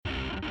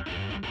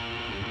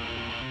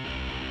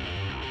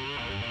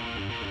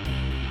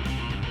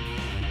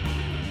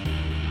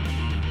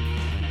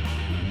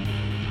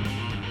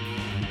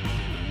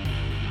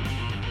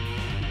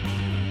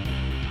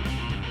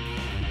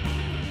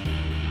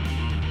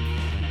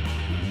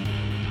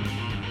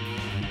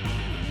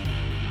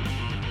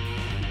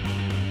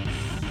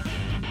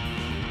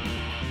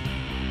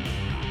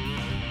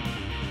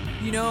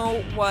You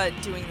know what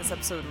doing this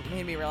episode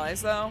made me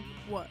realize, though?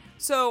 What?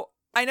 So,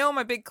 I know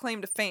my big claim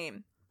to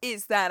fame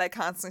is that I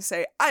constantly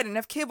say, I didn't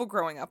have cable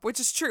growing up, which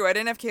is true. I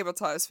didn't have cable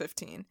till I was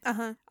 15.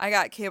 Uh-huh. I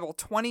got cable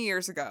 20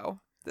 years ago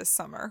this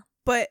summer.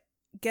 But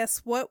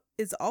guess what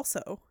is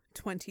also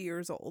 20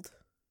 years old?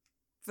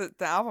 The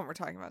album we're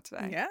talking about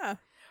today. Yeah.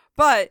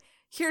 But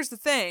here's the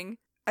thing.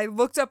 I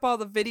looked up all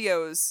the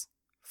videos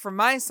for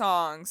my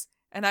songs,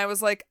 and I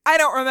was like, I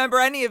don't remember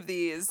any of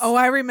these. Oh,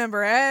 I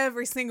remember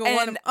every single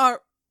one of them.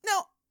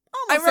 No,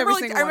 almost every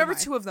single one. I remember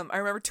two of them. I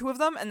remember two of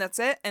them, and that's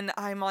it. And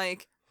I'm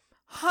like,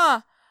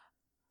 huh.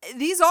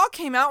 These all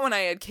came out when I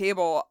had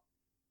cable.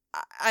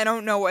 I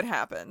don't know what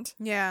happened.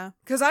 Yeah.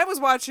 Because I was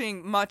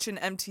watching Much and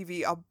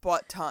MTV a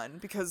butt ton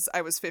because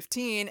I was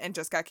 15 and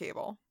just got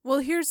cable. Well,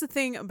 here's the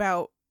thing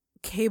about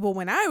cable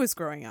when I was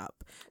growing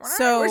up. When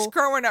I was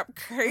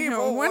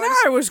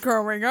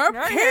growing up,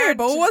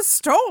 cable was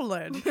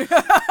stolen.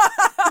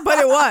 But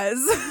it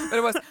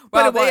was.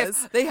 Wow,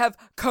 they have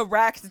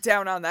cracked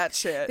down on that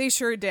shit. They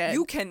sure did.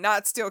 You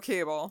cannot steal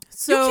cable.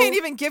 So, you can't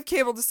even give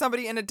cable to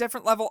somebody in a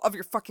different level of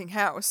your fucking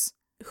house.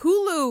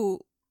 Hulu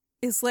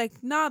is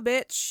like, nah,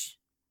 bitch.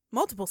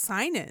 Multiple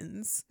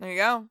sign-ins. There you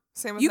go.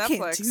 Same with you Netflix. You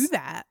can't do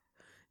that.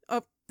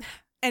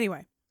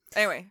 Anyway,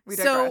 we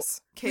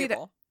digress.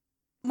 Cable.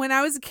 When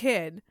I was a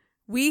kid,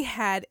 we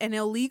had an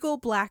illegal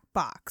black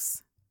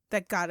box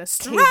that got us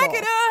cable. Strike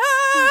it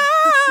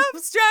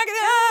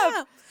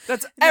up!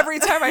 That's every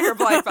time I hear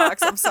black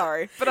box. I'm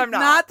sorry, but I'm not.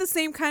 Not the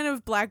same kind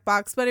of black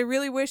box, but I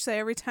really wish that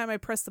every time I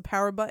press the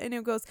power button,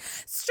 it goes,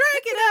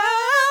 strike it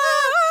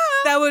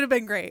up! That would have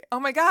been great. Oh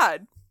my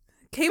God.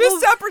 Cable,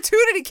 missed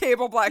opportunity,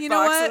 cable black you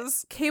know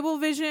boxes. What?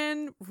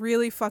 Cablevision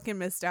really fucking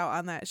missed out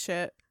on that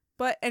shit.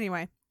 But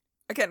anyway.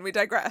 Again, we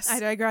digress. I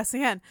digress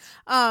again.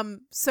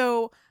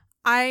 So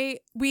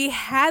we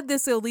had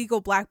this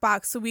illegal black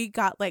box, so we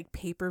got like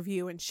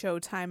pay-per-view and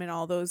Showtime and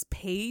all those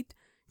paid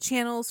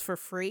channels for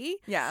free.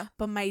 Yeah.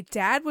 But my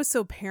dad was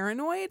so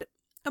paranoid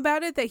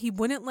about it that he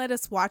wouldn't let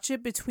us watch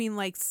it between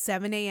like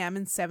 7 a.m.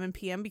 and 7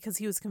 p.m. because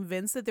he was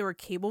convinced that there were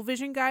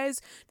Cablevision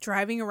guys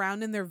driving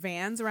around in their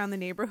vans around the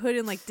neighborhood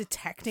and like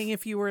detecting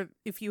if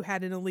you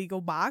had an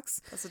illegal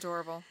box. That's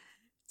adorable.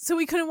 So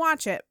we couldn't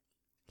watch it.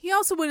 He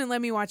also wouldn't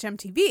let me watch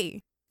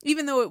MTV,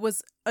 even though it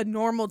was a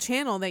normal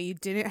channel that you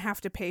didn't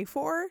have to pay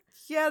for.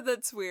 Yeah,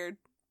 that's weird.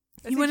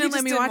 He wouldn't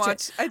let me watch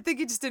it. I think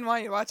he just didn't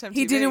want you to watch MTV.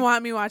 He didn't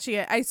want me watching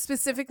it. I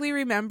specifically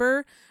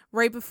remember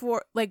right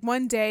before, like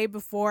one day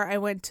before I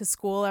went to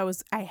school,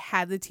 I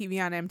had the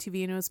TV on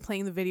MTV and it was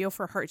playing the video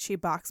for Heart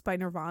Shaped Box by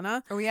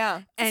Nirvana. Oh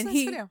yeah. And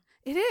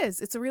it is.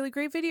 It's a really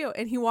great video.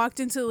 And he walked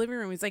into the living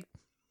room. He's like,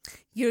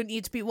 you don't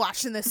need to be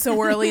watching this so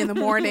early in the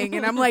morning.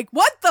 And I'm like,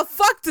 what the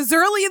fuck does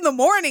early in the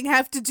morning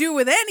have to do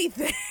with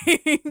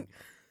anything?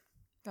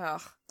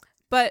 Ugh.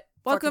 But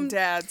welcome,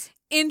 dads.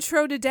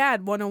 Intro to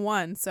Dad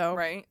 101. So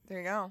right there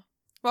you go.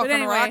 Welcome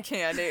to Rock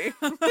Candy.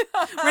 We're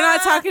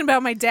not talking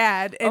about my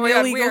dad and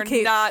illegal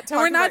cable.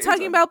 We're not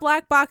talking about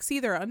Black Box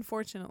either,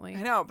 unfortunately.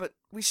 I know, but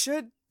we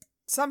should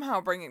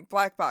somehow bring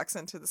Black Box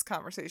into this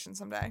conversation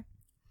someday.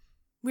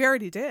 We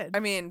already did. I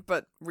mean,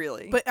 but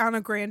really. But on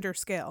a grander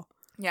scale.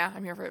 Yeah,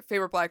 I'm here for it.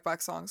 Favorite Black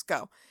Box songs.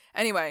 Go.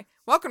 Anyway,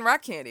 welcome to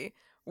Rock Candy.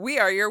 We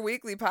are your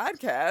weekly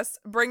podcast,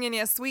 bringing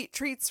you sweet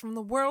treats from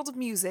the world of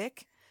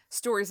music,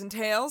 stories and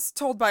tales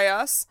told by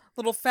us,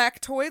 little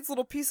factoids,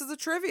 little pieces of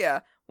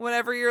trivia,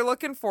 whatever you're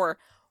looking for.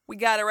 We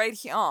got it right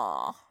here.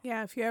 Aww.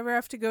 Yeah, if you ever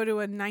have to go to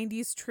a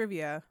 90s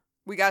trivia,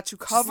 we got you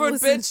covered,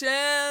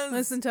 bitches.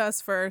 Listen to us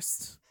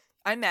first.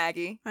 I'm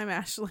Maggie. I'm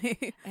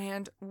Ashley.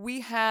 And we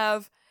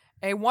have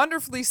a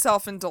wonderfully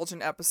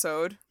self-indulgent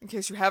episode, in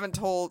case you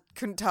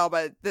couldn't tell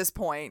by this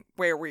point,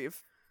 where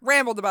we've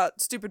rambled about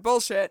stupid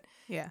bullshit.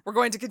 Yeah. We're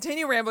going to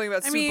continue rambling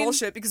about stupid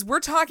bullshit because we're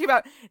talking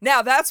about,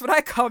 now that's what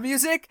I call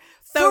music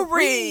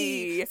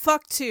 3.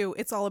 Fuck 2.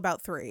 It's all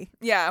about 3.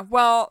 Yeah.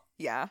 Well,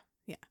 yeah.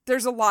 Yeah.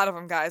 There's a lot of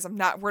them, guys.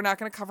 We're not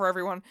going to cover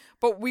everyone,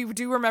 but we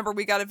do remember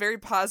we got a very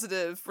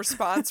positive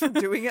response from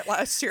doing it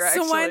last year,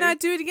 actually. So why not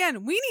do it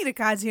again? We need a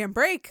goddamn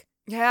break.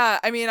 Yeah.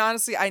 I mean,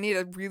 honestly, I need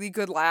a really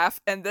good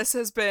laugh, and this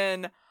has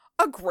been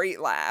a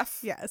great laugh.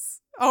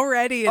 Yes.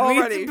 Already.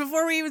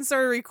 Before we even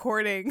started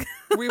recording.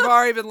 We've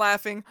already been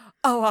laughing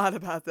a lot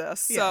about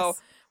this. Yes. So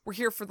we're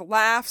here for the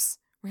laughs.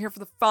 We're here for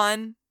the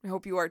fun. We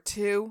hope you are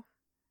too.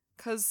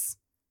 Because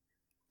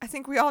I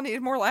think we all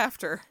need more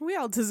laughter. We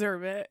all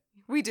deserve it.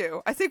 We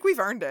do. I think we've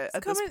earned it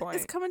at this point.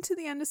 It's coming to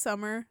the end of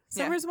summer.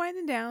 Summer's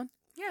winding down.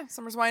 Yeah,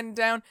 summer's winding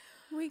down.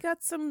 We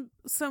got some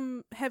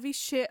heavy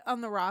shit on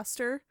the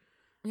roster.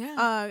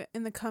 Yeah.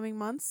 In the coming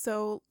months.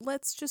 So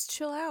let's just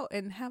chill out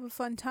and have a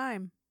fun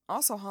time.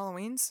 Also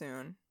Halloween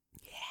soon.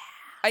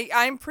 Yeah.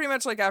 I'm pretty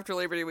much like after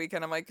Labor Day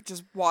weekend, I'm like,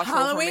 just watch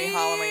over me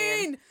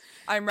Halloween.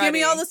 I'm ready. Give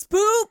me all the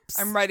spoops.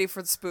 I'm ready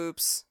for the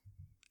spoops.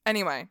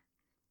 Anyway,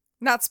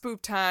 not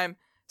spoop time.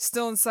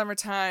 Still in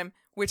summertime,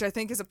 which I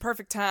think is a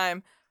perfect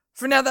time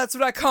for now. That's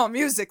what I call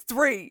music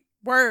 3.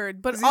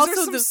 Word. But these also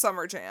are some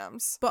summer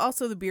jams. But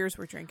also the beers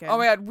we're drinking. Oh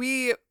my God.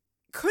 We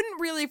couldn't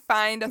really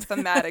find a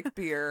thematic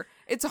beer.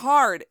 It's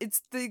hard. It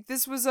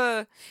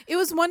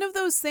was one of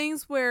those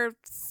things where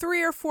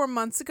 3 or 4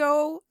 months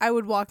ago, I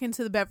would walk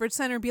into the beverage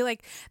center and be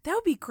like, that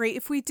would be great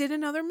if we did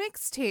another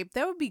mixtape.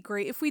 That would be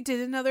great if we did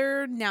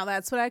another, now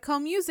that's what I call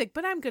music,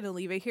 but I'm going to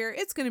leave it here.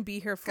 It's going to be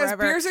here forever.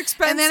 Because beer's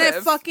expensive. And then I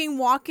fucking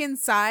walk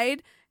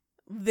inside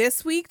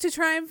this week to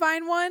try and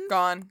find one.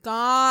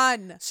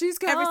 Gone. She's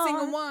gone. Every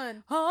single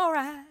one. All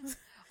right.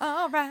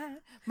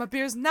 My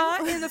beer's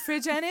not in the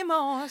fridge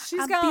anymore. She's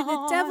gone. I'll be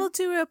the devil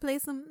to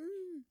replace them.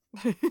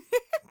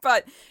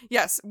 But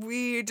yes,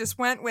 we just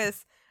went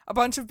with a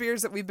bunch of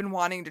beers that we've been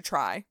wanting to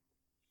try,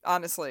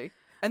 honestly.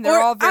 And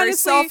they're all very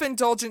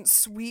self-indulgent,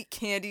 sweet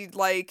candied,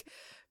 like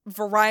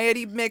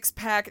variety mix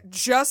pack,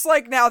 just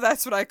like Now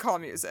That's What I Call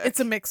Music. It's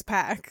a mix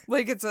pack.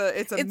 Like it's a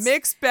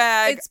mixed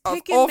bag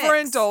of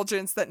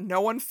overindulgence that no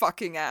one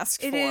fucking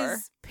asked for. It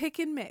is pick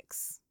and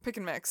mix. Pick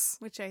and mix.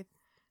 Which I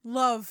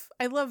love.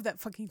 I love that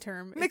fucking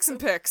term. Mix and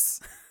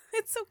picks.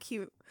 It's so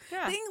cute.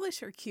 Yeah. The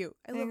English are cute.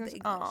 I love the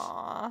English.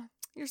 Aww.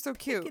 You're so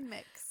cute. Pick and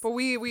mix. But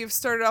we've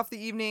started off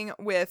the evening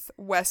with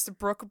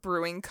Westbrook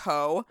Brewing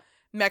Co.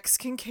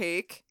 Mexican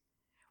Cake,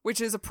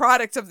 which is a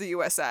product of the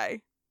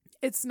USA.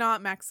 It's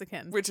not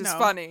Mexican. Which is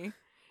funny.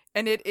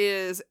 And it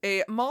is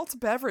a malt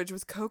beverage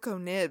with cocoa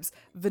nibs,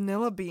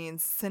 vanilla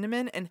beans,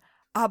 cinnamon, and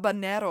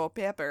habanero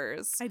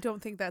peppers. I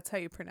don't think that's how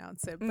you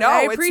pronounce it.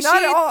 No, it's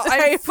not at all.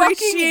 I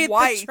appreciate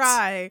the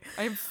try.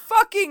 I'm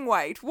fucking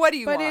white. What do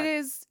you want? But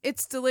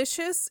it's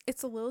delicious.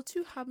 It's a little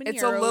too habanero.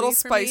 It's a little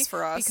spice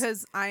for us.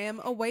 Because I am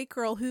a white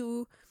girl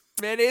who...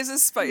 Mayonnaise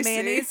is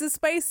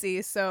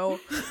spicy. So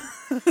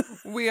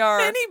we are...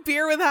 Any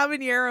beer with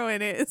habanero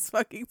in it is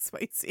fucking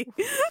spicy.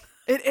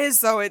 It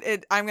is, though. I'm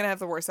going to have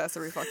the worst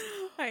acid reflux.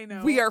 I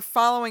know. We are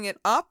following it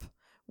up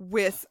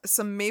with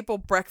some maple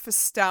breakfast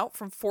stout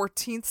from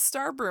 14th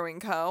Star Brewing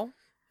Co.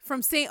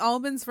 From St.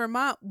 Albans,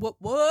 Vermont.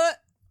 What?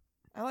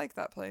 I like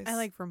that place. I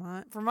like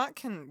Vermont. Vermont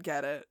can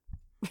get it.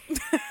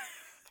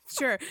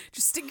 Sure.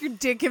 Just stick your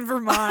dick in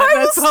Vermont.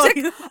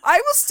 I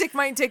will stick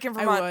my dick in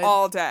Vermont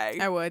all day.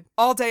 I would.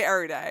 All day,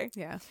 every day.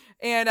 Yeah.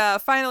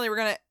 And finally, we're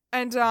going to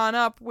end on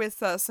up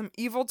with some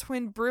Evil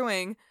Twin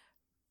Brewing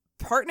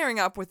partnering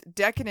up with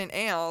Decadent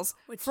Ales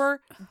for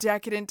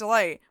Decadent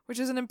Delight, which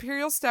is an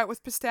imperial stout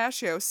with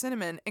pistachio,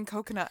 cinnamon, and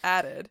coconut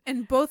added.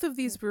 And both of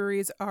these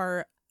breweries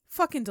are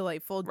fucking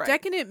delightful. Right.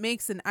 Decadent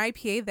makes an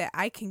IPA that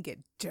I can get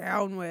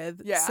down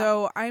with. Yeah.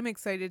 So I'm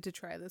excited to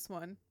try this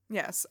one.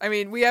 Yes. I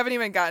mean, we haven't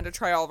even gotten to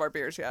try all of our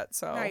beers yet.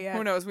 So yet.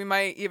 Who knows? We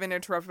might even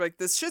interrupt like,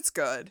 this shit's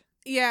good.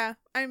 Yeah.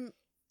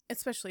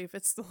 Especially if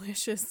it's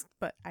delicious,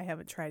 but I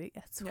haven't tried it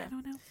yet. So I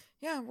don't know.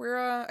 Yeah.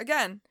 We're,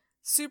 again,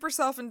 super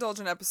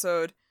self-indulgent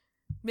episode.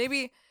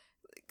 Maybe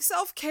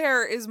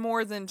self-care is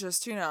more than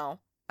just,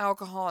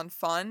 alcohol and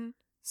fun.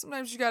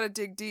 Sometimes you gotta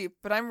dig deep,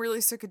 but I'm really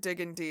sick of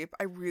digging deep.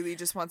 I really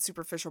just want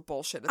superficial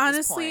bullshit at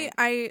this point.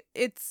 Honestly,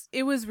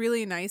 it was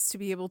really nice to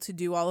be able to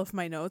do all of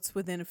my notes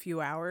within a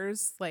few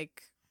hours,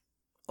 like,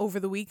 over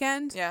the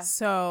weekend. Yeah.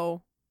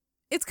 So,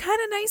 it's kind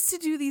of nice to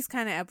do these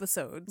kind of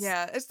episodes.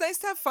 Yeah, it's nice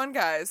to have fun,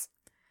 guys.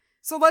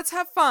 So let's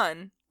have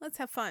fun. Let's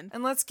have fun.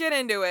 And let's get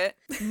into it.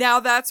 Now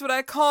That's What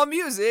I Call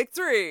Music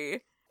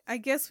 3. I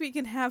guess we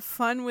can have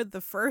fun with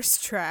the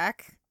first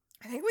track.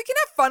 I think we can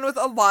have fun with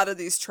a lot of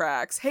these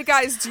tracks. Hey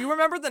guys, do you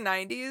remember the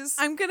 90s?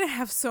 I'm gonna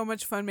have so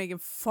much fun making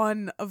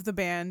fun of the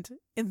band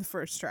in the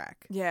first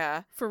track.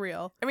 Yeah. For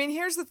real. I mean,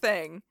 here's the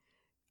thing.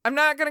 I'm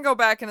not gonna go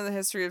back into the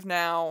History of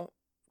Now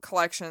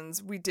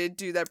collections. We did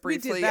do that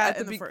briefly at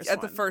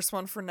the first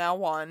one for Now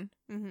One.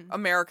 Mm-hmm.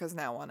 America's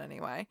Now One,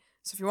 anyway.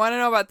 So if you want to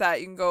know about that,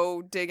 you can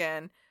go dig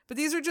in. But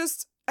these are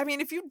just, I mean,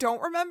 if you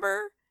don't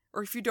remember...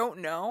 Or if you don't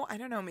know, I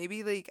don't know,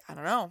 maybe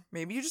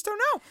maybe you just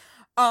don't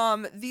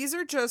know. These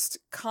are just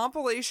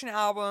compilation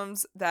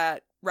albums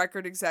that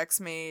record execs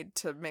made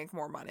to make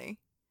more money.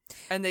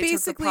 And they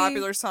took the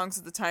popular songs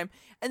at the time.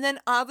 And then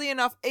oddly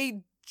enough,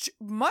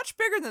 much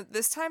bigger than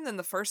this time than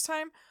the first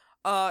time,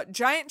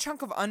 giant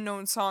chunk of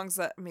unknown songs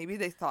that maybe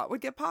they thought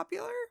would get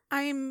popular.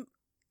 In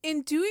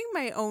doing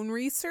my own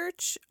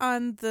research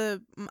on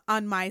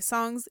my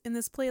songs in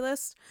this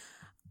playlist,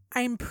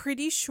 I'm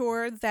pretty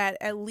sure that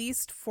at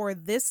least for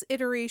this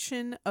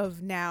iteration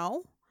of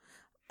Now,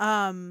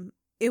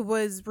 it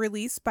was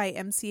released by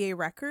MCA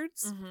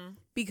Records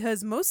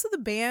because most of the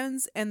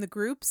bands and the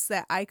groups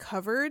that I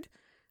covered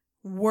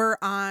were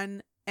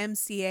on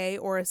MCA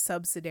or a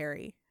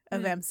subsidiary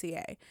of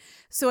MCA.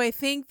 So I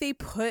think they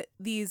put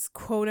these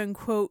quote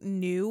unquote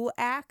new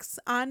acts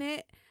on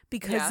it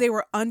because they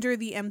were under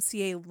the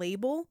MCA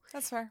label.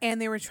 That's fair.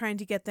 And they were trying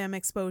to get them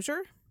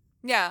exposure.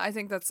 Yeah, I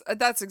think that's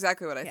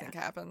exactly what I think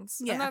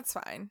happens. Yeah. And that's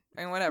fine.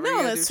 I mean, whatever.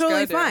 No, that's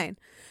totally fine.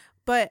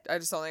 But I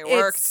just don't think it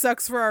worked. It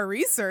sucks for our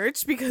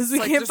research because we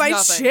can't find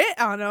shit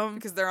on them.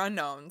 Because they're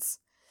unknowns.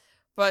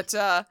 But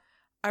I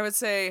would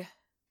say,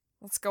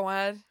 let's go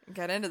ahead and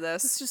get into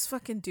this. Let's just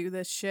fucking do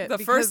this shit. The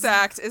first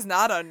act is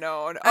not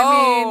unknown.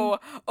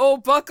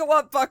 Buckle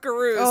up,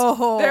 buckaroos.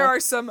 Oh. There are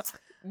some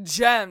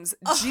gems,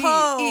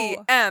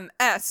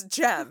 GEMS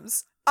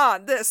gems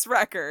on this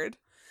record.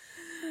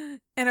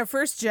 And our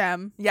first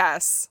gem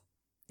Yes.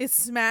 is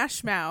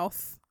Smash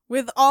Mouth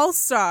with All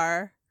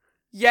Star.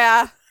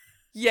 Yeah.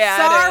 Yeah.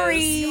 Sorry.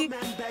 It is.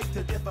 Man beg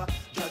to differ,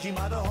 judging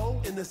by the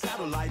hole in the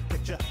satellite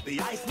picture. The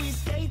ice we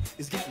skate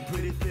is getting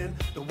pretty thin.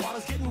 The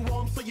water's getting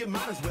warm, so you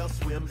might as well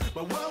swim.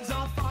 My world's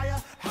on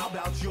fire, how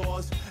about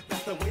yours?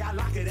 That's the way I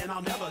like it, and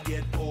I'll never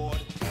get bored.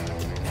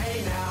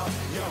 Hey now,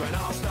 you're an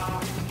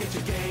all-star. Get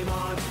your game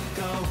on,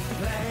 go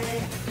play.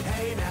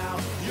 Hey now,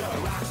 you're a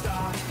rock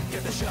star.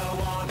 Get the show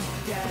on,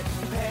 get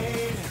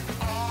paid.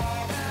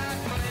 All that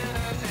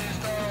glitters is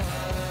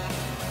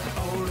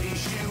gold. Only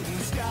shooting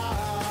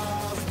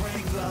stars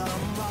break the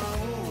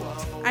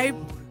mold. I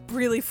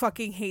really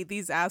fucking hate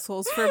these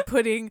assholes for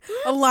putting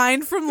a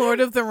line from Lord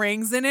of the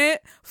Rings in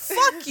it.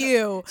 Fuck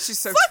you. She's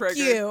so Fuck triggered.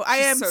 you. I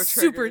She's am so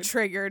super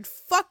triggered.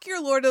 Fuck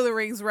your Lord of the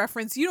Rings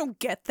reference. You don't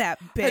get that,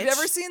 bitch. Have you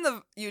ever seen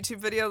the YouTube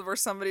video where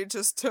somebody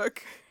just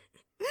took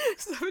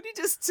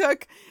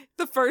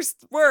the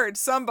first word,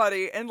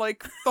 somebody, and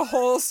like the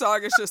whole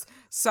song is just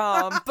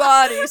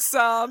somebody,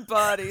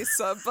 somebody,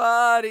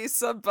 somebody,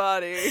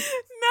 somebody.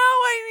 No,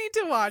 I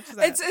need to watch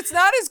that. It's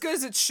not as good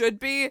as it should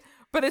be,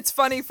 but it's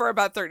funny for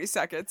about 30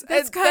 seconds.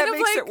 That's And kind that of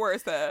makes like- it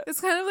worth it. It's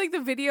kind of like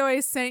the video I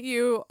sent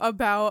you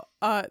about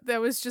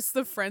that was just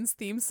the Friends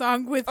theme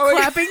song with Oh,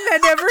 yeah. clapping that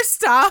never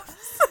stops.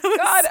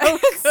 God, so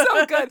it's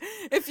so good.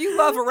 If you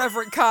love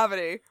irreverent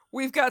comedy,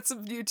 we've got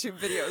some YouTube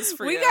videos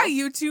for We you. got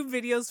YouTube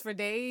videos for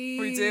days.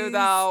 We do,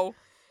 though.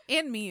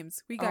 And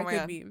memes. We got Oh,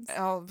 good man. memes.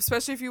 Oh,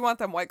 especially if you want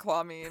them White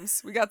Claw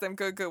memes. We got them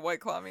good White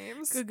Claw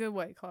memes. Good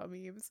White Claw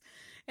memes.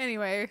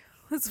 Anyway,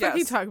 let's Yes.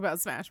 fucking talk about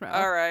Smash Mouth.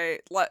 All right.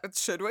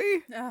 Should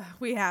we?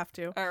 We have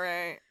to. All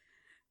right.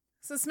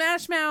 So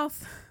Smash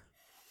Mouth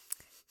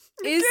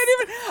I is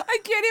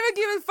can't even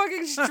give a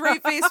fucking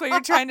straight face when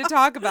you're trying to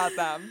talk about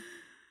them.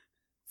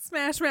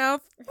 Smash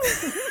Mouth.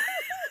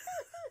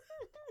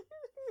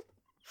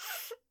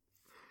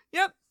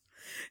 Yep.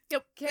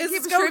 Yep. Can't This keep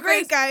is a going straight great,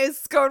 face. guys.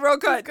 It's going real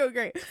good. It's going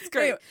great. It's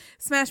great. Anyway,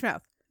 Smash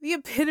Mouth, the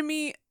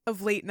epitome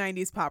of late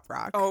 90s pop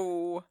rock.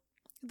 Oh.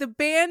 The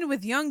band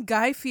with young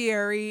Guy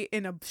Fieri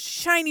in a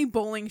shiny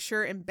bowling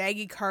shirt and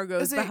baggy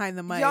cargos Is it behind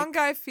the mic. young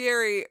Guy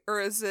Fieri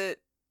or is it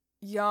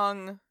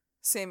young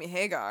Sammy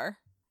Hagar?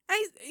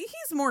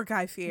 He's more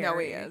Guy Fieri. No,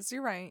 he is.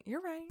 You're right.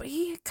 You're right. But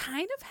he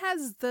kind of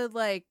has the,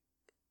 like,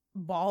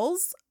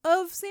 balls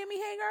of Sammy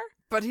Hagar.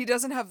 But he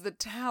doesn't have the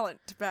talent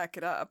to back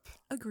it up.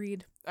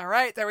 Agreed. All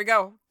right. There we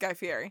go. Guy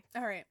Fieri.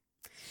 All right.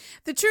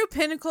 The true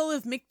pinnacle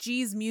of Mick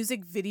G's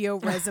music video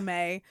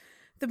resume.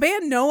 The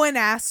band no one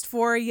asked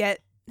for, yet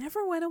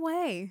never went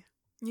away.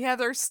 Yeah,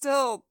 they're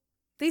still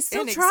They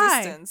still in try.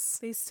 existence.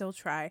 They still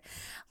try.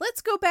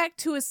 Let's go back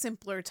to a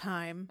simpler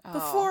time. Oh.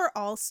 Before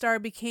All Star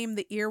became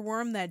the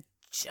earworm that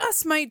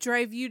just might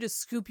drive you to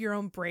scoop your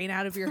own brain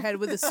out of your head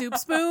with a soup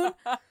spoon.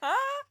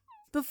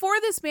 Before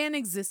this band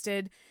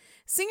existed,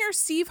 singer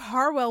Steve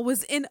Harwell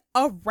was in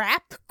a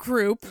rap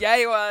group Yeah,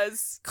 he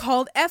was.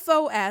 called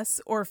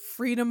FOS, or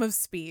Freedom of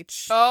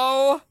Speech.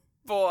 Oh,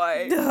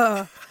 boy.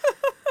 Duh.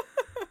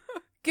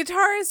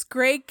 Guitarist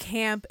Greg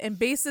Camp and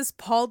bassist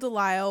Paul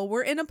Delisle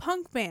were in a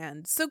punk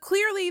band, so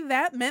clearly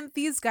that meant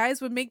these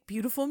guys would make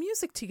beautiful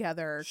music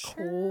together. Sure.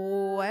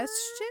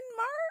 Question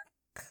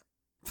mark?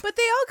 But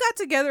they all got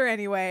together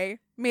anyway,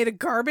 made a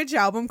garbage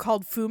album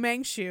called Fu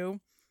Manchu,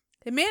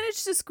 and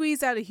managed to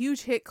squeeze out a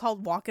huge hit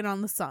called Walkin'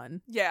 on the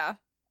Sun. Yeah.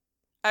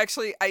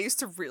 Actually, I used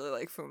to really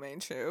like Fu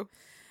Manchu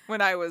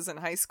when I was in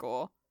high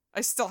school.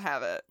 I still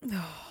have it.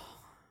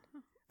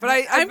 But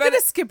I'm going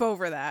to skip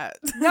over that.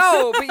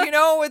 No, but you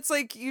know, it's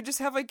like you just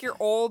have like your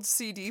old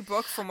CD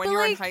book from when But, you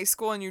were in like- high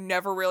school and you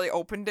never really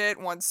opened it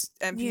once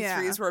MP3s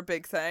Yeah. were a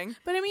big thing.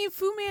 But I mean,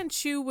 Fu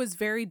Manchu was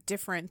very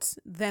different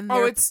than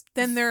Oh,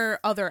 their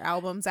other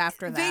albums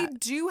after They that.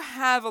 do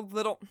have a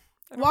little...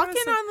 I don't wanna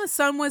Walking say- on the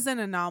Sun was an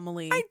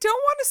anomaly. I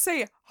don't want to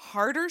say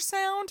harder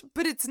sound,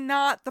 but it's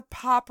not the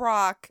pop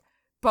rock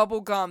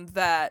bubblegum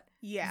that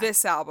Yeah.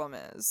 this album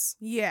is.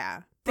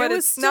 Yeah. But There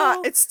it's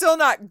not. It's still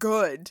not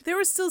good. There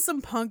was still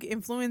some punk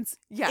influence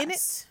in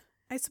Yes.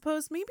 it, I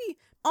suppose. Maybe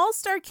All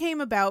Star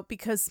came about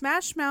because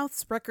Smash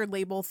Mouth's record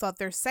label thought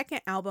their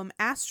second album,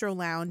 Astro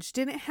Lounge,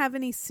 didn't have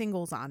any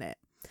singles on it.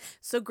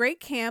 So Greg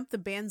Camp, the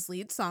band's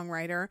lead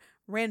songwriter,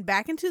 ran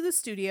back into the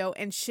studio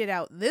and shit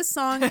out this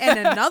song and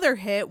another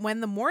hit,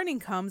 When the Morning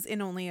Comes,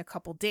 in only a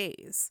couple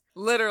days.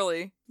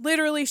 Literally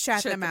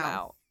Shat shit them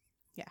out.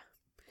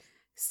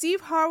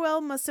 Steve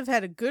Harwell must have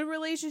had a good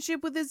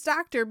relationship with his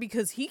doctor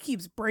because he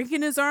keeps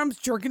breaking his arms,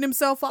 jerking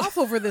himself off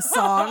over this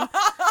song.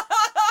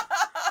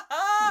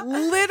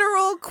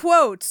 Literal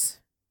quote.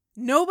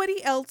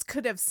 Nobody else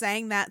could have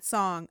sang that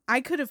song. I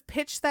could have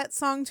pitched that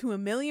song to a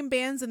million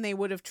bands and they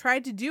would have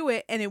tried to do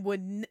it and it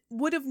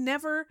would have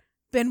never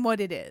been what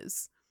it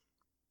is.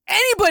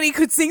 Anybody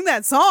could sing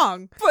that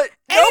song. But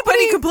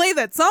Anybody could play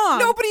that song.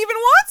 Nobody even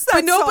wants that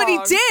But nobody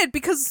song. did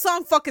because the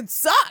song fucking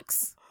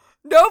sucks.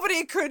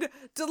 Nobody could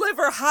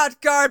deliver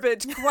hot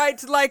garbage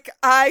quite like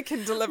I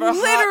can deliver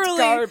hot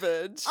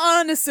garbage.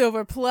 On a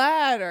silver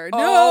platter.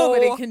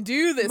 Nobody can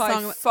do this my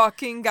song.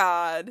 Fucking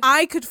God.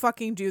 I could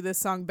fucking do this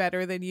song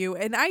better than you,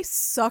 and I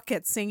suck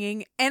at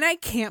singing, and I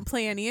can't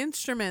play any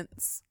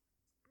instruments.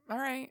 All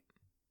right.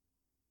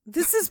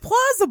 This is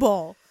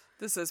plausible.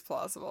 This is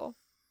plausible.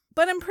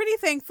 But I'm pretty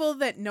thankful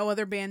that no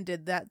other band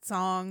did that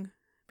song,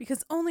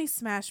 because only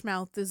Smash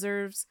Mouth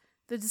deserves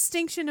the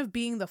distinction of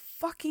being the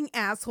fucking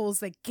assholes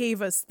that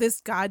gave us this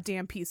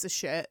goddamn piece of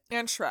shit.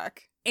 And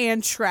Shrek.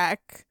 And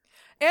Shrek.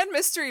 And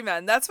Mystery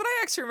Men. That's what I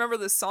actually remember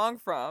this song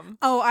from.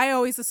 Oh, I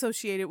always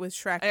associate it with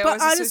Shrek. I but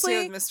always honestly, associate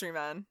it with Mystery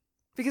Men.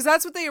 Because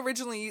that's what that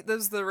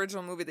was the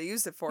original movie they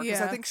used it for.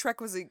 Because I think Shrek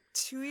was like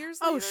 2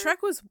 years later. Oh,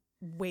 Shrek was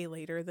way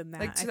later than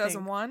that. Like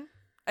 2001?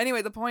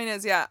 Anyway, the point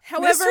is,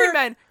 However, Mystery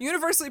Men,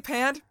 universally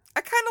panned.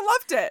 I kind of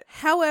loved it.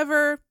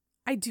 However,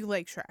 I do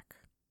like Shrek.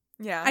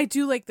 Yeah. I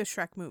do like the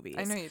Shrek movies.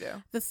 I know you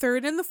do. The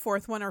third and the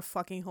fourth one are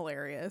fucking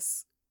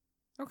hilarious.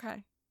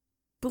 Okay.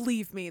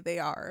 Believe me, they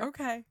are.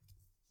 Okay.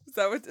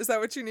 Is that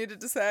what you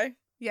needed to say?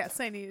 Yes,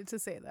 I needed to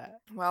say that.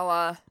 Well,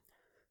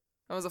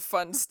 that was a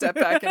fun step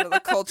back into the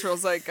cultural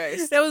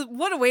zeitgeist.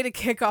 What a way to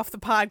kick off the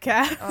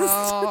podcast.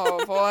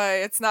 Oh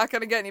boy, it's not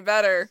going to get any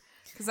better.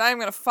 Because I'm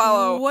going to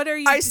follow. What are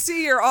you? I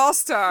see your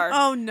all-star.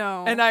 Oh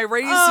no. And I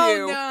raise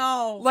you.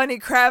 No. Lenny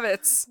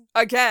Kravitz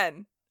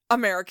again.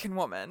 American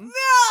Woman.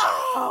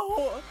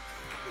 No.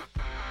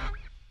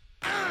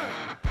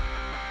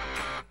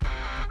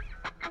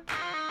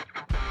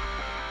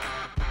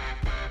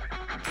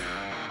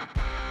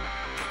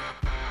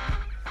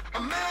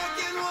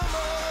 American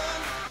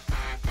woman,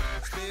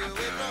 stay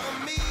away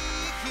from me.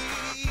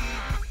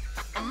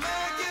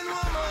 American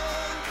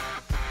woman,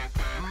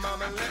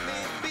 mama, let me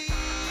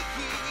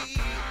be.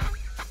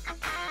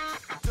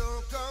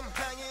 Don't come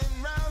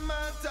hanging round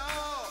my door.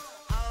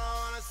 I don't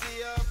wanna see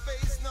your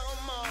face no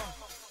more.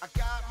 I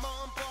got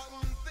more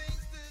important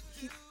things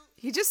to do.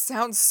 He just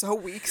sounds so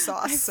weak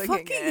sauce singing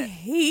fucking it.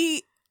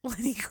 hate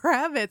Lenny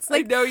Kravitz.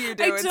 I know you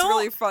do. It's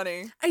really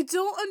funny. I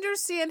don't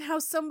understand how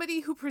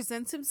somebody who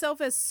presents himself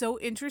as so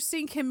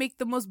interesting can make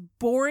the most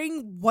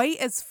boring, white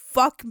as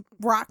fuck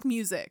rock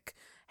music.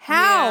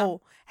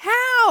 How? Yeah. How?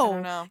 I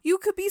don't know. You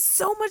could be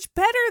so much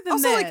better than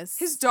Also, this. like,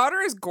 his daughter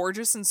is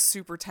gorgeous and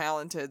super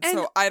talented, And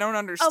so I don't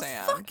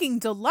understand. A fucking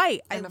delight.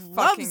 And I a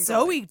love fucking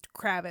Zoe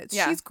Kravitz.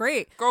 Yeah. She's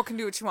great. Girl can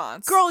do what she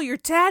wants. Girl, your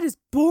dad is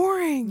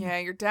boring. Yeah,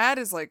 your dad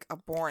is like a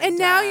boring And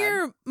dad. now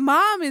your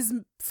mom is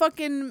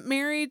fucking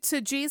married to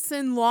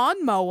Jason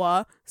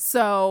Lawnmower,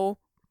 so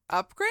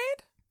Upgrade?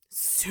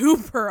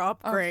 super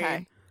upgrade.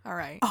 Okay. All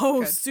right.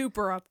 Oh, Good.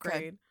 super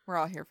upgrade. Good. We're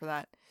all here for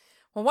that.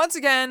 Well, once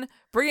again,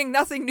 bringing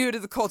nothing new to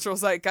the cultural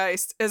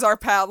zeitgeist is our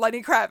pal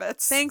Lenny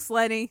Kravitz. Thanks,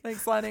 Lenny.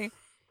 Thanks, Lenny.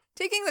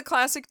 Taking the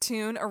classic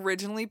tune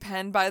originally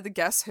penned by the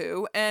Guess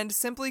Who and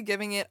simply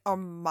giving it a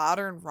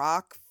modern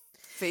rock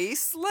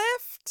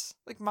facelift,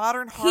 like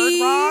modern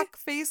hard rock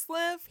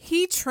facelift.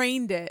 He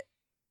trained it.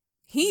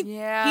 He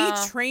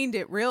trained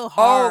it real Oh,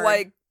 hard.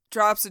 like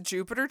Drops of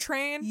Jupiter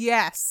train?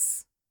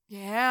 yes.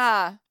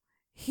 Yeah.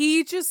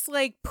 He just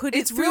like put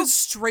It's it through real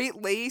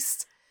straight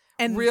laced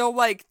and real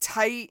like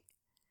tight.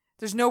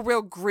 There's no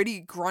real gritty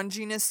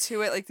grunginess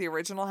to it like the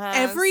original has.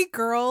 every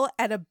girl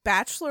at a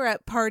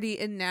bachelorette party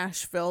in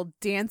Nashville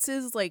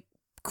dances like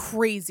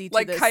crazy to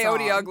like this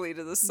Coyote song. Ugly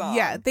to the song.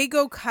 Yeah, they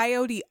go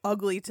Coyote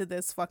Ugly to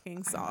this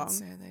fucking I song. would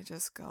say they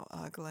just go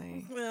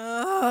ugly.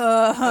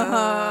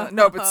 No,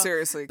 No, but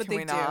seriously, but can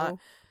we they not? do.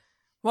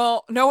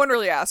 Well, no one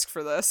really asked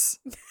for this.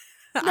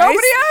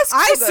 Nobody asked for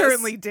I this.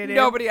 certainly didn't.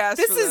 Nobody asked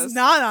this for this. is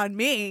not on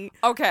me.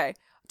 Okay,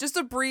 just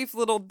a brief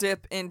little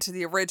dip into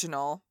the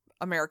original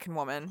American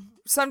Woman.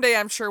 Someday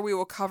I'm sure we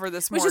will cover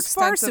this more Which is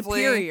far extensively.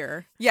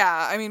 superior.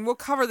 Yeah, I mean, we'll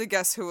cover the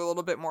Guess Who a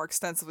little bit more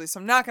extensively, so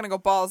I'm not going to go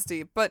balls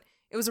deep, but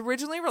it was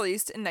originally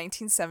released in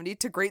 1970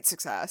 to great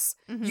success.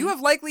 Mm-hmm. You have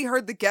likely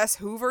heard the Guess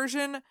Who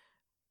version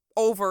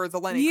over the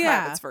Lenny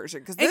Kravitz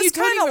version, because And this you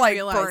don't kind of even like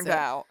realize burned it.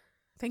 out.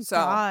 Thank So,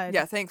 God.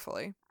 yeah,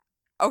 thankfully.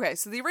 Okay,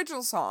 so the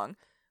original song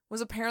was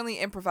apparently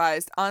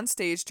improvised on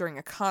stage during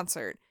a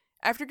concert.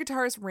 After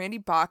guitarist Randy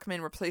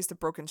Bachman replaced a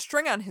broken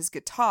string on his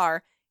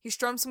guitar, he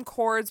strummed some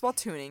chords while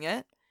tuning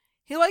it.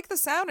 He liked the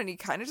sound and he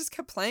kind of just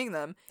kept playing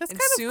them. That's and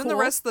kind of soon cool. the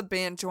rest of the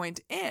band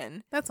joined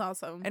in. That's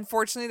awesome. And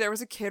fortunately, there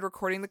was a kid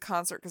recording the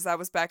concert because that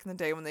was back in the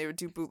day when they would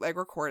do bootleg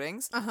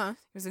recordings. Uh-huh.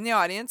 He was in the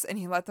audience and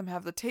he let them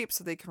have the tape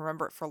so they could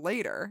remember it for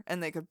later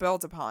and they could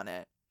build upon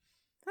it.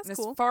 That's And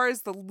cool. as far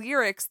as the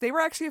lyrics, they were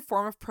actually a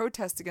form of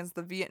protest against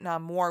the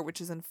Vietnam War,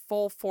 which is in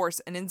full force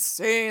and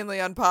insanely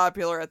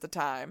unpopular at the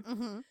time.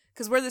 Mm-hmm.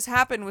 Because where this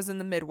happened was in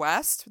the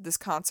Midwest, this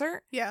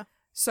concert. Yeah.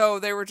 So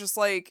they were just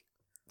like,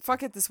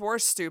 fuck it, this war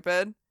is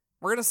stupid.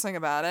 We're going to sing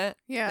about it.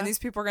 Yeah. And these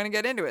people are going to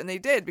get into it. And they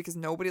did because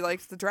nobody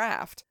liked the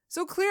draft.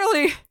 So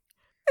clearly,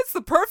 it's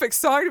the perfect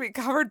song to be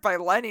covered by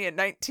Lenny in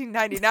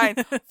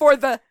 1999 for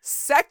the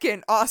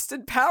second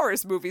Austin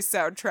Powers movie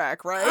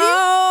soundtrack, right?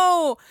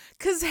 Oh,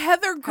 because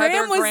Heather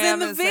Graham was Graham in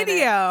the is in it.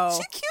 video.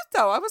 She's cute,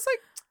 though. I was like,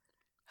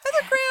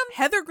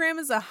 Heather Graham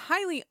is a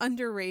highly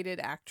underrated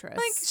actress.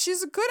 Like,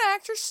 she's a good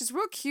actress. She's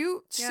real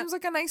cute. She seems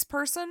like a nice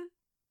person.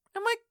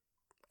 I'm like,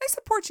 I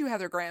support you,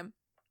 Heather Graham.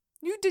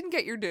 You didn't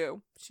get your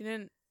due. She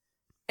didn't.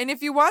 And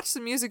if you watch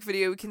the music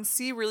video, we can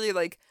see really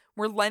like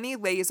where Lenny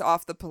lays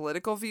off the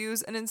political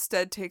views and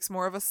instead takes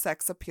more of a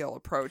sex appeal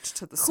approach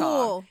to the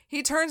song.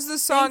 He turns the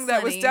song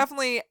that was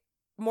definitely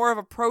more of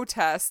a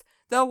protest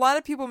that a lot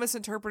of people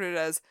misinterpreted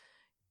as,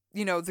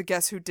 you know, the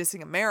Guess Who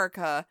dissing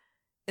America.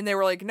 And they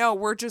were like, no,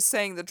 we're just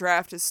saying the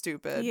draft is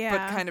stupid,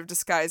 but kind of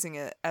disguising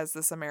it as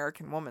this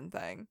American woman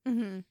thing.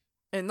 Mm-hmm.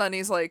 And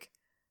Lenny's like,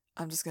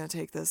 I'm just going to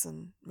take this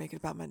and make it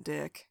about my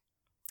dick.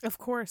 Of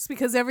course,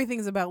 because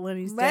everything's about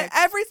Lenny's dick.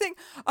 Everything.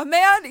 A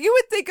man, you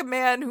would think a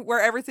man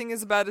where everything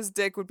is about his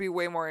dick would be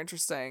way more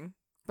interesting.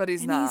 But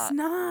he's not. He's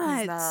not.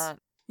 He's not.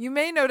 You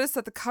may notice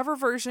that the cover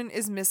version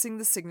is missing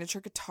the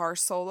signature guitar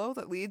solo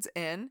that leads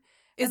in.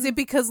 Is it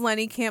because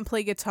Lenny can't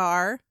play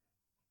guitar?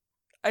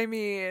 I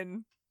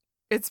mean,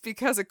 it's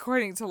because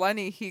according to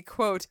Lenny, he,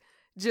 quote,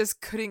 just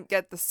couldn't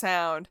get the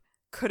sound,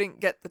 couldn't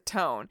get the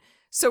tone.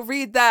 So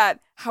read that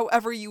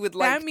however you would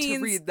like to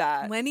read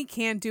that. Lenny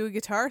can't do a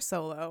guitar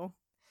solo.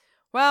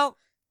 Well,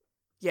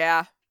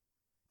 yeah,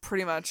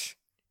 pretty much.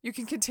 You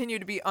can continue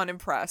to be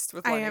unimpressed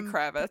with Lenny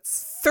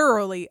Kravitz.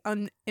 Thoroughly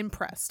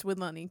unimpressed with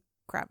Lenny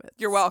Kravitz.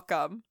 You're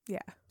welcome. Yeah.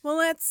 Well,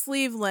 let's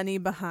leave Lenny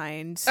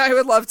behind. I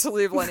would love to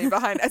leave Lenny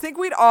behind. I think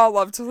we'd all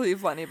love to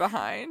leave Lenny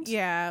behind.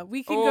 Yeah,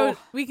 we can go.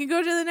 We can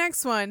go to the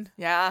next one.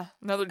 Yeah,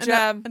 another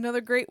gem.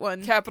 Another great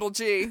one. Capital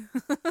G.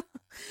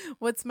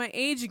 What's My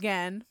Age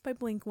Again by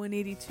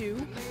Blink-182.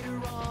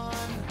 Later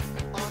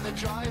on the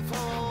drive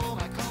home,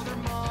 I called her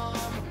mom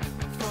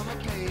from a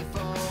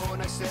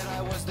payphone. I said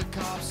I was the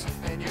cops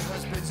and your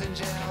husband's in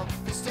jail.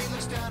 The state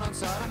looks down on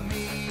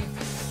sodomy,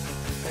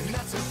 and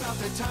that's about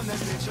the time that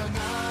bitch hung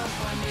up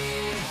on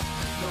me.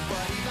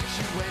 Nobody likes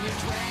you when you're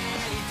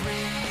 23,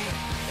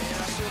 and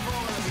I still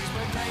roll on these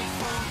midnight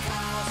phone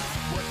calls.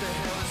 What the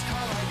hell is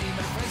call ID?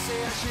 My friends say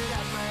I should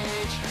have my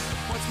age.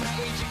 What's my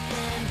age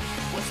again?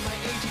 What's my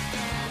age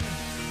again?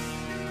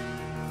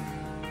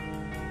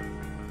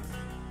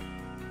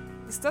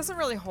 This doesn't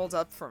really hold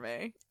up for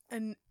me.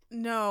 And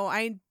no,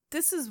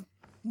 this is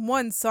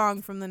one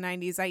song from the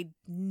 90s I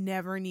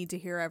never need to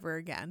hear ever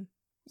again.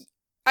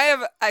 I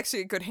have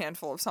actually a good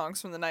handful of songs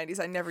from the 90s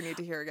I never need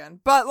to hear again.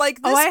 But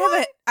like this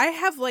one... I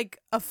have like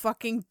a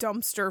fucking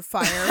dumpster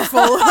fire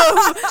full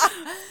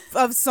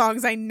of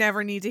songs I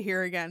never need to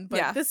hear again.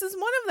 But this is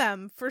one of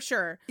them for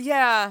sure.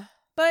 Yeah.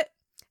 But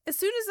as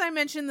soon as I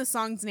mention the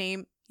song's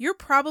name, you're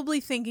probably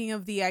thinking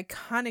of the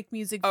iconic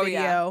music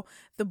video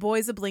the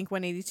boys of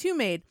Blink-182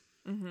 made.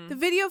 Mm-hmm. The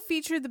video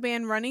featured the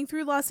band running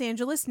through Los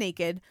Angeles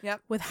naked,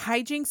 with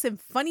hijinks and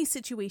funny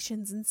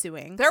situations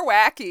ensuing. They're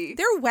wacky.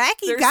 They're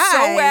wacky They're guys. so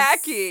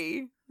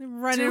wacky.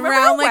 Running Do you remember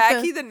around how like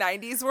wacky the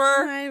 90s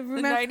were?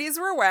 The 90s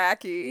were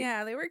wacky.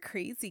 Yeah, they were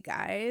crazy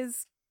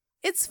guys.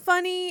 It's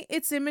funny,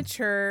 it's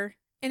immature,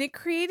 and it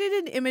created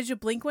an image of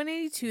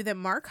Blink-182 that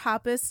Mark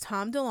Hoppus,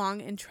 Tom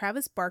DeLonge, and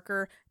Travis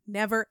Barker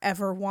never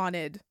ever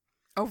wanted.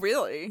 Oh,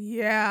 really?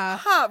 Yeah.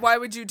 Huh, why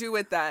would you do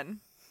it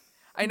then?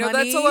 I know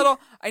Money, that's a little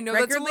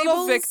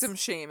labels. victim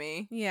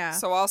shamey. Yeah.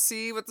 So I'll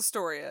see what the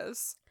story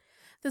is.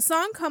 The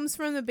song comes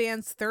from the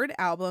band's third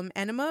album,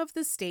 Enema of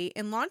the State,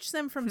 and launched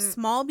them from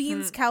Small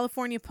Beans,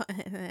 California.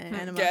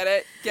 Enema. Get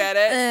it? Get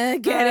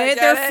it? Get it?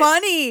 They're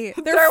funny.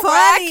 They're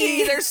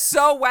funny. Wacky. They're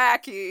so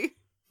wacky.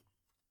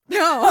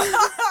 No.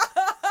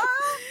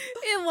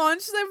 It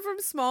launched them from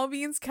Small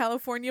Beans,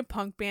 California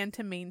punk band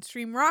to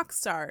mainstream rock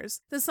stars.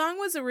 The song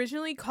was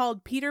originally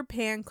called Peter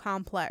Pan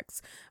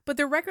Complex, but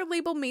the record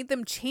label made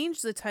them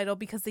change the title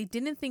because they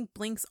didn't think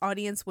Blink's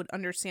audience would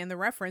understand the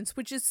reference,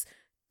 which is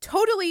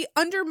totally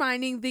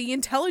undermining the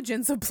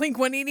intelligence of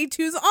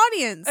Blink-182's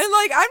audience. And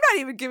like, I'm not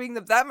even giving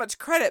them that much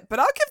credit, but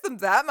I'll give them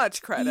that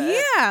much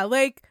credit. Yeah,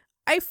 like,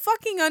 I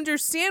fucking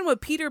understand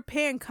what Peter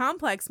Pan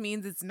Complex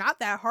means. It's not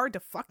that hard to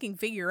fucking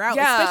figure out,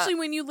 especially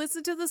when you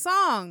listen to the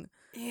song.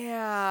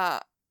 Yeah.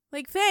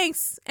 Like,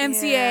 thanks,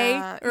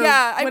 MCA, or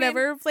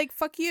whatever. I mean, like,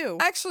 fuck you.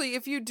 Actually,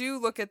 if you do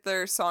look at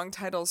their song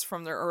titles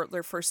from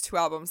their first two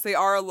albums, they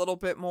are a little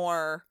bit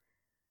more...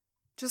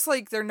 Just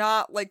like, they're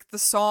not like the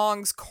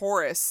song's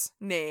chorus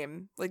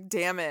name. Like,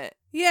 damn it.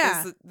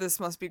 Yeah. This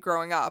must be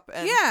growing up.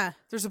 And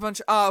there's a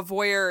bunch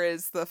Voyeur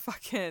is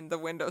the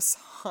Windows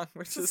song,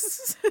 which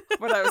is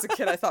when I was a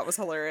kid I thought was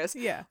hilarious.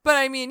 Yeah. But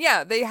I mean,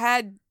 yeah, they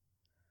had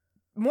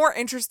more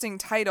interesting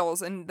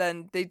titles, and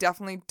then they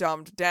definitely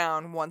dumbed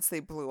down once they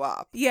blew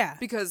up. Yeah.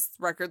 Because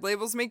record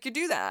labels make you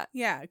do that.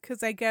 Yeah,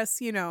 because I guess,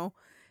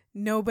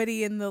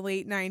 nobody in the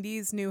late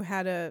 90s knew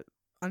how to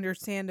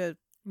understand a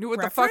Knew what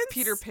reference? The fuck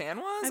Peter Pan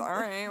was? All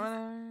right,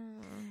 whatever.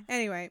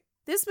 Anyway,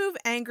 this move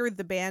angered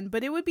the band,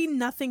 but it would be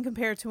nothing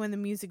compared to when the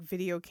music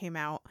video came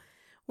out.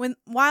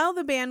 While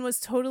the band was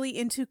totally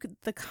into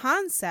the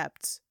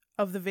concept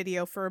of the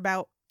video for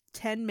about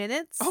 10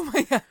 minutes, oh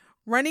my God,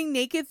 running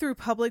naked through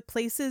public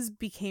places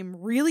became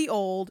really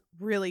old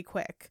really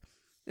quick.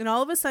 And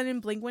all of a sudden,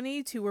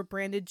 Blink-182 were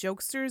branded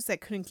jokesters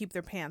that couldn't keep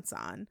their pants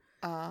on.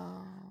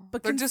 Oh.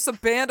 But They're just a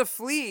band of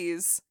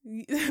fleas.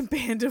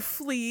 Band of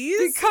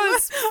fleas?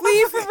 Because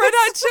Flea from Red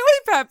Hot Chili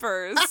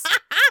Peppers.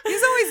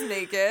 He's always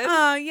naked.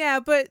 Yeah,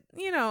 but,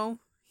 you know,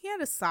 he had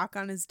a sock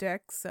on his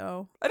dick,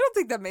 so. I don't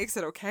think that makes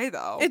it okay,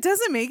 though. It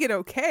doesn't make it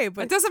okay,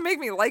 but. It doesn't make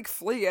me like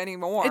Flea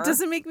anymore. It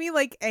doesn't make me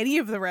like any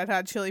of the Red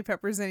Hot Chili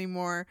Peppers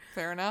anymore.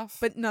 Fair enough.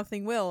 But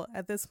nothing will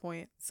at this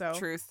point, so.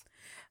 Truth.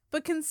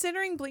 But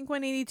considering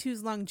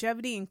Blink-182's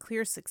longevity and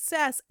clear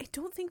success, I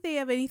don't think they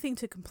have anything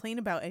to complain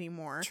about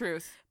anymore.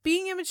 Truth.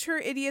 Being immature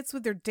idiots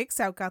with their dicks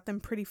out got them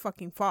pretty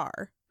fucking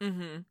far.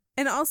 Mm-hmm.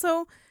 And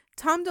also,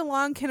 Tom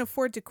DeLonge can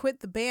afford to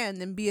quit the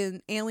band and be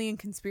an alien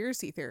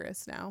conspiracy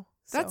theorist now.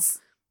 So.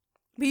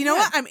 But you know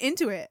what? I'm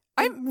into it.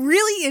 I'm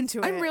really into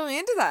it. I'm really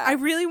into that. I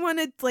really want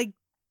to, like,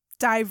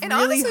 dive and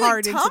really honestly,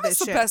 hard like, into Tom this is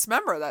the shit. best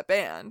member of that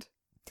band.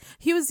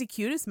 He was the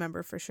cutest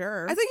member for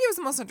sure. I think he was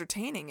the most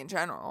entertaining in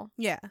general.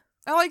 Yeah.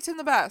 I liked him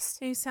the best.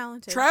 He's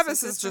talented. Travis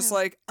so is good for just him.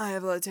 like, I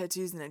have a lot of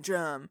tattoos and a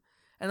drum.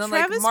 And then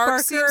Travis like Mark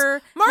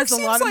Barker has a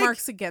seems lot like, of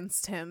marks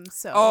against him.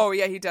 So oh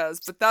yeah, he does.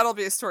 But that'll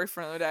be a story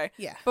for another day.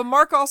 Yeah. But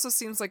Mark also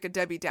seems like a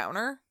Debbie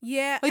Downer.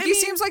 Yeah. Like he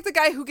seems like the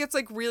guy who gets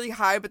like really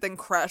high but then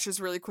crashes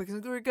really quick. He's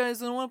like, all right,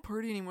 guys, I don't want to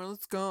party anymore.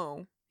 Let's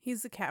go.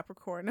 He's the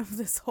Capricorn of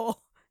this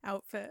whole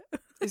outfit.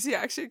 Is he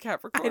actually a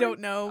Capricorn? I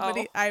don't know, but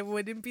Oh. I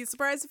wouldn't be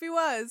surprised if he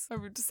was.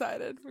 We've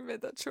decided. We made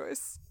that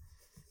choice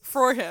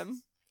for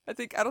him. I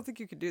don't think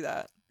you could do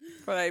that,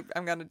 but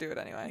I'm gonna do it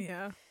anyway.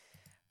 Yeah.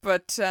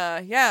 But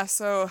yeah,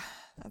 so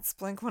that's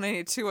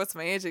Blink-182. What's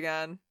my age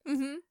again?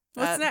 Mm-hmm.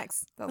 What's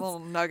next? That little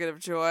nugget of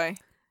joy.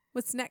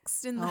 What's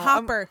next in the Oh,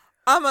 hopper?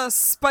 I'm gonna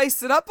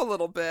spice it up a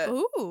little bit.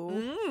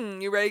 Ooh.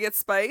 You ready to get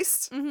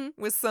spiced? Mm-hmm.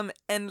 With some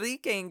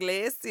Enrique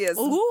Iglesias.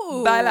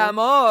 Ooh.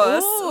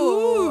 Bailamos.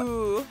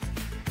 Ooh. Ooh.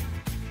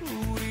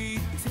 We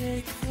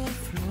take the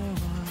floor.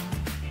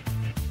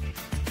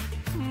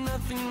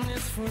 Nothing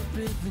is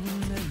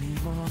forbidden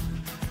anymore.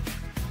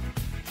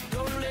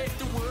 Don't let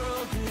the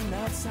world in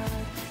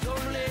outside.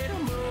 Don't let a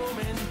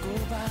moment go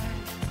by.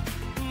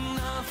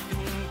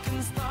 Nothing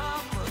can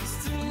stop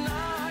us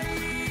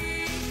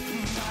tonight.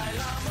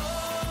 Bailamos.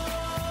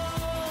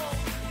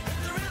 Let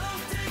the rhythm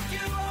take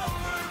you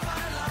over.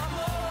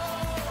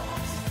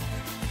 Bailamos.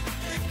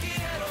 Te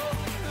quiero,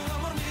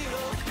 amor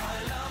mío.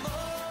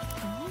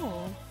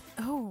 Bailamos.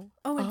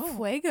 Oh, en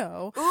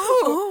fuego. Ooh.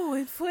 Oh,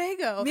 en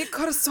fuego. Mi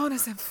corazón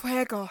es en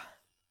fuego.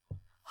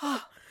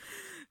 Oh,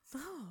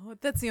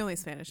 that's the only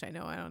Spanish I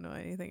know. I don't know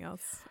anything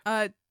else.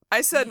 I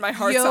said my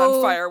heart's Yo.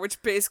 on fire,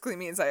 which basically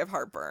means I have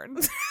heartburn.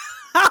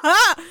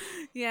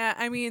 Yeah,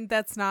 I mean,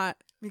 that's not.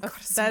 Mi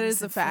corazón That es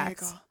is a en fact.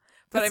 fuego.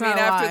 But That's I mean, not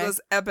a after lie.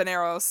 those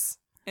habaneros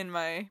in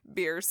my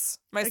beers,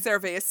 my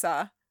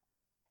cerveza.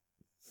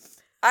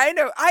 I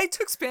know. I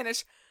took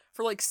Spanish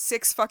for like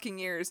 6 fucking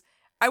years.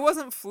 I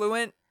wasn't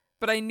fluent,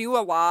 but I knew a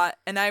lot,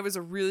 and I was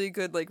a really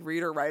good like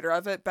reader writer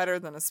of it. Better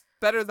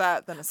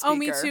that than a speaker. Oh,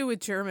 me too with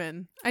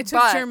German. I took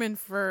But- German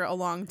for a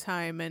long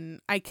time, and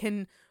I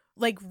can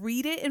like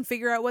read it and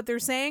figure out what they're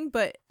saying,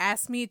 but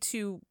ask me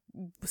to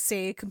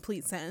say a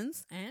complete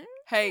sentence.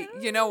 Hey,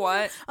 you know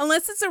what?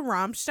 Unless it's a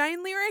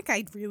Rammstein lyric,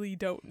 I really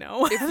don't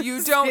know. If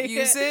you don't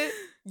use it,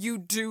 you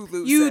do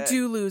lose it. You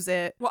do lose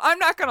it. Well, I'm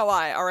not gonna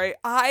lie. All right,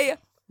 I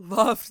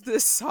loved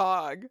this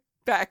song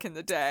back in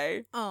the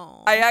day.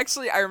 Oh,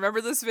 I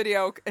remember this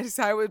video because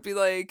I would be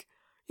like,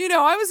 you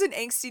know, I was an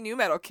angsty new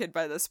metal kid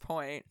by this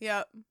point,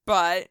 yep.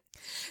 but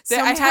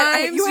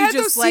Sometimes you had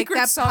just those like secret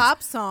that songs.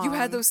 pop song. You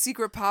had those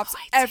secret pops. Oh,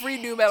 I Every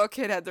new metal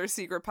kid had their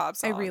secret pop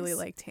I songs. really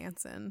liked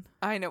Hanson,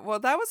 I know. Well,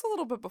 that was a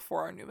little bit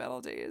before our new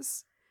metal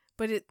days.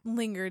 but it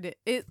lingered.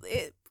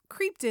 It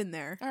creeped in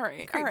there. All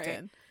right, Creeped all right.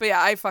 in. But yeah,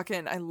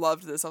 I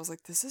loved this. I was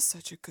like, this is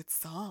such a good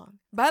song.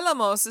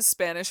 Bailamos is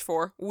Spanish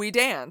for we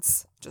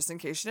dance. Just in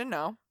case you didn't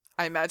know.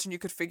 I imagine you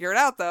could figure it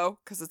out though,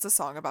 because it's a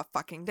song about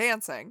fucking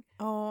dancing.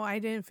 Oh, I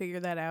didn't figure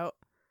that out.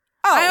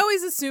 Oh, I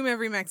always assume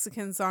every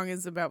Mexican song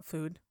is about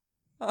food.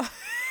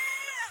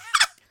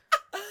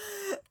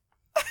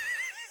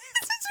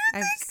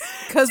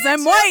 Because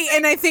I'm white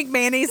and I think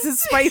mayonnaise is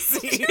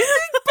spicy. You think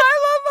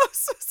Bailamos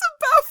is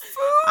about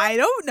food? I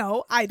don't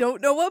know. I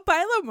don't know what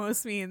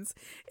bailamos means.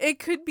 It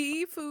could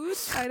be food.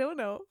 I don't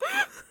know.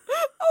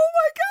 Oh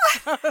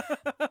my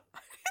god.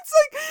 It's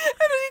like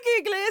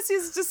Enrique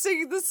Iglesias just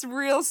singing this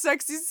real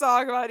sexy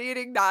song about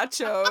eating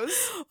nachos.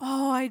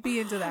 Oh, I'd be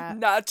into that.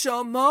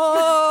 Nacho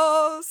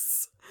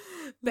Mos.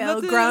 Bel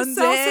Let the Grande.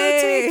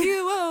 salsa take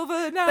you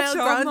over, Nacho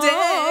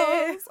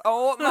Grande. Mos.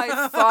 Oh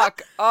my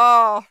fuck.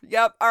 Oh,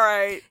 yep. All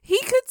right. He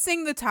could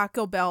sing the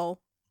Taco Bell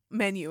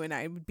menu and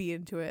I would be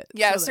into it.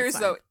 Yeah, So that's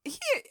seriously fine. though, he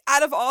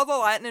out of all the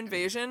Latin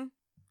invasion,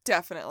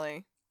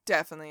 definitely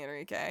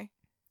Enrique.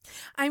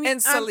 I mean,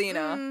 and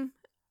Selena.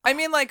 I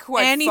mean, like who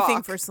I anything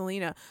fuck. for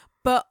Selena.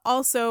 But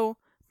also,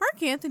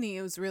 Mark Anthony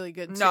was really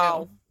good too.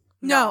 No.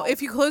 No,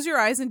 if you close your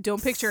eyes and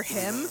don't picture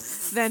him,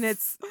 then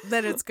it's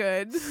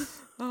good.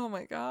 Oh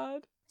my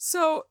god.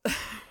 So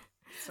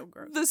So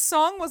gross. the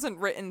song wasn't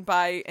written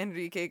by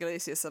Enrique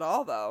Iglesias at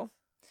all, though.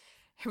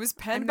 It was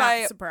penned I'm not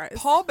by surprised.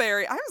 Paul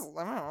Berry. I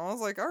was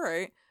like, all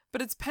right.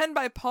 but it's penned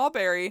by Paul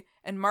Berry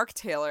and Mark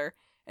Taylor,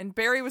 and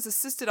Berry was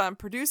assisted on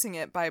producing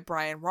it by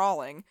Brian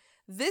Rawling.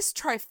 This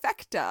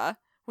trifecta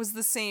was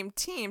the same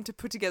team to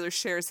put together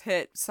Cher's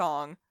hit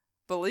song,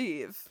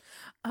 Believe.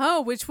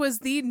 Oh, which was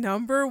the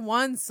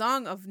 #1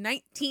 song of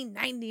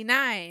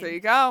 1999. There you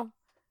go.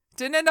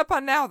 Didn't end up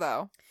on Now,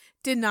 though.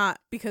 Did not,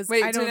 because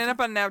Wait, I did don't it end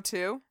up on Now,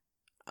 too?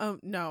 Oh,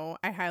 no,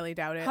 I highly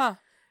doubt it. Huh.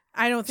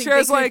 I don't think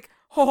Cher's they could... like,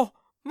 oh,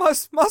 my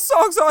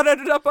songs aren't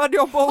ended up on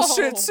your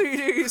bullshit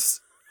CDs.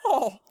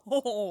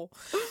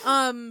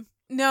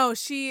 No,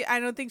 I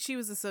don't think she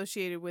was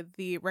associated with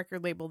the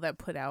record label that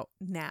put out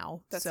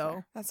Now. That's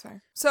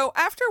fair. So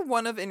after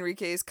one of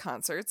Enrique's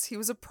concerts, he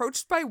was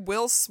approached by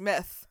Will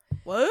Smith.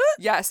 What?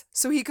 Yes,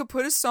 so he could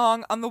put a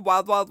song on the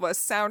Wild Wild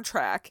West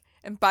soundtrack,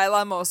 and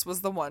Bailamos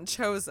was the one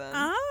chosen.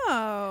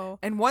 Oh.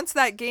 And once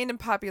that gained in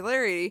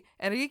popularity,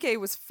 Enrique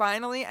was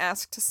finally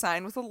asked to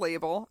sign with a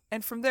label,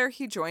 and from there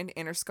he joined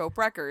Interscope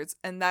Records,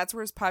 and that's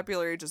where his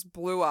popularity just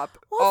blew up.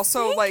 Well,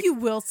 also, thank you,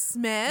 Will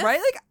Smith. Right?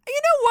 Like,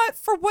 you know what?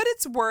 For what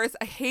it's worth,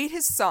 I hate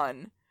his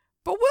son,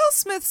 but Will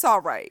Smith's all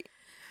right.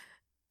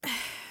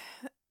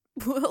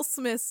 Will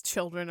Smith's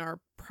children are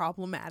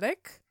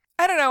problematic.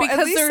 I don't know. Because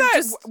at least they're that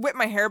just... Whip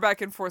My Hair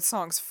Back and Forth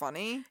song's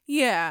funny.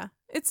 Yeah.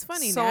 It's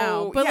funny So,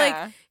 now. But, yeah.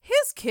 like,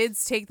 his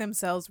kids take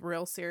themselves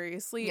real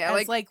seriously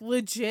as, like,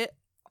 legit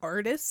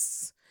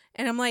artists.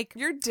 And I'm like...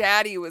 Your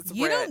daddy was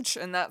rich,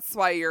 and that's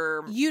why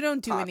You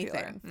don't do popular.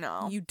 anything.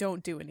 No. You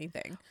don't do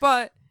anything.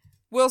 But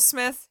Will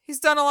Smith, he's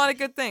done a lot of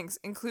good things,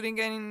 including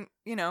getting,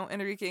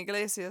 Enrique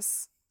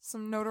Iglesias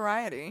some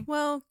notoriety.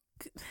 Well,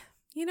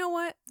 you know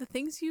what? The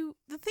things you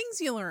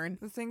learn.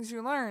 The things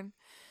you learn.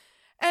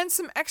 And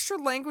some extra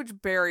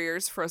language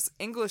barriers for us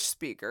English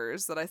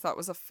speakers that I thought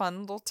was a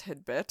fun little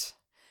tidbit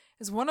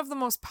is one of the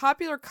most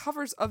popular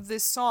covers of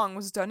this song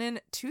was done in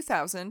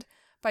 2000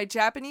 by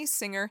Japanese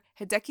singer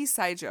Hideki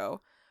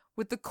Saijo,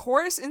 with the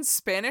chorus in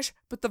Spanish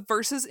but the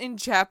verses in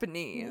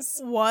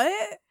Japanese.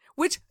 What?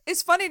 Which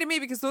is funny to me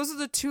because those are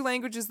the two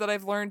languages that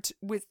I've learned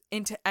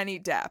into any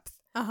depth.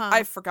 Uh-huh.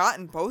 I've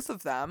forgotten both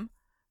of them.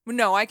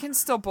 No, I can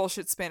still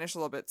bullshit Spanish a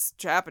little bit.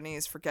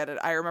 Japanese, forget it.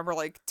 I remember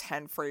like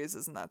 10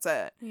 phrases and that's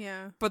it.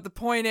 Yeah. But the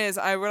point is,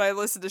 when I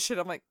listen to shit,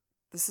 I'm like,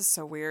 this is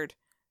so weird.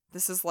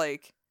 This is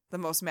like the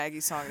most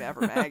Maggie song to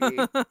ever Maggie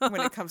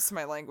when it comes to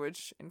my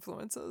language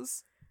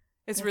influences.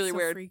 It's really so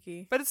weird.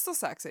 Freaky. But it's still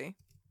sexy.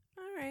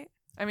 All right.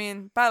 I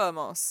mean,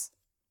 bailamos.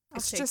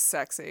 It's just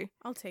sexy.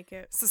 I'll take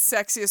it. It's the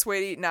sexiest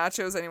way to eat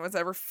nachos anyone's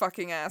ever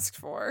fucking asked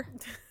for.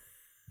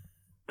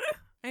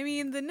 I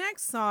mean, the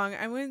next song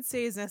I wouldn't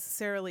say is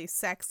necessarily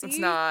sexy. It's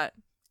not.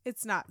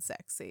 It's not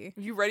sexy.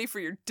 Are you ready for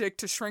your dick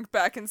to shrink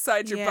back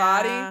inside your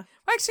body? Well,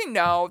 actually,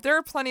 no. There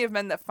are plenty of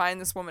men that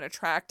find this woman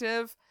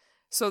attractive,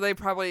 so they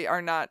probably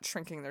are not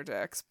shrinking their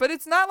dicks. But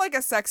it's not like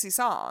a sexy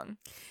song.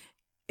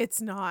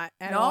 It's not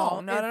at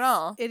all. No, not at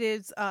all. It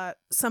is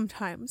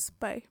Sometimes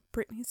by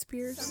Britney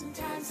Spears.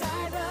 Sometimes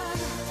I run,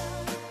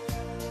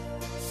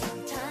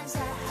 sometimes I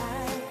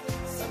hide,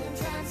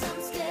 sometimes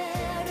I'm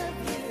scared of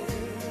you.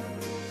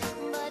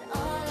 But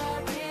all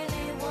I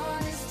really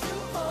want is to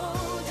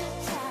hold you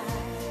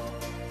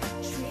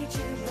tight, treat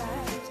you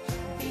right,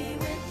 be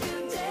with you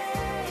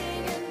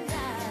day and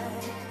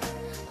night.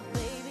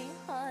 Baby,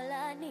 all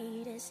I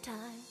need is time.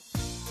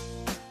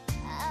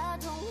 I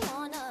don't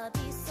wanna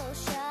be so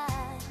shy.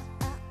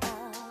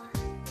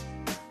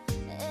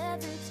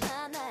 Every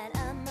time that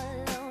I'm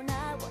alone,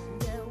 I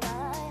wonder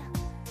why.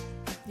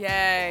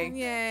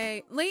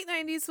 Yay. Late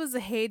 90s was the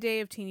heyday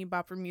of teeny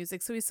bopper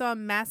music, so we saw a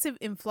massive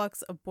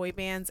influx of boy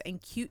bands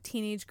and cute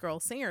teenage girl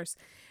singers.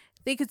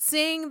 They could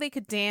sing, they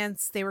could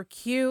dance, they were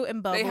cute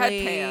and bubbly. They had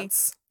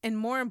pants. And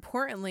more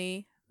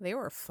importantly, they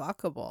were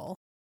fuckable.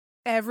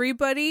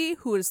 Everybody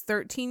who was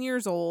 13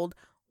 years old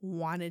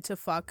wanted to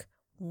fuck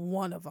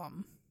one of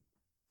them.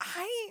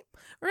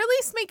 Or at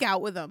least make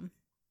out with them.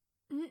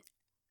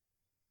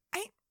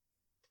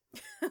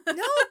 No,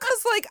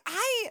 because, like,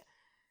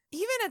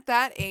 even at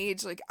that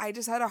age, like, I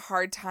just had a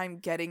hard time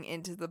getting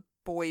into the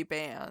boy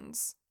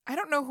bands. I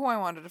don't know who I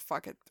wanted to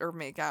fuck it or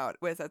make out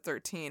with at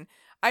 13.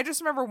 I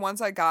just remember once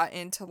I got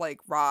into,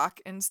 like, rock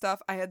and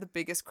stuff, I had the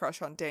biggest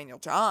crush on Daniel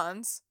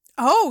Johns.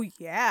 Oh,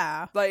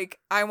 yeah. Like,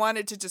 I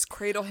wanted to just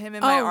cradle him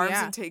in my arms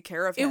and take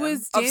care of him.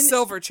 Of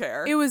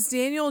Silverchair. It was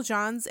Daniel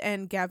Johns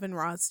and Gavin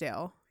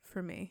Rossdale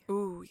for me.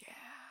 Ooh, yeah.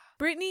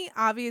 Britney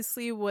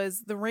obviously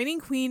was the reigning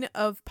queen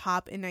of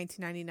pop in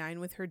 1999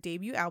 with her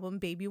debut album,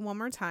 Baby One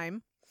More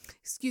Time.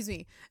 Excuse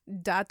me. ...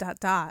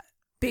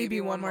 Baby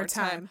One More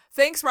Time.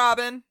 Thanks,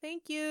 Robin.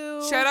 Thank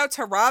you. Shout out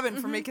to Robin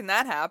for making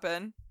that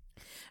happen.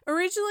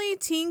 Originally,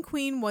 teen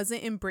queen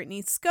wasn't in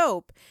Britney's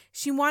scope.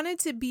 She wanted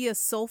to be a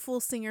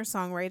soulful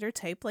singer-songwriter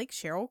type like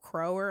Sheryl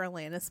Crow or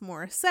Alanis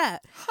Morissette.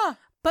 Huh.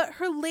 But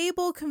her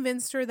label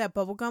convinced her that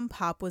bubblegum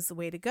pop was the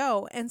way to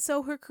go, and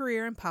so her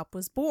career in pop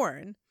was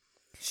born.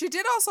 She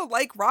did also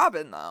like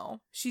Robin,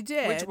 though. She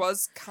did. Which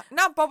was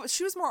not bubble.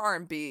 She was more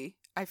R&B.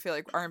 I feel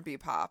like R&B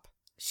pop.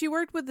 She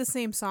worked with the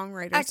same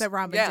songwriters that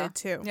Robin did,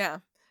 too. Yeah.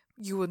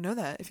 You would know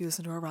that if you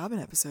listen to our Robin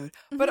episode.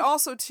 But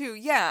also, too,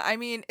 yeah, I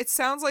mean, it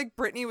sounds like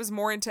Britney was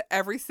more into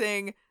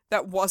everything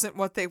that wasn't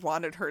what they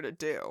wanted her to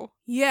do.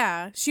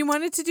 Yeah, she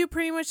wanted to do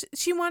pretty much,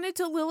 she wanted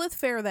to Lilith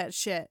Fair that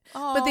shit.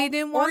 But they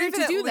didn't want her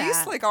to do that. Or at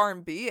least, like,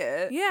 R&B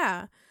it.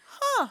 Yeah.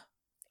 Huh.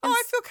 Oh,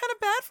 I feel kind of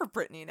bad for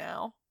Britney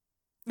now.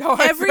 No,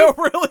 I feel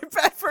really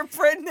bad for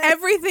Britney.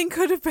 Everything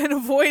could have been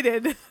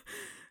avoided.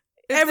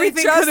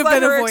 Everything could have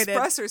been avoided.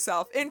 Express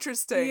herself.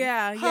 Interesting.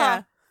 Yeah, huh.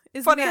 yeah.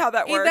 Isn't Funny how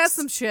that works. Ain't that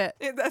some shit?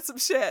 Ain't that some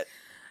shit?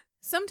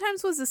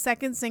 Sometimes was the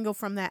second single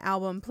from that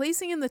album,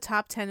 placing in the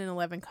top 10 in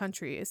 11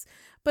 countries.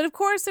 But of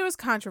course, there was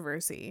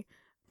controversy.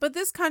 But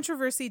this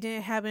controversy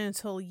didn't happen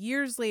until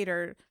years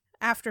later,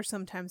 after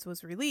Sometimes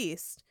was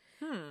released.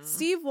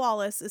 Steve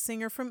Wallace, a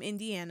singer from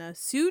Indiana,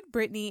 sued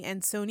Britney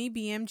and Sony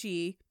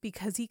BMG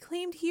because he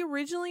claimed he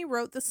originally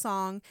wrote the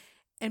song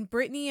and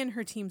Britney and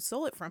her team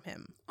stole it from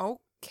him.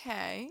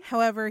 Okay.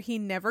 However, he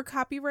never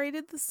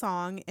copyrighted the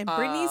song, and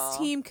Britney's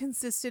team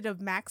consisted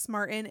of Max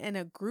Martin and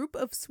a group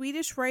of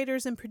Swedish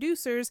writers and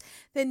producers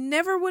that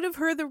never would have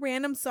heard the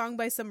random song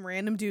by some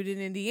random dude in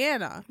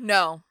Indiana.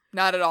 No,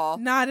 not at all.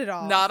 Not at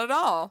all. Not at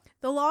all.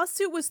 The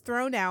lawsuit was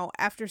thrown out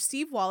after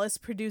Steve Wallace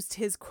produced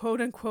his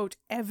quote-unquote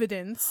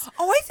evidence.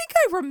 Oh, I think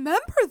I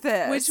remember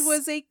this. Which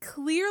was a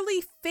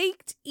clearly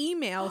faked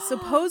email,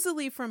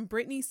 supposedly from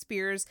Britney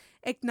Spears,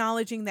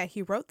 acknowledging that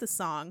he wrote the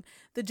song.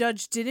 The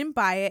judge didn't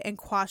buy it and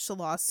quashed the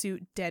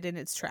lawsuit dead in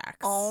its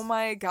tracks. Oh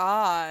my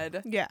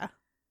God. Yeah.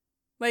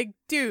 Like,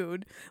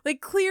 dude.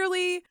 Like,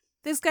 clearly,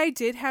 this guy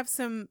did have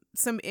some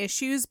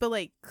issues, but,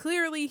 like,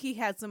 clearly he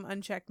had some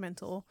unchecked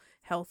mental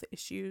health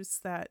issues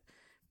that,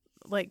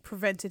 like,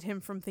 prevented him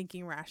from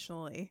thinking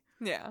rationally.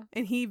 Yeah.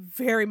 And he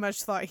very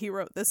much thought he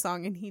wrote this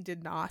song, and he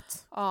did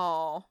not.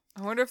 Oh.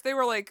 I wonder if they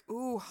were like,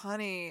 ooh,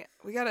 honey,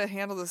 we gotta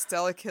handle this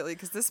delicately,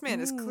 because this man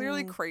is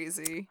clearly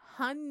crazy.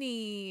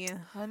 Honey,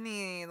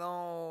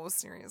 though,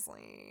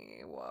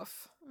 seriously.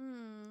 Woof.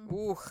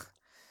 Ooh.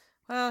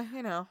 Well,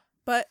 you know.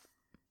 But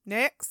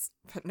next.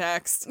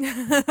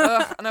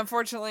 Ugh, and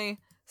unfortunately,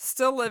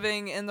 still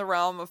living in the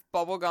realm of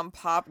bubblegum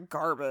pop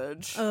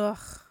garbage. Ugh.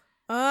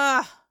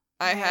 I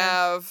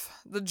have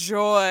the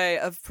joy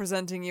of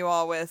presenting you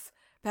all with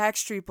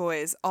Backstreet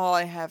Boys, All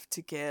I Have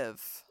to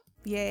Give.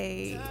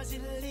 Yay. Does he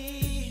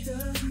leave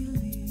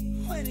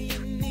when you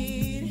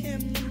need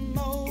him the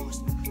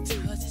most?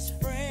 Does his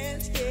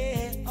friends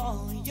get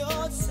on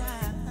your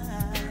side?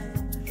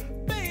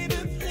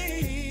 Baby,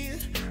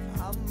 please,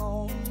 I'm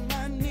on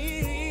my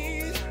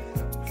knees,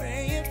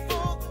 praying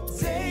for the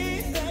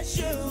day that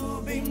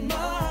you'll be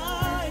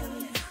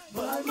mine.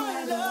 But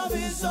my love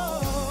is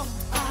all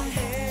I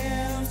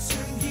have to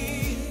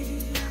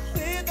give.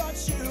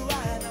 Without you,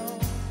 I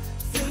don't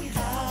think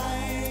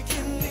I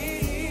can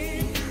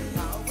live.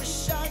 I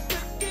wish I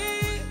could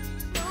give.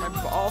 My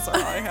balls are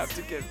all I have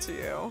to give to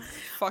you.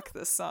 Fuck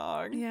this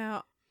song.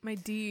 Yeah, my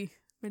D.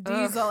 My D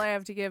is all I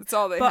have to give. It's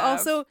all they but have.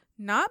 also,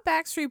 not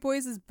Backstreet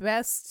Boys'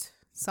 best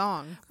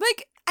song.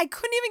 Like, I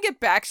couldn't even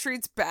get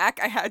Backstreet's Back.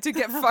 I had to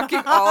get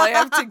fucking All I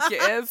Have to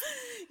Give.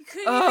 You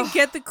couldn't even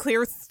get the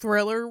Clear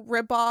Thriller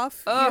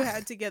ripoff. Ugh. You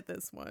had to get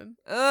this one.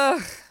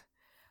 Ugh.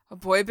 A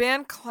boy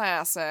band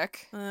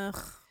classic. Ugh.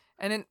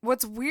 And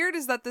what's weird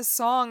is that this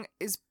song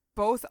is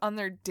both on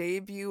their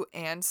debut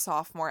and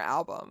sophomore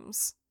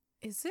albums.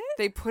 Is it?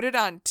 They put it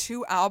on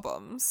 2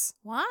 albums.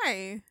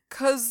 Why?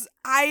 'Cause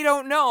I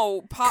don't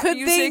know. Pop Could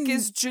music they-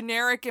 is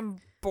generic and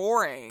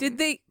boring.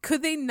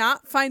 Could they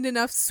not find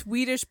enough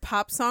Swedish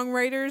pop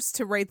songwriters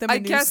to write them a I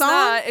new guess song?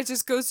 not. It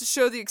just goes to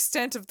show the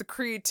extent of the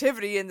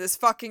creativity in this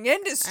fucking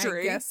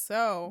industry. I guess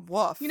so.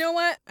 Woof. You know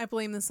what? I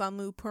blame this on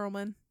Lou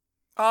Pearlman.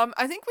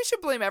 I think we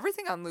should blame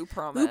everything on Lou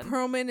Pearlman. Lou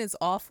Pearlman is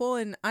awful,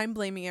 and I'm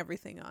blaming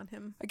everything on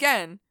him.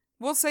 Again,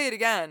 we'll say it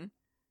again.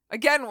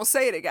 Again, we'll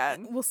say it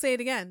again. We'll say it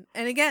again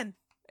and again.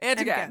 And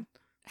again.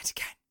 And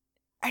again.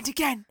 And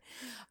again.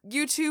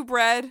 YouTube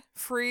Red,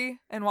 free,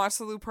 and watch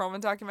the Lou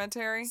Pearlman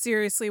documentary.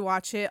 Seriously,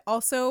 watch it.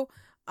 Also,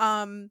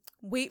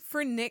 wait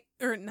for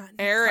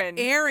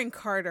Aaron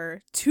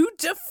Carter to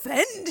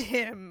defend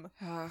him.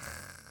 Ugh,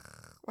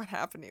 what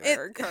happened to you,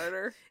 Aaron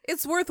Carter?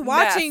 It's worth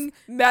watching.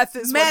 Meth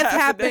is what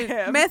happened to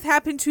him. Meth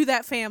happened to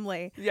that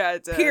family. Yeah,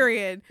 it did.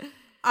 Period.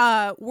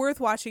 Worth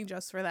watching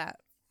just for that.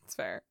 It's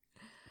fair.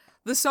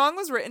 The song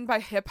was written by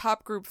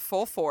hip-hop group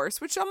Full Force,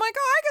 which I'm like,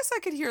 oh, I guess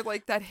I could hear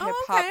like that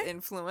hip-hop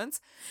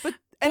influence.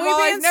 And while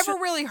I've never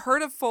really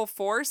heard of Full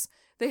Force,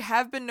 they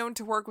have been known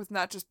to work with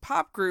not just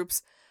pop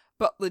groups,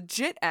 but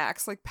legit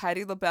acts like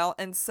Patti LaBelle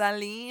and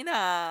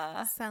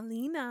Selena.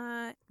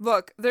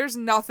 Look, there's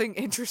nothing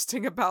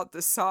interesting about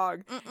this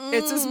song.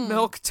 It's as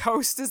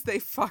milquetoast as they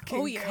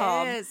fucking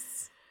come.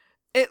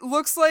 It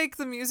looks like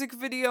the music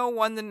video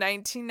won the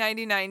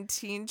 1999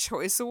 Teen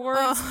Choice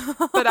Awards,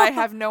 but I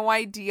have no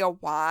idea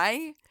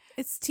why.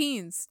 It's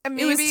teens. And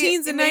it was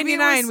teens in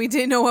 99. We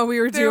didn't know what we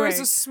were doing. There was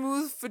a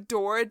smooth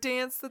fedora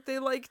dance that they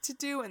like to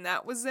do, and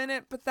that was in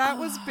it. But that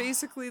was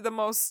basically the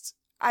most.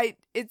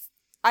 This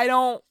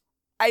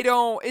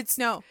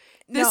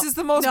is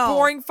the most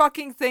boring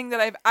fucking thing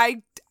that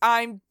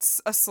I'm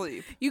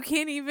asleep. You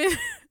can't even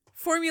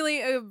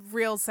formulate a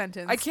real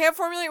sentence. I can't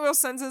formulate real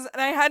sentences,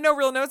 and I had no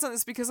real notes on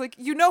this because, like,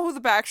 you know who the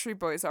Backstreet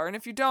Boys are, and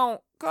if you don't,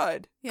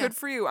 good. Yeah. Good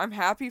for you. I'm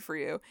happy for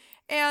you.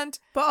 And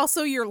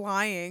also, you're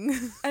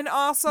lying. And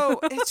also,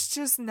 it's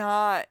just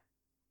not,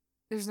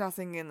 there's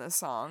nothing in this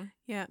song.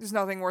 Yeah. There's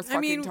nothing worth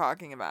fucking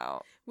talking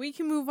about. We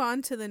can move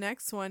on to the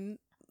next one.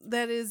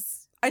 That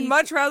is... I'd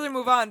much rather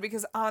move on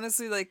because,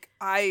 honestly, like,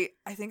 I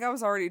think I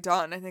was already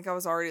done. I think I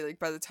was already, like,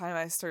 by the time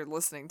I started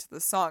listening to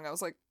this song, I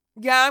was like,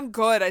 yeah, I'm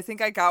good. I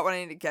think I got what I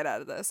need to get out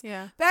of this.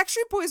 Yeah.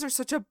 Backstreet Boys are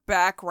such a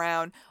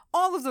background.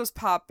 All of those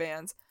pop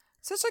bands,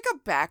 such like a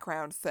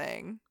background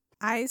thing.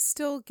 I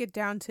still get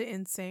down to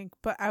NSYNC,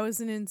 but I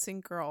was an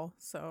NSYNC girl,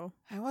 so.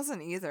 I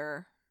wasn't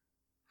either.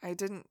 I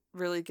didn't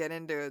really get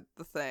into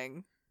the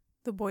thing.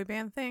 The boy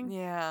band thing?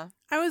 Yeah.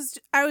 I was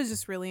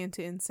just really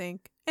into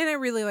NSYNC, and I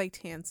really liked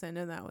Hanson,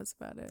 and that was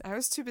about it. I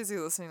was too busy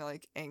listening to,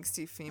 like,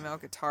 angsty female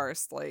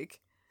guitarists like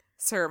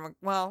Sarah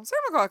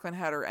McLachlan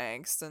had her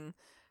angst, and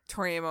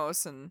Tori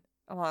Amos and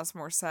Alanis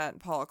Morissette and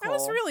Paula Cole. I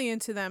was really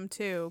into them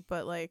too,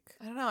 but like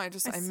I don't know, I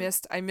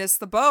missed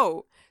the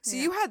boat. So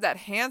Yeah. you had that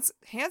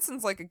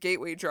Hanson's like a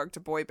gateway drug to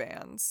boy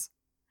bands.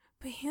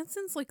 But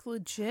Hanson's like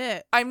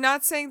legit. I'm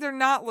not saying they're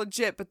not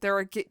legit, but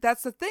they're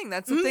that's the thing.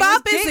 That's the thing.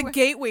 Mbop with is a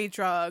gateway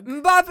drug.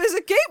 Mbop is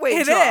a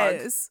gateway drug.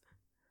 It is.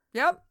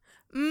 Yep.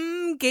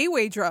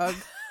 Gateway drug.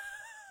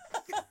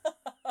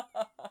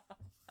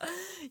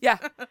 Yeah,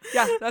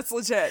 that's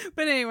legit.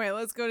 But anyway,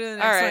 let's go to the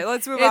next All right, one.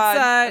 let's move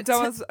It's,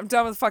 on. I'm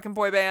done with fucking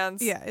boy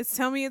bands. Yeah, it's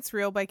Tell Me It's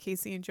Real by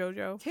Casey and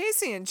JoJo.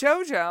 Casey and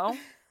JoJo.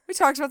 We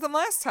talked about them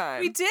last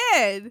time. We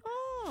did.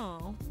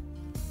 Oh.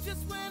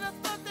 Just when I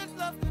thought that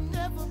love could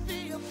never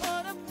be a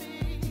part of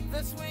me,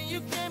 that's when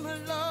you came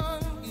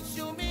along. You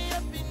showed me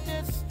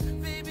happiness,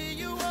 baby.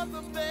 You are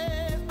the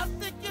best. I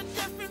think you're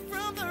different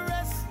from the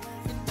rest,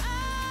 and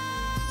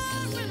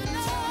I really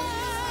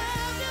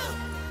love you.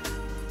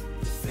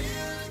 The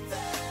feeling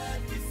that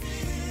we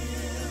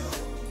feel.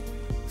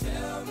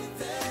 Tell me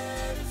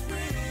that it's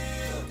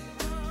real.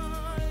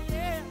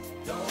 Yeah.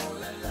 Don't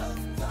let love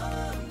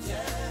come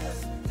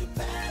just to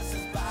pass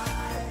us by.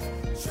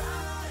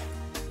 Try.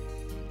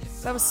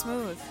 That was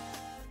smooth.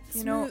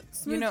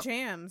 Smooth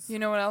jams. You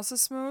know what else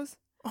is smooth?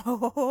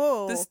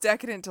 Oh. This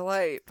Decadent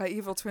Delight by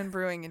Evil Twin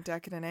Brewing and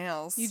Decadent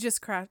Ales. You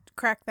just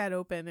cracked that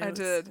open. I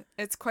did.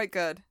 It's quite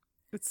good.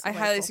 It's I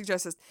highly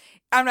suggest this.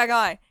 I'm not gonna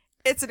lie.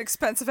 It's an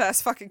expensive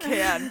ass fucking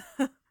can,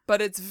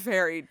 but it's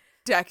very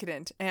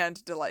decadent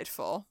and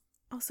delightful.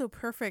 Also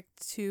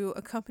perfect to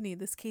accompany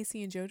this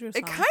Casey and JoJo song.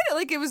 It kind of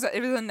like it was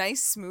a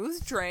nice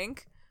smooth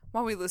drink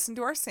while we listened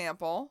to our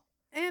sample.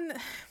 And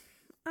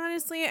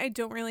honestly, I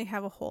don't really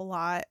have a whole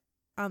lot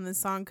on this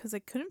song because I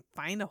couldn't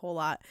find a whole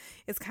lot.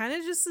 It's kind of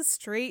just a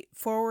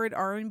straightforward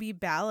R&B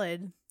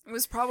ballad. It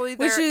was probably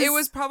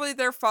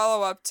their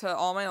follow up to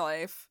All My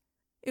Life.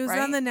 It was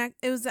right?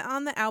 It was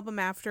on the album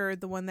after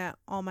the one that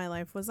All My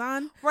Life was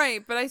on.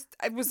 Right, but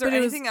was there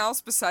anything else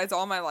besides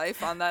All My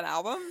Life on that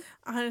album?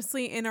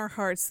 Honestly, in our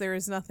hearts, there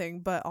is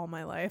nothing but All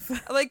My Life.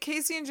 Like,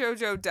 Casey and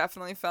JoJo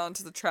definitely fell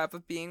into the trap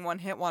of being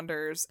one-hit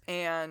wonders,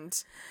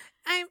 and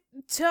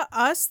to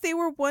us, they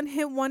were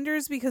one-hit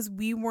wonders because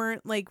we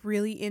weren't like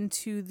really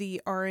into the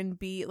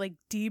R&B, like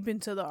deep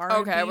into the R&B.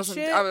 Okay, I wasn't.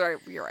 shit.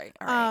 You're right.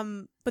 All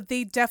right. But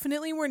they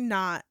definitely were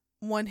not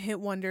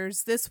one-hit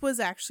wonders. This was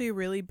actually a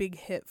really big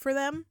hit for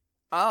them.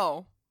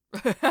 Oh.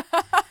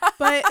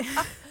 But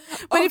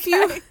Okay.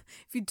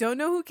 if you don't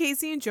know who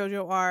Casey and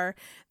JoJo are,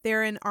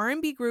 they're an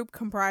R&B group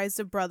comprised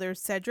of brothers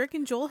Cedric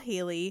and Joel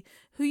Haley,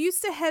 who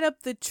used to head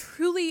up the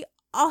truly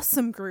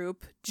awesome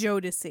group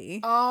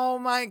Jodeci. Oh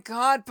my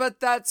god, but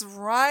that's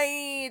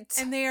right.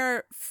 And they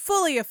are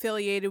fully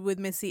affiliated with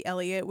Missy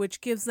Elliott,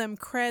 which gives them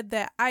cred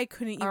that I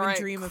couldn't even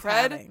dream of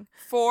having.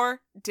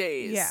 For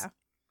days. Yeah.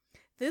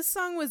 This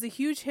song was a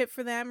huge hit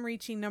for them,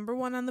 reaching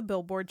 #1 on the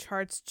Billboard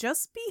charts,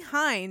 just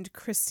behind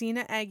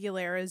Christina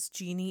Aguilera's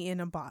Genie in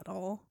a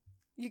Bottle.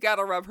 You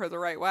gotta rub her the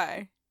right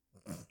way.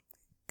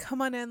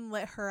 Come on in,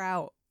 let her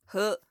out.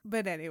 Huh.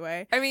 But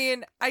anyway. I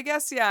mean, I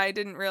guess, yeah, I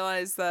didn't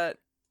realize that.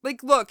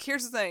 Like, look,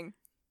 here's the thing.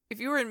 If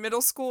you were in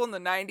middle school in the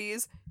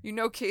 90s, you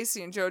know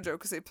Casey and JoJo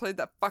because they played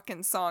that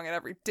fucking song at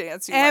every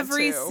dance you went to.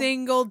 Every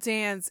single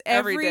dance.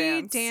 Every Every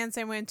dance. dance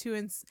I went to.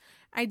 And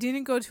I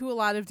didn't go to a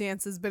lot of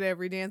dances, but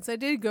every dance I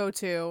did go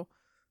to,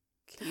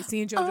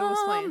 Casey and JoJo was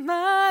All playing.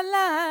 my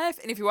life.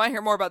 And if you want to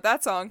hear more about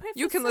that song,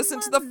 you can listen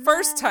to the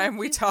first time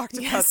we talked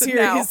about the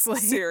Now seriously.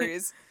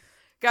 series.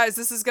 Guys,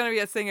 this is going to be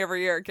a thing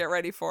every year. Get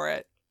ready for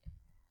it.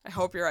 I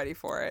hope you're ready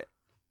for it.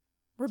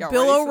 We're Y'all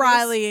Bill ready for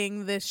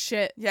O'Reillying this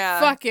shit. Yeah.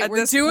 Fuck it. at We're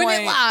this doing it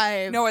point-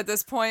 live. No, at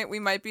this point, we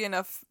might be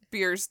enough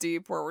beers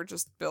deep where we're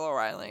just Bill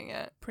O'Reillying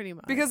it. Pretty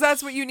much. Because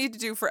that's what you need to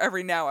do for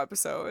every Now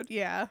episode.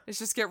 Yeah. It's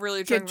just get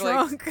really Get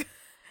drunk. drunk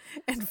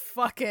and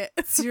fuck it.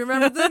 Do you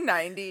remember the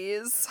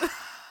 90s?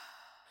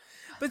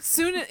 But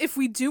soon, if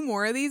we do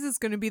more of these, it's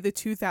going to be the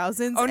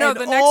 2000s. Oh, no, and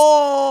the next-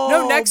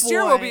 oh, next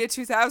year will boy. be a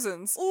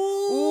 2000s.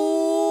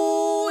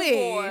 Ooh,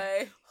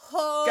 boy.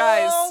 Oh,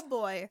 Guys.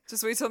 boy.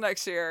 Just wait till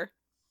next year.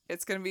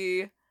 It's going to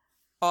be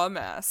a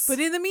mess. But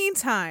in the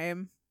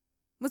meantime,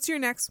 what's your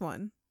next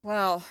one?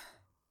 Well,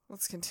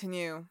 let's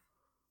continue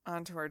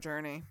on to our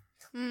journey.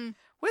 Mm.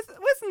 With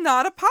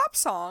not a pop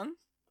song.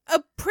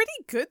 A pretty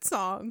good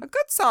song. A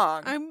good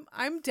song.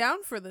 I'm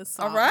down for this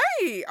song. All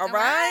right.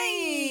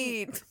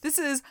 This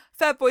is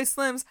Fatboy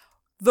Slim's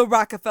The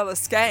Rockefeller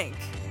Skank.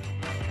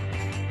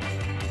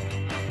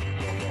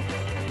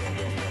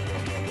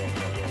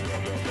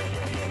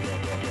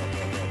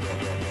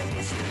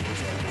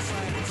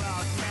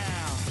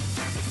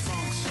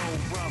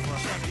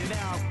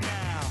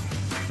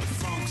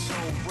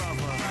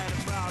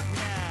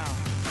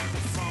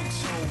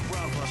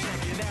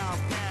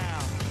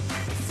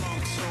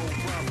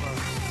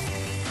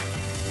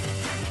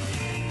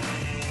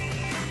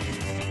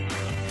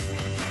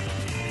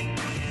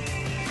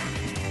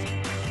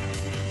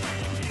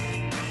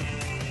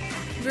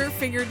 We were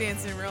finger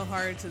dancing real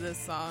hard to this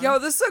song. Yo,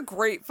 this is a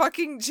great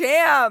fucking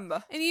jam.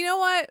 And you know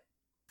what?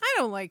 I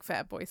don't like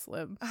Fatboy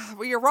Slim.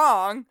 Well, you're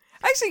wrong.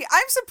 Actually,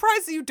 I'm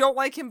surprised that you don't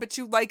like him, but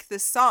you like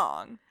this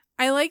song.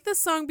 I like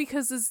this song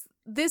because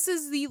this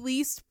is the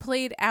least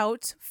played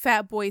out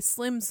Fatboy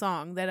Slim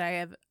song that I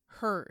have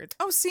heard.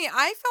 Oh, see,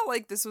 I felt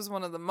like this was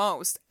one of the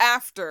most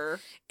after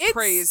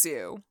Praise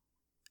You.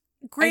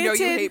 Granted, I know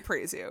you hate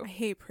Praise You. I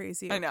hate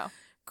Praise You. I know.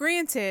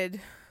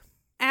 Granted,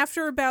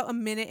 after about a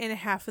minute and a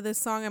half of this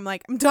song, I'm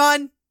like, I'm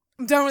done.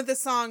 I'm done with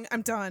this song.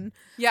 I'm done.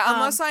 Yeah,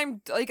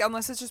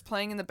 unless it's just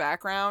playing in the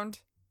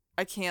background,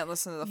 I can't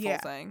listen to the full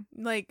thing.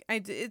 Like,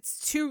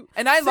 it's too...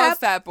 And I love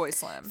Fatboy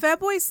Slim.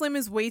 Fatboy Slim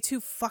is way too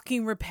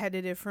fucking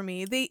repetitive for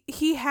me.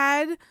 He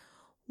had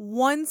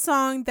one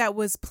song that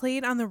was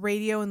played on the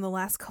radio in the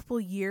last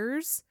couple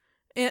years,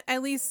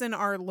 at least in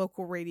our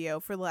local radio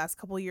for the last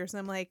couple years. And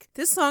I'm like,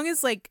 this song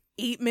is like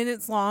 8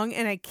 minutes long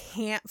and I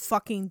can't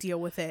fucking deal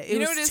with it. It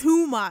was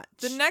too much.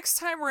 The next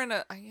time we're in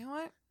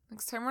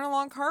next time we're in a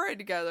long car ride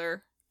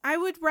together, I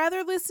would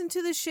rather listen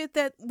to the shit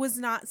that was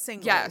not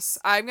singles. yes,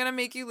 I'm gonna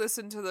make you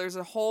listen to. There's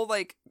a whole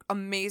like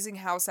amazing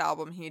house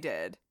album he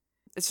did.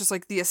 It's just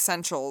like The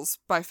Essentials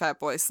by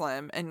Fatboy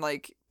Slim, and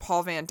like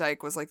Paul Van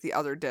Dyke was like the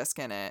other disc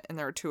in it, and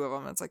there were two of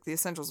them. It's like The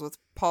Essentials with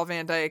Paul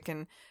Van Dyke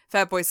and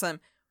Fatboy Slim.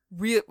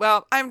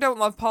 Well, I don't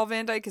love Paul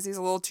Van Dyke because he's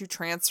a little too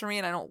trance for me,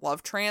 and I don't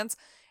love trance.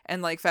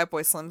 And like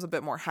Fatboy Slim's a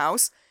bit more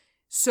house,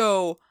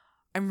 so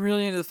I'm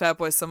really into the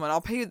Fatboy Slim one.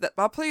 I'll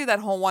play you that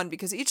whole one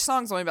because each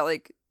song's only about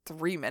like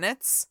 3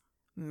 minutes,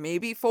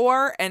 maybe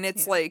 4, and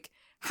it's like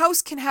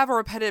house can have a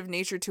repetitive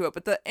nature to it.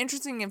 But the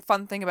interesting and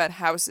fun thing about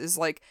house is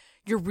like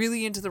you're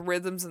really into the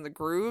rhythms and the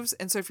grooves,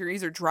 and so if you're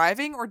either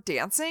driving or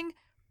dancing,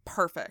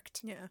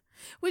 perfect. Yeah,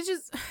 which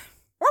is.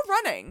 Or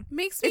running.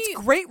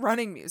 It's great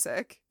running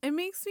music. It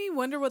makes me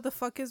wonder what the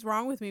fuck is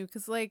wrong with me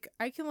because like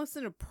I can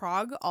listen to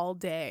prog all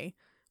day,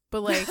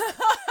 but like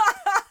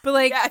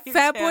yeah,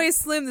 Fatboy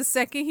Slim, the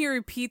second he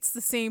repeats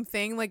the same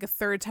thing like a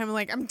third time, I'm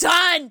like, I'm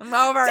done. I'm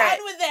over done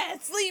with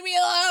this. Leave me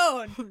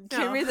alone.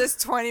 Give me this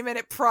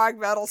 20-minute prog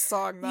metal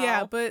song now.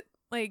 Yeah, but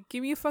like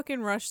give me a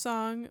fucking Rush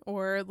song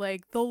or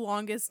like the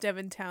longest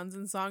Devin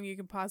Townsend song you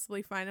can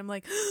possibly find. I'm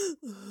like,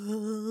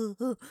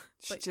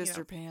 jizz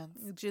your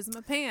pants. Jizz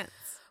my pants.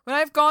 When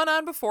I've gone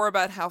on before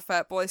about how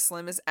Fatboy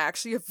Slim is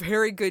actually a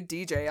very good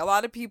DJ, a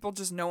lot of people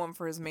just know him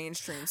for his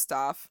mainstream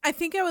stuff. I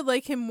think I would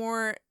like him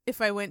more if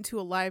I went to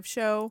a live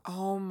show.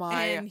 Oh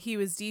my. And he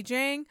was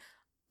DJing.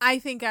 I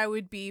think I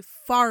would be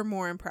far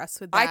more impressed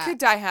with that. I could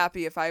die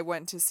happy if I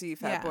went to see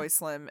Fatboy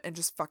Slim and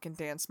just fucking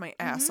danced my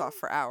ass off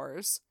for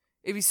hours.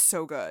 It'd be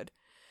so good.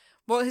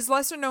 Well, his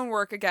lesser known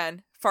work,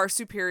 again, far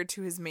superior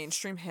to his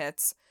mainstream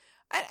hits.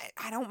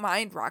 I don't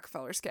mind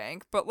Rockefeller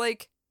Skank, but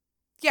like,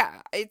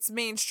 yeah, it's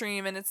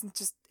mainstream and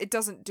it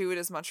doesn't do it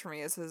as much for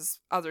me as his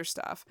other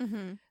stuff.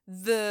 Mm-hmm.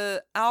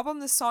 The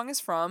album this song is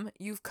from,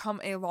 You've Come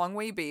a Long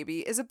Way Baby,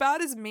 is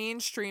about as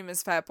mainstream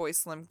as Fatboy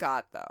Slim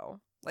got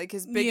though. Like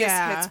his biggest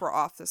hits were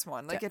off this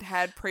one. Like it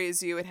had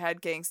Praise You, it had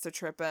Gangsta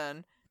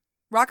Trippin'.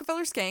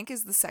 Rockefeller Skank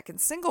is the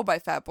second single by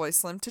Fatboy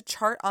Slim to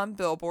chart on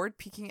Billboard,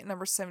 peaking at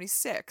number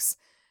 76.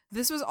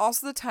 This was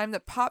also the time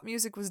that pop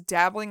music was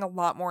dabbling a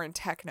lot more in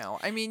techno.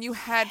 I mean, you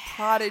had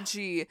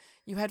Prodigy,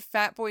 you had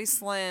Fatboy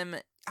Slim,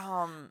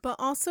 but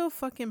also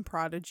fucking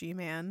Prodigy,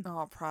 man.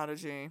 Oh,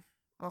 Prodigy.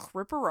 Ugh,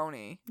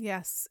 Ripperoni.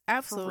 Yes,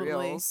 absolutely. For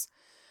reals.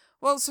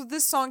 Well, so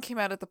this song came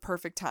out at the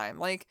perfect time.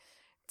 Like,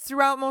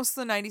 throughout most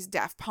of the 90s,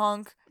 Daft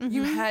Punk,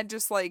 you had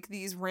just, like,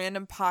 these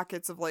random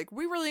pockets of, like,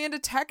 we really into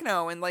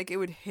techno, and, like, it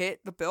would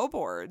hit the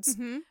billboards.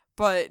 Mm-hmm.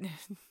 But,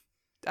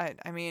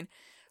 I mean,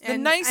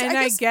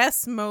 I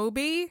guess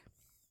Moby.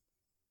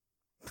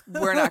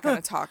 We're not going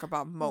to talk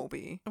about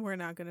Moby. We're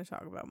not going to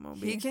talk about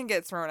Moby. He can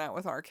get thrown out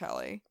with R.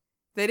 Kelly.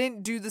 They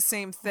didn't do the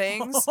same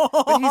things,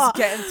 but he's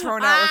getting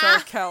thrown out with R.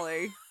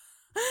 Kelly.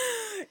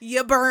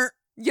 You burnt.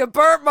 You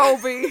burnt,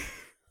 Moby.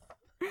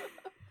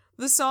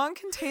 The song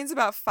contains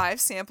about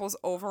 5 samples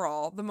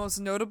overall, the most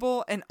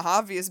notable and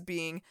obvious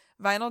being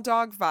Vinyl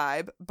Dog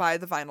Vibe by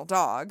the Vinyl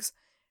Dogs.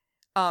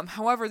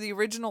 However, the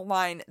original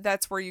line,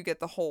 that's where you get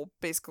the whole,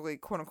 basically,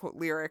 quote-unquote,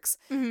 lyrics.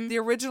 Mm-hmm. The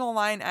original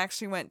line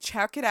actually went,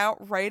 check it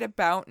out right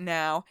about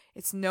now.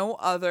 It's no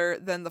other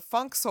than the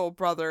Funk Soul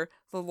Brother,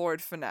 the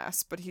Lord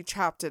Finesse, but he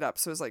chopped it up.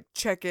 So it was like,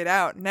 check it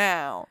out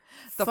now.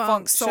 The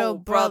Funk Soul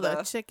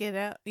Brother. Check it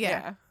out.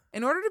 Yeah.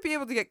 In order to be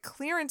able to get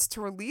clearance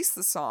to release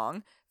the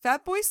song,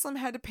 Fatboy Slim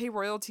had to pay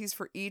royalties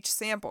for each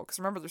sample. Because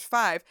remember, there's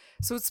 5.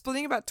 So it's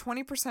splitting about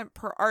 20%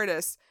 per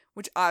artist,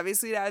 which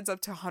obviously adds up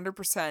to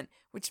 100%,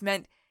 which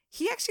meant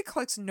he actually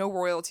collects no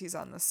royalties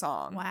on the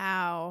song.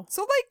 Wow.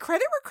 So, like,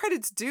 credit where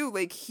credit's due.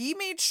 Like, he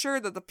made sure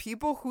that the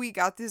people who he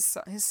got his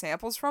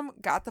samples from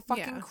got the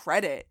fucking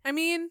credit. I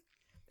mean...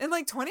 And,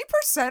 like,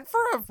 20% for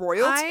a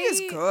royalty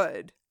is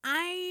good.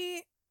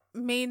 I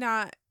may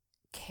not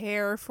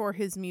care for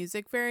his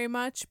music very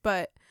much,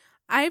 but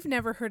I've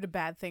never heard a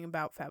bad thing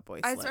about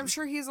Fatboy Slim. I'm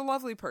sure he's a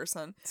lovely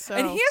person. So...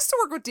 And he has to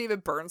work with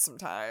David Byrne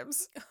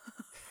sometimes.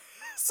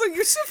 So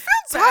you should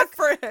feel bad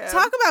for him.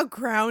 Talk about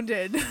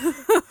grounded.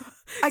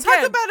 Again,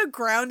 talk about a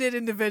grounded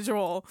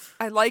individual.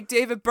 I like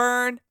David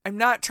Byrne. I'm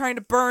not trying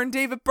to burn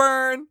David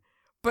Byrne,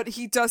 but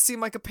he does seem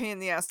like a pain in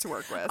the ass to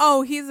work with.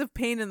 Oh, he's a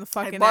pain in the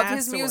fucking I love ass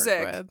his to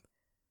music. work with.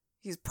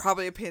 He's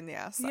probably a pain in the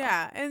ass, though.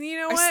 Yeah, and you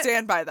know what? I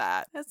stand by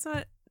that. That's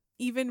not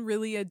even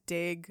really a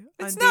dig.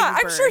 It's on not.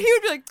 David I'm sure Byrne. he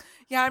would be like,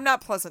 yeah, I'm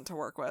not pleasant to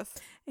work with.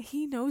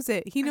 He knows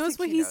it. He I knows think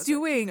what he he's knows it.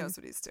 doing. He knows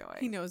what he's doing.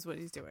 He knows what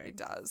he's doing. He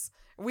does.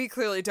 We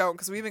clearly don't,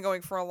 because we've been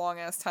going for a long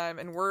ass time,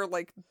 and we're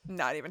like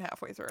not even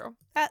halfway through.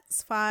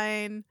 That's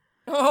fine.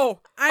 Oh,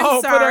 I'm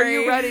but are sorry.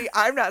 you ready?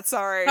 I'm not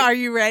sorry. Are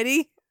you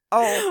ready?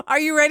 Oh, Are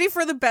you ready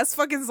for the best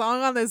fucking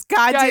song on this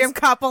goddamn Guys.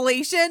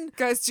 compilation?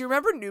 guys, do you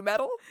remember new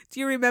metal? Do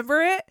you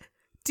remember it?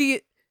 Do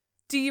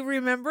you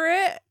remember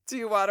it? Do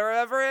you want to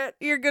remember it?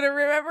 You're gonna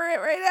remember it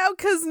right now,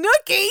 cause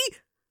Nookie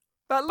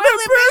But by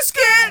Limp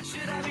Bizkit.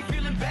 Should I be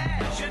feeling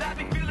bad? Should I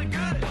be feeling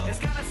good? It's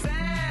kinda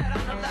sad.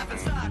 I'm the laughing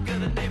stock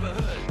of the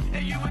neighborhood.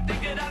 And you would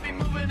think that I'd be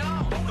moving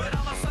on. But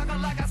I'm a sucker,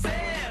 like I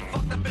said.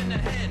 Fucked up in the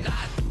head.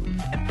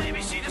 And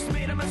maybe she just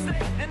made a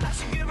mistake. And I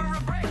should give her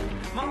a break.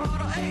 My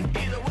heart'll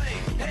ache either way.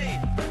 Hey,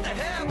 what the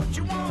hell? What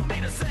you want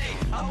me to say?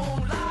 I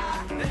won't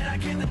lie. That I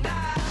can't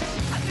deny.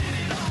 I did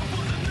it all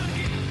for the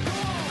nookie.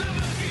 Come on, the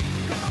nookie.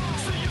 Come on.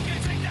 So you can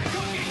take that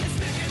cookie and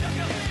stick it up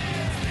your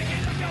head. Stick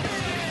it up your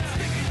head.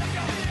 Stick it up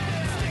your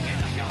head. Stick it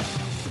up your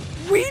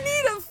head. We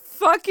need a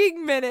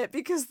fucking minute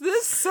because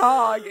this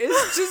song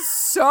is just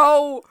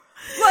so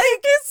like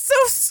It's so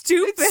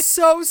stupid. it's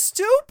so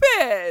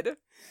stupid.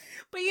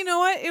 But you know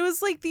what? It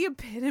was like the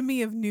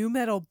epitome of new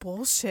metal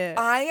bullshit.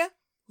 I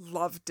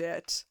loved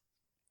it.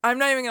 I'm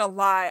not even gonna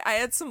lie. I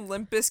had some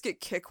Limp Bizkit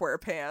kickwear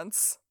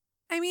pants.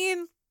 I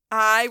mean,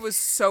 I was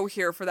so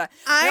here for that.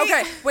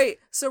 Okay, wait.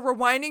 So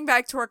rewinding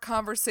back to our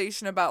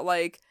conversation about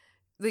like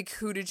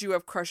who did you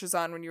have crushes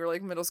on when you were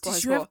like middle school, high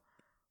Did you school? have-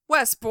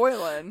 Wes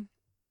Boylan.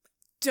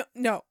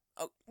 no.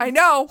 I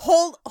know.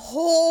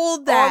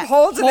 Hold that. I'm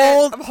holding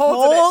it. I'm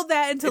holding hold it.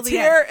 that until It's the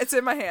here. end. It's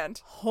in my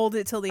hand. Hold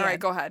it till the All end. right,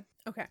 go ahead.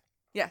 Okay.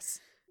 Yes.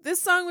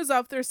 This song was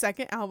off their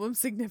second album,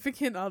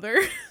 Significant Other.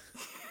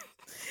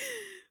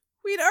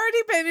 We'd already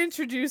been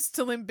introduced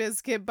to Limp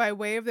Bizkit by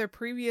way of their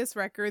previous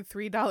record,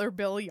 $3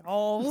 Bill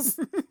Y'alls.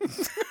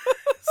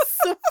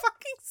 So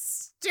fucking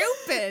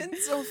stupid.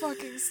 It's so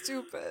fucking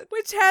stupid.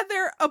 Which had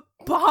their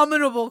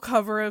abominable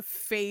cover of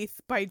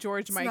Faith by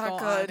George It's not Michael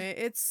good. on it.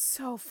 It's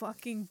so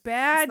fucking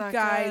bad, not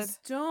guys.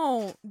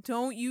 Don't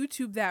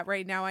YouTube that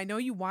right now. I know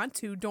you want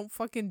to. Don't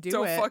fucking do it.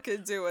 Don't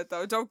fucking do it,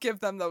 though. Don't give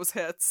them those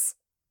hits.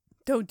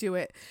 Don't do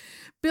it.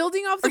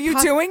 Building off the Are you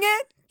doing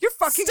it? You're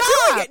fucking Stop!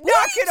 doing it. What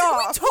Knock are you it doing?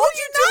 We off. told What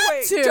you are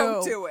not doing? to.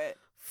 Don't do it.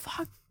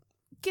 Fuck.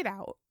 Get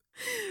out.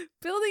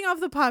 Building off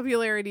the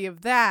popularity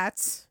of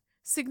that,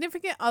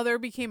 Significant Other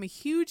became a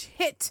huge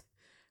hit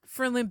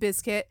for Limp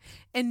Bizkit,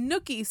 and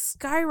Nookie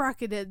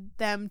skyrocketed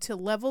them to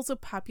levels of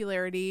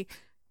popularity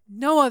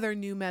no other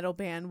new metal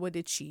band would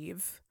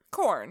achieve.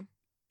 Korn.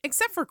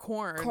 Except for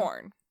Korn.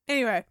 Korn.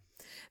 Anyway,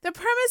 the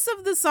premise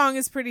of the song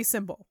is pretty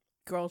simple.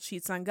 Girl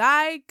cheats on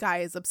guy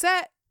is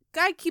upset.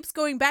 Guy keeps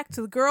going back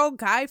to the girl.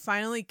 Guy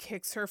finally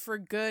kicks her for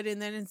good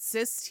and then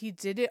insists he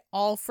did it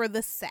all for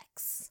the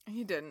sex.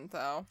 He didn't,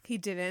 though. He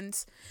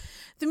didn't.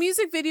 The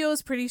music video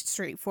is pretty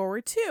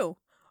straightforward, too.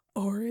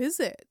 Or is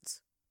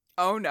it?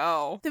 Oh,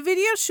 no. The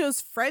video shows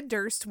Fred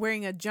Durst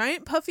wearing a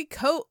giant puffy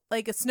coat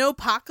like a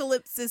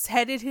snowpocalypse is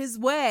headed his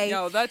way.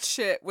 Yo, that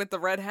shit with the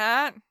red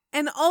hat.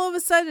 And all of a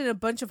sudden, a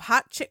bunch of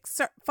hot chicks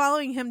start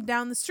following him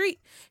down the street.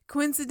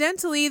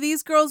 Coincidentally,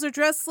 these girls are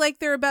dressed like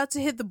they're about to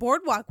hit the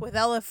boardwalk with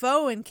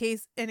LFO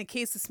in a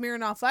case of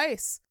Smirnoff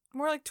Ice.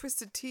 More like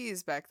Twisted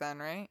Teas back then,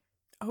 right?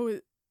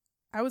 Oh,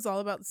 I was all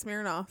about the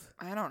Smirnoff.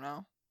 I don't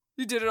know.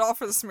 You did it all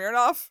for the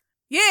Smirnoff?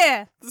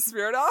 Yeah! The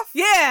Smirnoff?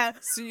 Yeah!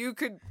 So you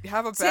could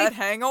have a bad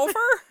hangover?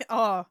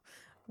 Oh,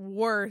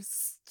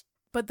 worst.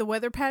 But the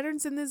weather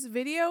patterns in this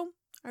video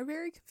are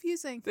very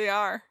confusing. They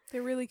are.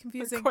 They're really They're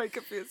confusing. quite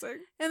confusing.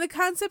 And the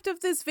concept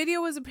of this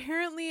video was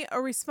apparently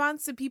a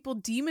response to people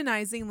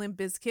demonizing Limp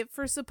Bizkit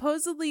for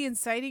supposedly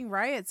inciting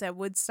riots at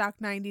Woodstock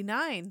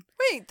 99.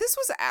 Wait, this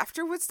was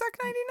after Woodstock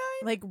 99?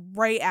 Like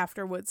right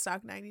after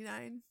Woodstock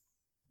 99.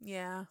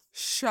 Yeah.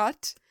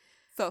 Shut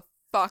the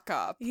fuck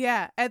up.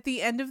 Yeah. At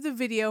the end of the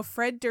video,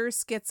 Fred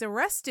Durst gets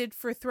arrested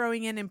for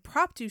throwing an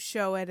impromptu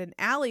show at an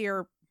alley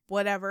or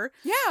whatever.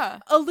 Yeah.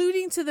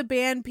 Alluding to the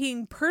band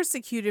being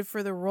persecuted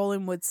for the role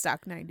in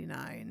Woodstock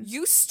 99.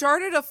 You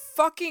started a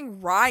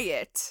fucking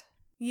riot.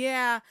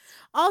 Yeah.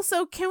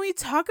 Also, can we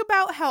talk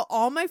about how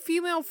all my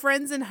female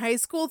friends in high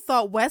school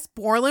thought Wes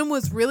Borland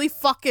was really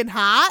fucking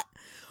hot?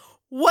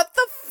 What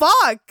the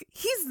fuck?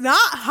 He's not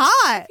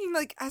hot. I mean,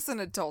 like, as an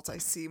adult, I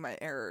see my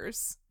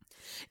errors.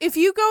 If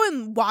you go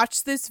and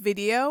watch this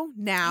video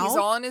now, He's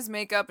all in his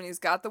makeup and he's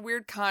got the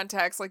weird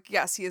contacts. Like,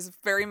 yes, he is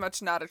very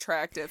much not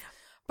attractive.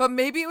 But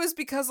maybe it was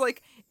because,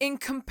 like, in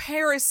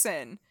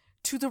comparison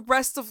to the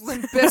rest of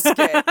Limp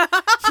Bizkit,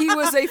 he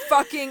was a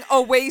fucking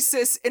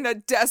oasis in a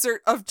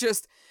desert of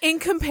just in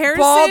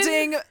comparison,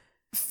 balding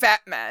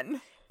fat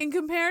men. In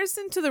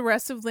comparison to the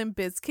rest of Limp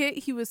Bizkit,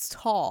 he was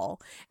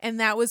tall, and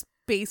that was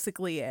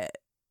basically it.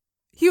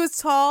 He was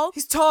tall.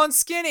 He's tall and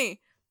skinny.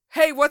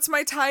 Hey, what's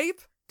my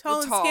type? Tall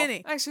We're and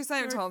skinny. Actually, it's not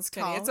even tall and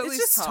skinny. Tall. It's at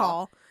least just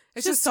tall.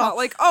 It's just just tall. tall.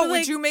 Like, oh, But, would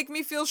like- you make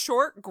me feel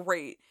short?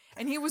 Great.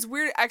 And he was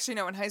weird. Actually,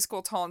 no, in high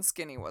school, tall and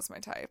skinny was my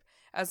type.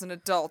 As an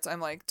adult, I'm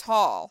like,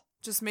 tall.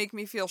 Just make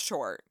me feel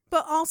short.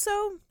 But also,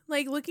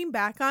 like, looking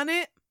back on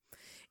it,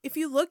 if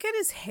you look at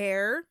his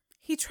hair,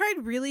 he tried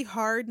really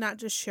hard not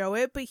to show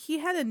it, but he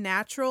had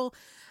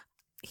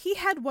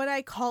what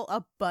I call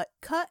a butt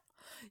cut,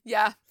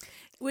 Yeah.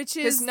 which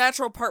His is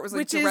natural part was, like,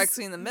 which is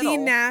directly in the middle.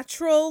 the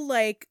natural,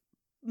 like,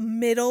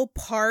 middle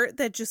part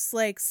that just,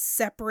 like,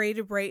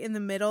 separated right in the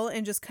middle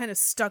and just kind of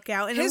stuck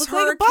out, and His it looked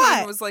like a hurricane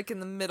butt. was, like, in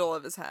the middle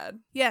of his head.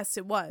 Yes,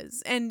 it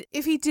was. And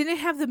if he didn't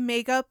have the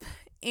makeup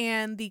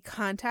and the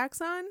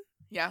contacts on,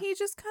 Yeah. he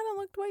just kind of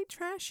looked white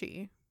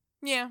trashy,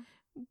 Yeah.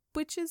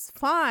 which is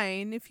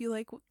fine if you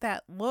like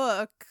that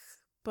look.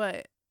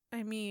 But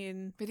I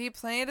mean, But he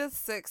played a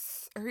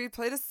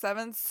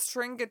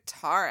 7th-string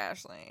guitar,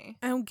 Ashley.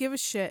 I don't give a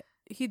shit.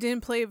 He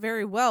didn't play it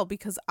very well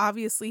because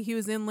obviously he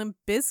was in Limp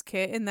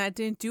Bizkit and that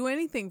didn't do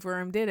anything for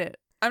him, did it?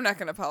 I'm not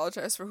going to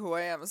apologize for who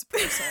I am as a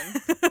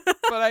person.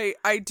 But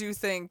I do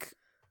think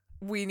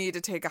we need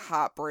to take a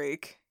hot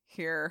break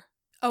here.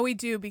 Oh, we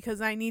do,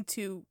 because I need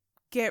to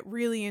get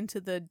really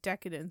into the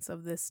decadence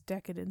of this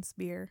decadence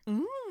beer.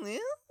 Yes.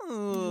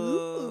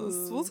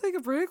 We'll take a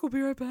break. We'll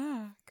be right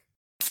back.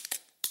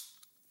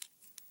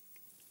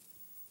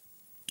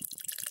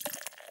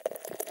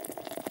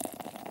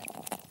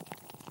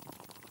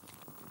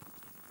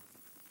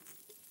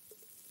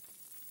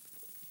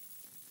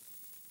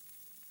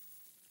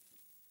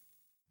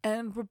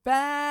 And we're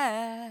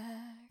back.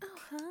 Oh,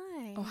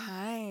 hi. Oh,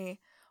 hi.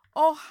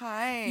 Oh,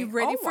 hi. You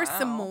ready Oh, for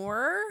some wow.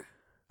 more?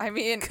 I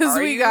mean, Because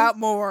are we you? got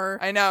more.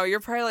 I know. You're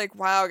probably like,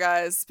 wow,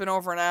 guys, it's been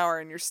over an hour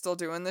and you're still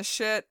doing this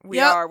shit. We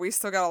Yep. are. We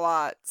still got a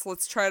lot. So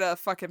let's try to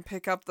fucking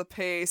pick up the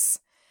pace.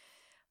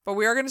 But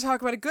we are going to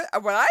talk about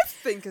what I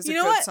think is You a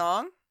know good what?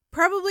 song.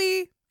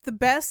 Probably the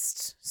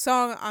best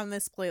song on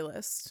this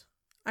playlist.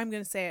 I'm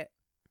going to say it.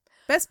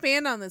 Best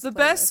band on this The playlist.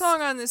 best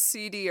song on this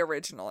CD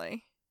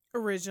originally.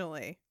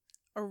 Originally.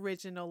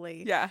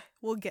 Yeah.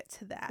 We'll get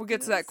to that. We'll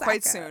get to in a that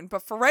quite second. soon.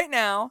 But for right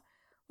now,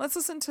 let's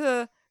listen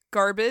to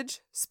Garbage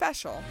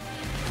Special.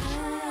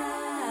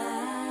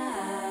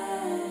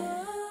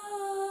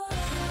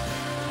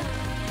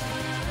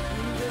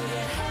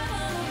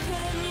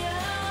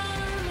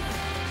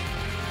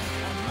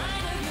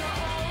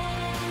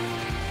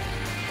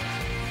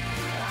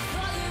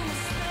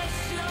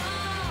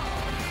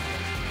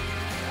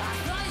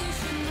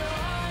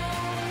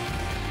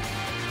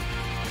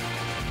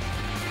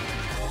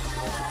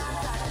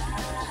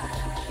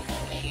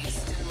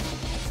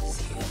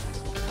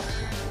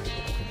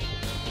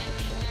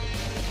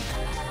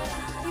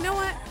 You know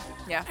what?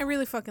 Yeah. I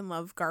really fucking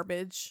love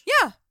Garbage.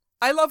 Yeah.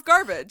 I love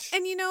Garbage.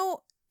 And you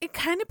know, it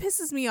kind of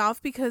pisses me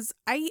off because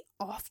I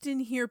often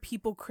hear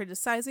people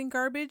criticizing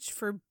Garbage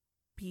for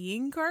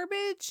being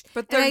garbage.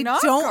 But they're and I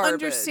not don't garbage.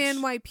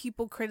 understand why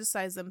people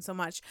criticize them so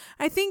much.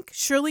 I think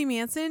Shirley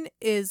Manson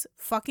is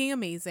fucking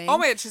amazing. Oh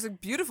my God, she's a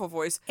beautiful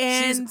voice.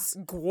 And- She's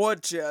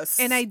gorgeous.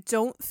 And I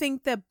don't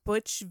think that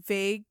Butch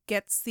Vig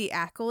gets the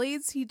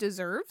accolades he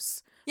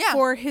deserves yeah.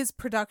 for his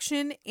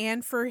production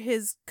and for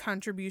his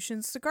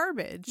contributions to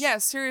Garbage. Yeah,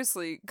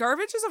 seriously.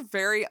 Garbage is a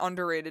very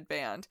underrated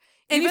band.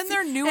 And Even if-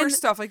 their newer and-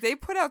 stuff, like they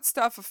put out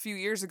stuff a few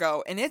years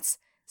ago and it's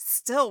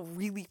still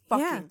really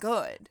fucking Yeah.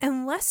 good.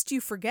 And lest you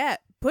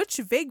forget, Butch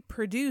Vig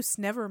produced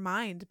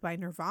Nevermind by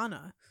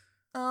Nirvana.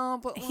 Oh,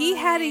 but He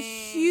had a like-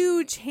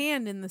 huge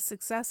hand in the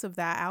success of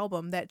that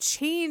album that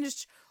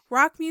changed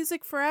rock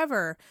music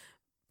forever.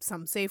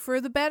 Some say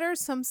for the better,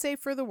 some say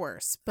for the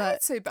worse. I'd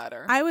But say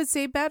better. I would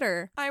say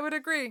better. I would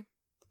agree.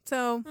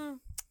 So,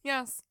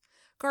 Yes.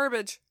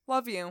 Garbage.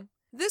 Love you.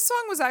 This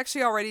song was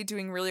actually already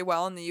doing really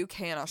well in the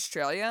UK and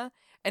Australia,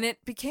 and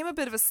it became a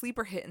bit of a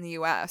sleeper hit in the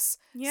US.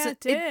 yeah, So it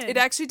did. It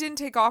actually didn't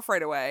take off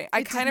right away. I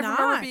It did kind of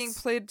remember not. being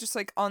played just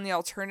like on the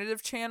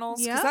alternative channels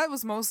because Yep. that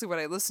was mostly what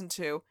I listened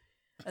to.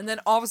 And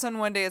then all of a sudden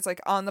one day it's like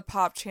on the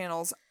pop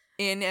channels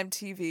in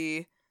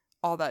MTV,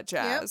 all that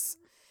jazz.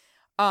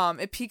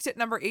 It peaked at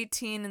number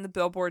 18 in the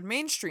Billboard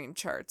mainstream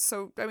charts.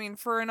 So, I mean,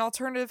 for an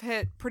alternative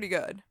hit, pretty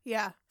good.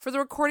 Yeah. For the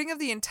recording of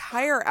the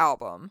entire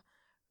album,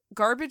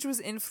 Garbage was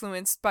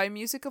influenced by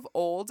music of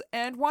old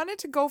and wanted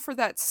to go for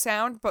that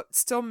sound, but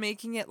still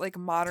making it like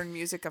modern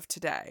music of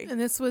today. And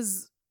this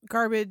was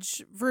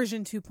Garbage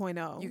version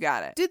 2.0. You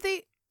got it.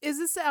 Is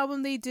this the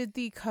album they did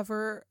the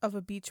cover of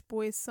a Beach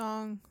Boys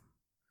song?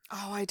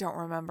 Oh, I don't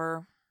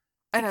remember.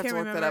 I'd have to can't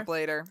look that up remember.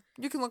 later.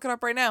 You can look it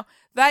up right now.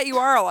 That you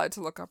are allowed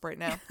to look up right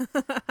now.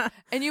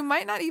 And you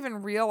might not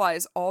even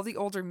realize all the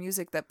older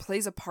music that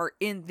plays a part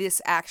in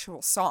this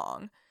actual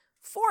song.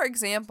 For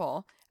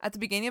example, at the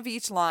beginning of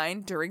each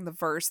line, during the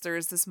verse, there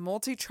is this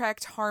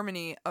multi-tracked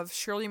harmony of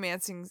Shirley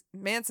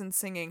Manson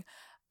singing,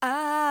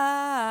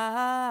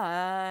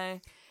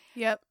 I.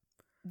 Yep.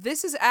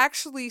 This is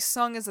actually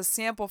sung as a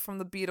sample from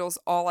the Beatles'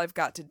 All I've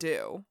Got to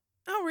Do.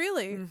 Oh,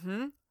 really?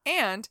 Mm-hmm.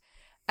 And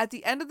at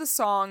the end of the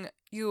song,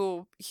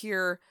 you'll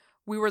hear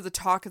We Were the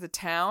Talk of the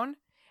Town.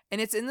 And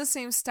it's in the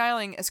same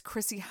styling as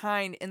Chrissie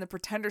Hynde in the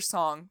Pretender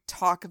song,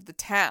 Talk of the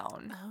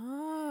Town.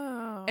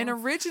 Oh. And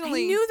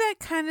originally... I knew that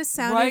kind of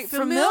sounded right,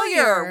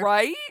 familiar,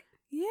 right?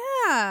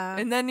 Yeah.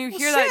 And then you Well,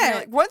 hear that, and you're shit.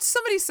 like, once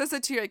somebody says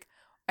it to you, like,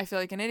 I feel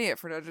like an idiot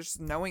for just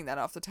knowing that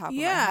off the top of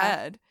my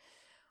head.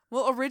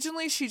 Well,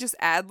 originally she just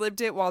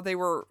ad-libbed it while they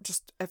were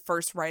just at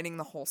first writing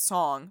the whole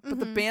song, but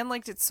the band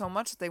liked it so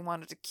much that they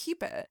wanted to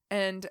keep it.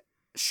 And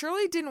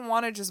Shirley didn't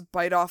want to just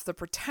bite off the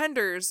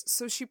Pretenders,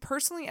 so she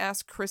personally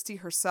asked Christy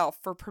herself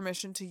for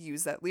permission to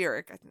use that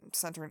lyric. I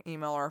sent her an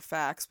email or a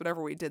fax,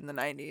 whatever we did in the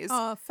 90s.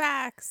 Oh,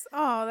 facts.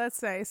 Oh,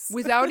 that's nice.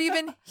 Without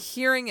even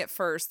hearing it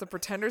first, the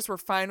Pretenders were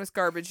fine with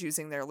Garbage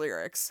using their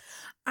lyrics.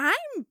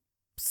 I'm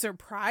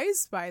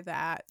surprised by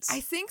that. I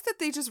think that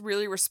they just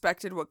really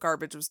respected what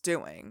Garbage was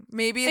doing.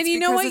 Maybe it's And you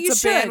because know what?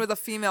 it's You a band should. with a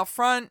female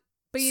front.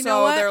 But you so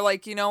know what? they're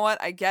like, you know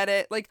what? I get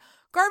it. Like,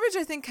 Garbage,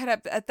 I think,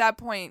 had at that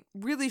point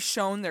really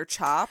shown their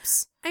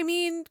chops. I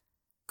mean,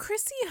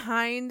 Chrissie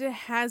Hynde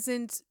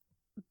hasn't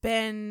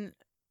been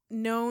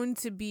known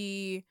to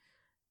be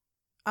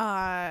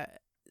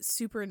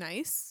super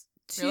nice.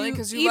 Really?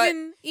 Because you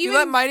even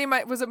let Mighty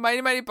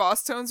Mighty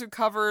Boss Tones who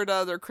covered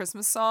their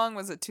Christmas song?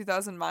 Was it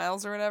 2,000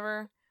 Miles or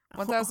whatever?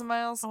 1,000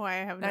 miles? Oh, I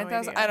have no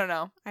 9,000? idea. I don't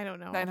know. I don't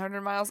know.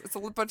 900 miles? It's a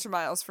bunch of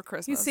miles for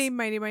Christmas. You say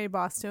Mighty Mighty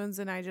Boss Tones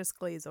and I just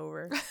glaze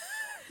over.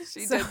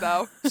 She did,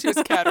 though. She has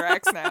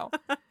cataracts now.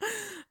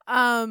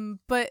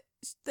 But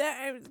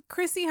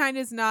Chrissie Hynde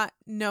is not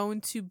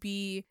known to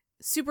be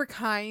super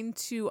kind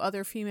to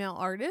other female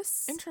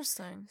artists.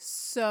 Interesting.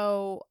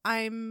 So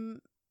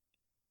I'm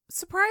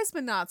surprised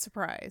but not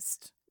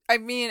surprised I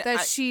mean,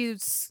 that she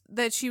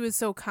was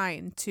so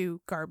kind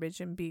to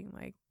Garbage and being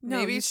like, no,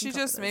 maybe you she can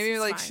cover just this, maybe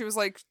it's like fine. she was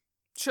like,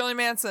 Shirley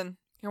Manson,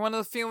 you're one of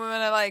the few women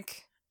I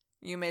like.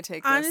 You may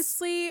take this.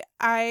 Honestly,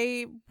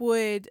 I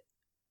would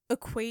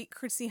equate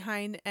Chrissie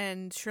Hynde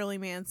and Shirley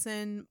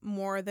Manson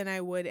more than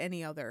I would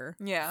any other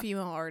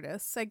female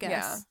artists, I guess.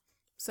 Yeah.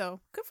 So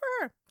good for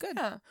her. Good.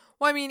 Yeah.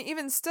 Well, I mean,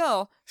 even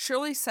still,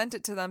 Shirley sent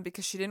it to them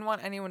because she didn't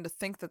want anyone to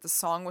think that the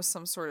song was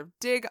some sort of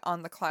dig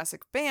on the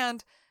classic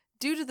band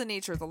due to the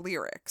nature of the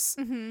lyrics.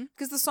 Mm-hmm.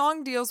 Because the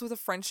song deals with a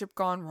friendship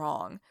gone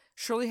wrong.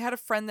 Shirley had a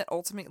friend that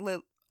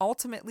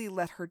ultimately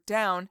let her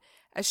down,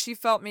 as she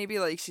felt maybe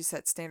like she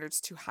set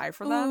standards too high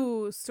for them.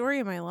 Ooh, story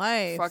of my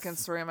life. Fucking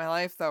story of my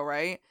life, though,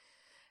 right?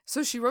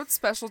 So she wrote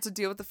Special to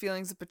deal with the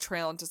feelings of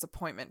betrayal and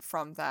disappointment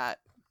from that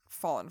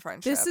fallen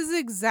friendship. This is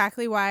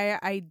exactly why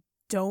I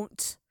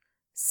don't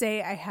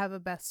say I have a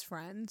best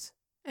friend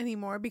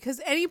anymore, because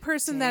any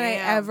person that I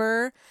Damn.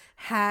 ever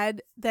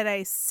had that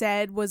I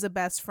said was a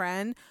best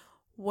friend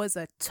was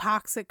a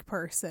toxic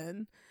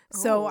person.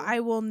 So Oh. I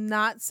will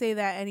not say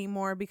that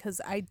anymore because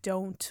I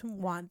don't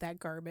want that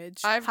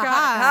garbage. I've Ha got.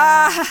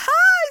 ha.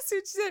 I see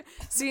what you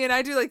did. See, and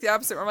I do like the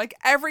opposite. Where I'm like,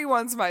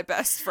 everyone's my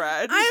best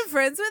friend. I'm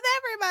friends with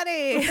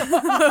everybody.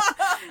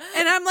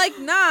 And I'm like,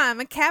 nah, I'm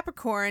a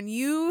Capricorn.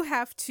 You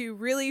have to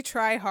really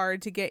try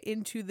hard to get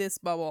into this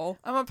bubble.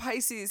 I'm a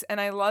Pisces,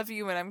 and I love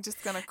you, and I'm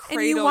just gonna cradle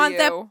And you want you.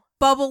 that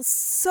bubble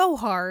so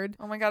hard.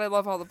 Oh my god, I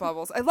love all the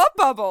bubbles. I love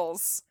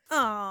bubbles.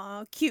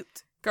 Aw,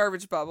 cute.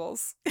 Garbage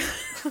bubbles.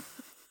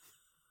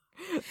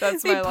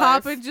 That's They my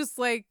pop life. and just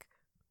like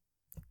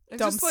It's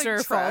just like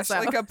dumpster trash, falls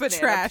out. like a banana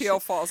Trash. peel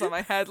falls on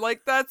my head.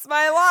 Like, that's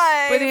my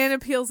life. banana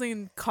peels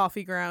and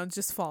coffee grounds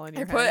just fall in I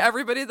your put head.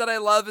 everybody that I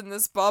love in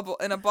this bubble,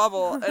 in a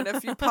bubble, and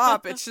if you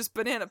pop, it's just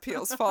banana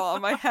peels fall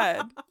on my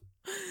head.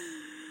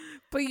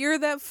 But you're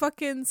that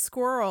fucking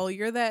squirrel.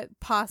 You're that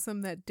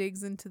possum that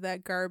digs into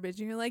that garbage.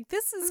 And you're like,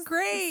 this is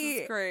great.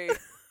 This is great.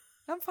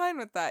 I'm fine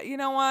with that. You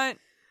know what?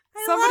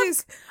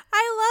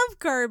 I love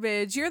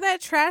garbage. You're that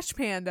trash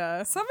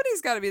panda. Somebody's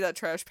got to be that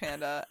trash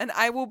panda, and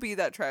I will be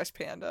that trash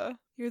panda.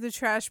 You're the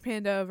trash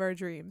panda of our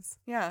dreams.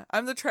 Yeah,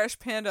 I'm the trash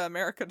panda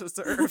America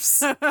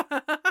deserves.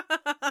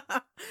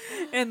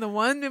 And the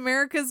one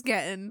America's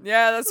getting.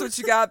 Yeah, that's what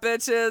you got,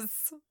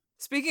 bitches.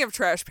 Speaking of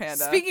trash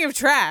panda. Speaking of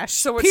trash,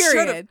 so it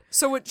period.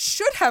 it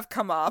should have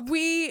come up.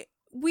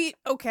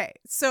 Okay,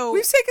 so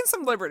We've taken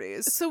some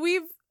liberties, so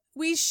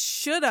we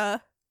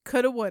shoulda,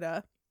 coulda,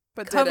 woulda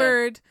but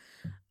covered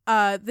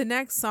the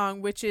next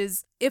song, which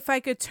is "If I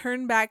Could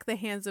Turn Back the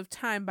Hands of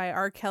Time" by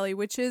R. Kelly,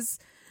 which is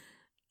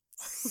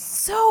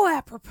so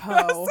apropos.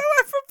 so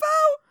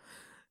apropos.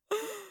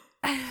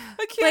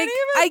 I can't like, even.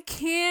 I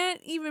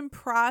can't even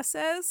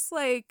process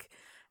like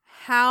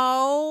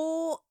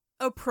how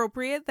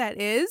appropriate that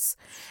is.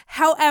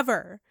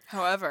 However,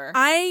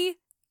 I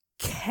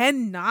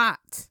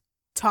cannot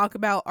talk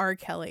about R.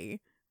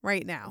 Kelly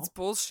right now. It's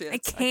bullshit. I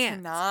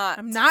can't. Cannot.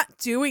 I'm not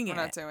doing it.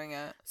 We're not doing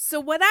it. So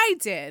what I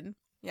did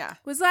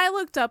was I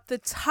looked up the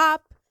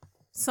top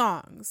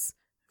songs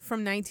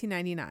from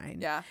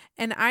 1999. Yeah.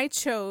 And I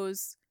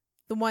chose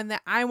the one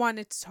that I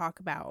wanted to talk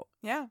about.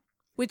 Yeah.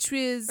 Which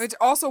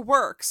also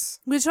works.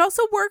 Which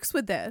also works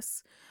with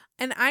this.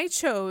 And I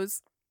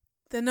chose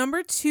the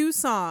number 2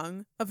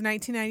 song of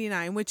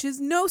 1999, which is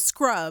No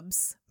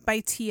Scrubs by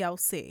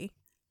TLC.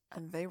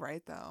 And they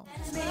right, though.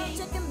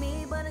 Checking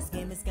me, but his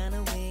game is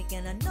kinda weak,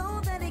 and I know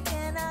that he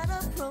cannot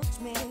approach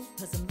me.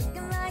 Cause I'm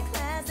looking like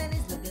class and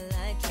he's looking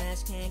like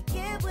trash. Can't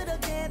get with a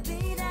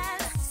deadbeat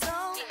ass. So,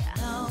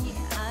 no,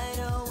 I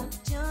don't want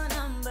your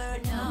number,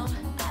 no.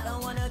 I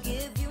don't wanna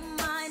give you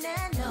mine,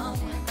 and no,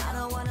 I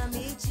don't wanna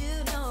meet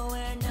you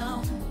nowhere,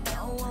 no.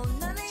 Don't want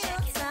none of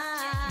your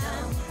time.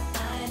 No,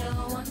 I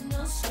don't want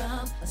no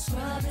scrub. A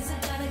scrub is a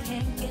guy that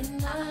can't get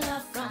no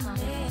love from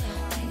me.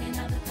 Hanging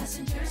out the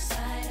passenger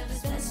side of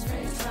his best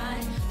friend's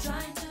ride.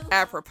 Trying to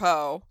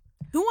Apropos.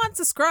 Who wants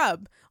a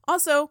scrub?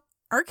 Also,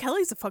 R.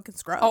 Kelly's a fucking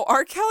scrub. Oh,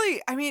 R.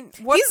 Kelly, I mean,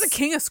 he's the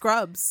king of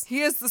scrubs.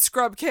 He is the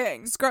scrub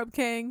king. Scrub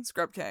king.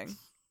 Scrub king.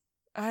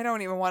 I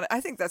don't even want it.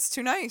 I think that's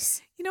too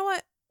nice. You know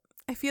what?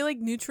 I feel like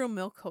Neutral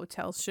Milk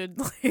Hotel should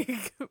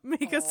like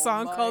make a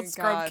song called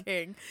Scrub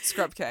King.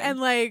 Scrub King. And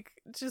like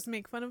just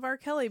make fun of R.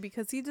 Kelly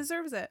because he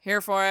deserves it.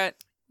 Here for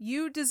it.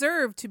 You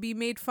deserve to be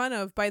made fun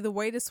of by the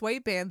whitest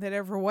white band that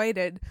ever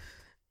whited.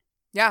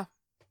 Yeah.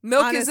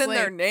 Milk Honestly, is in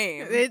their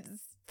name.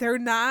 They're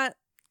not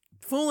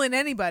fooling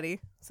anybody.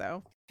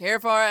 So here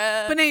for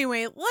it. But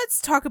anyway,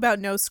 let's talk about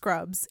No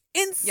Scrubs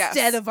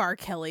instead of R.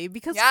 Kelly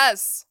because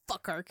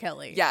fuck R.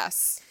 Kelly.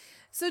 Yes.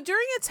 So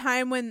during a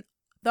time when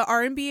the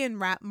R&B and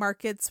rap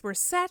markets were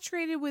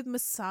saturated with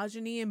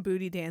misogyny and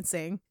booty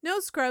dancing, No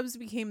Scrubs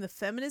became the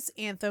feminist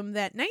anthem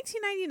that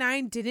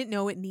 1999 didn't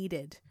know it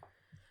needed.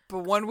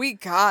 But when we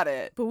got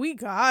it.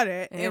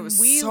 And it was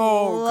we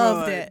so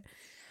loved good. it.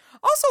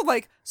 Also,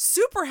 like,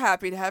 super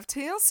happy to have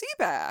TLC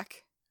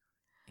back.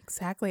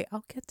 Exactly.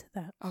 I'll get to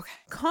that. Okay.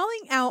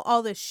 Calling out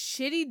all the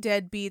shitty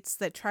deadbeats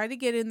that try to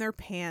get in their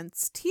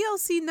pants,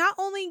 TLC not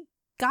only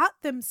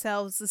got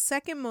themselves the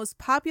second most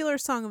popular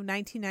song of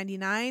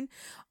 1999,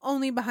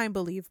 only behind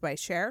Believe by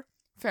Cher.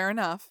 Fair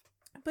enough.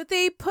 But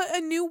they put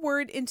a new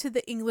word into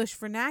the English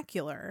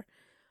vernacular.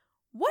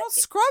 Well,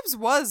 Scrubs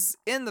was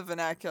in the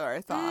vernacular,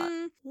 I thought.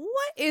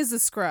 What is a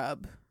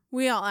scrub?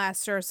 We all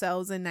asked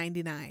ourselves in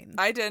 99.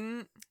 I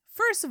didn't.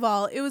 First of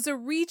all, it was a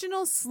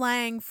regional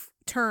slang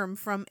term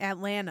from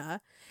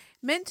Atlanta,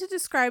 meant to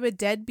describe a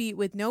deadbeat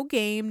with no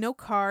game, no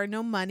car,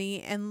 no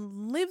money,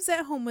 and lives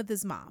at home with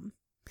his mom.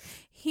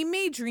 He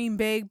may dream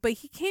big, but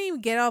he can't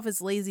even get off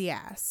his lazy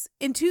ass.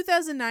 In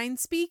 2009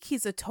 speak,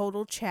 he's a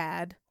total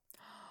Chad.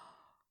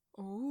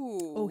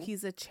 Ooh. Oh,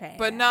 he's a Chad.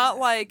 But not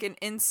like an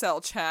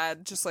incel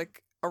Chad, just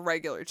like a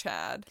regular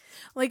Chad.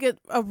 Like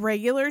a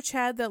regular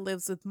Chad that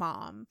lives with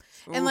mom.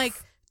 Oof. And like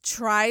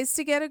tries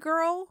to get a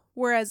girl,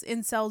 whereas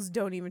incels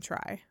don't even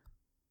try.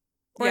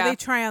 Or they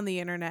try on the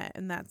internet,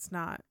 and that's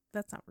not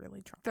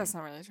really trying. That's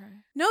not really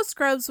trying. No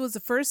Scrubs was the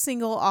first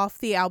single off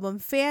the album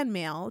Fan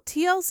Mail,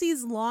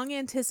 TLC's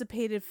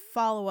long-anticipated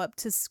follow-up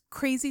to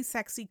Crazy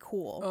Sexy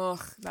Cool.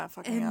 Ugh, that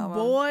fucking and album.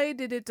 Boy,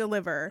 did it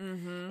deliver.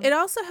 Mm-hmm. It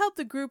also helped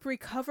the group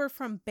recover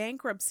from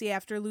bankruptcy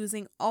after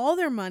losing all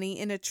their money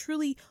in a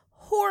truly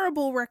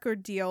horrible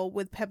record deal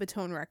with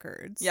Pepitone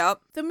Records. Yep.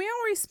 The male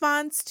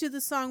response to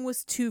the song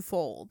was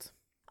twofold.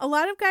 A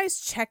lot of guys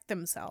checked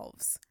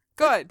themselves.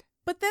 Good.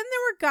 But then there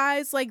were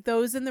guys like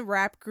those in the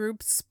rap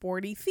group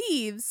Sporty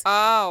Thieves.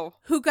 Oh.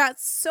 Who got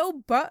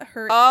so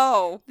butthurt.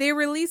 Oh. They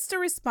released a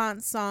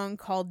response song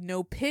called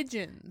No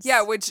Pigeons.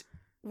 Yeah, which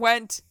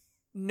went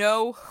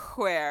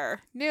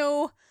nowhere.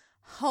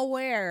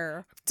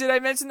 Nowhere. Did I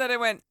mention that it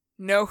went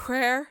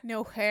nowhere?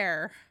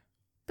 Nowhere.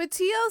 But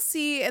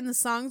TLC and the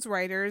song's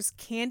writers,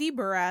 Candy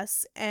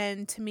Burress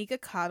and Tamika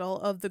Cottle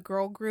of the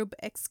girl group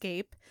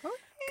Escape,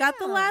 got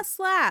the last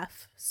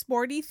laugh.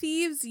 Sporty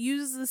Thieves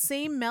used the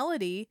same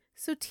melody,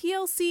 so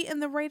TLC and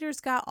the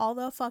writers got all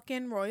the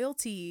fucking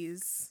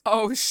royalties.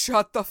 Oh,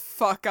 shut the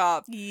fuck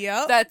up.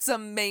 Yep. That's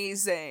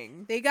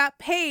amazing. They got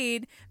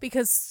paid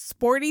because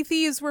Sporty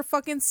Thieves were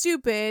fucking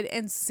stupid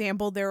and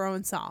sampled their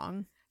own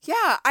song.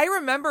 Yeah, I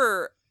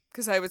remember,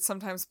 because I would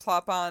sometimes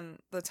plop on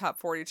the top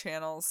 40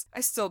 channels.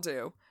 I still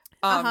do.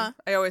 I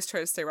always try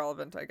to stay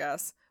relevant, I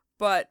guess.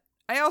 But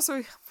I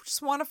also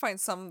just want to find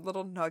some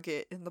little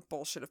nugget in the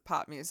bullshit of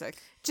pop music.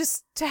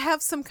 Just to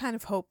have some kind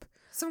of hope.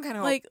 Some kind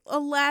of like a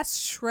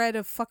last shred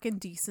of fucking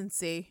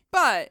decency.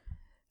 But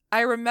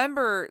I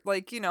remember,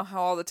 like, you know,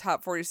 how all the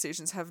top 40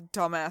 stations have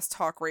dumbass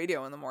talk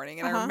radio in the morning.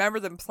 And I remember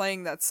them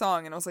playing that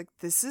song. And I was like,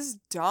 this is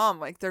dumb.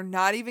 Like, they're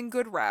not even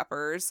good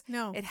rappers.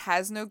 No. It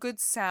has no good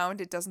sound.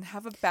 It doesn't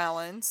have a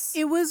balance.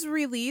 It was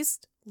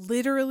released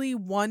literally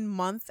 1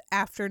 month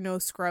after No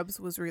Scrubs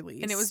was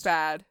released. And it was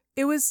bad.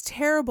 It was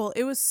terrible.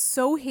 It was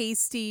so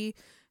hasty,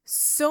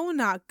 so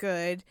not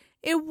good.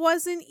 It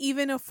wasn't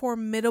even a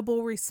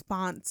formidable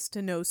response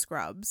to No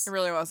Scrubs. It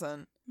really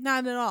wasn't.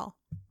 Not at all.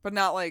 But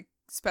not like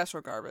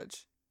special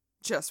garbage.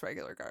 Just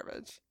regular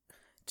garbage.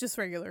 Just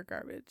regular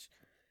garbage.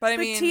 But I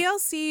But mean,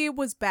 TLC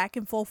was back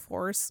in full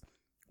force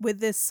with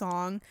this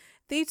song.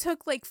 They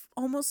took like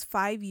almost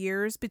 5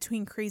 years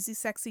between Crazy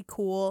Sexy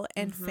Cool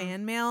and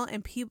Fan Mail.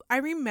 And I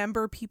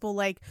remember people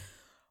like,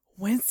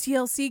 when's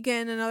TLC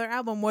getting another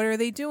album? What are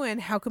they doing?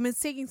 How come it's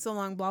taking so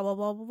long? Blah, blah,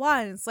 blah, blah, blah.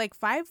 And it's like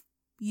 5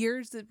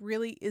 years. It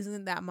really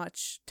isn't that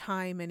much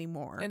time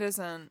anymore. it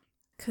isn't.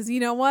 Because you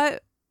know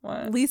what?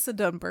 What? Lisa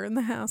done burned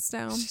the house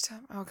down.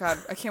 Oh god,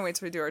 I can't wait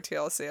till we do our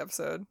TLC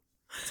episode.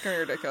 It's gonna be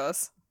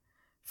ridiculous.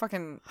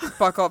 Fucking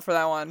buckle up for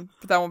that one,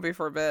 but that won't be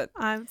for a bit.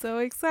 I'm so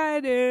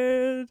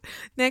excited.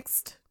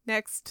 Next.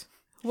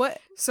 What?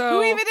 So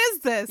Who even is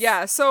this?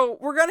 Yeah, so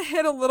we're gonna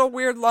hit a little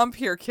weird lump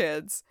here,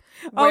 kids.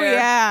 Oh,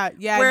 yeah.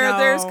 Where no.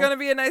 there's gonna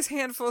be a nice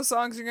handful of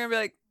songs you're gonna be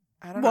like,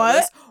 I don't know What?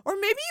 this. Or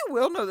maybe you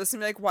will know this and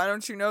be like, why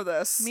don't you know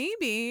this?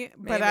 Maybe,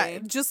 but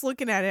Maybe. just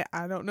looking at it,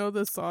 I don't know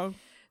this song.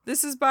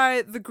 This is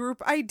by the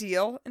group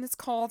Ideal, and it's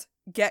called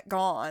Get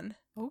Gone.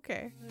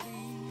 Okay.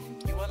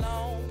 You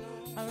alone,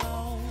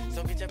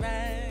 so get your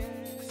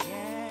bags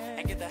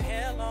and get the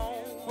hell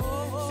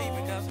on.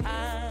 See, because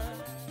I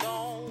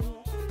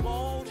don't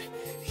want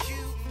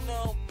you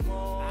no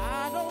more.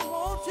 I don't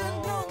want you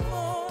no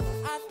more.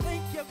 I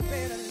think you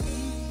better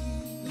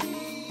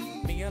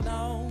leave me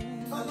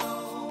alone.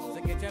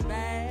 So get your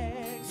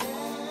bags,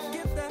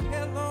 get the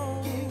hell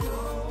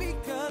on.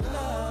 Because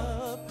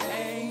love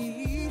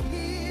ain't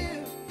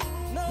here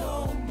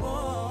no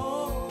more.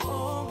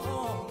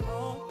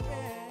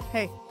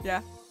 Hey,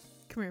 Yeah.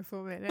 come here for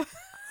a minute.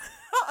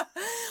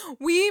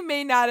 We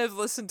may not have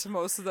listened to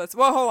most of this.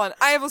 Well, hold on.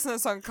 I have listened to the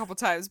song a couple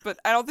times, but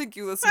I don't think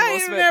you listened to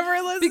most of it.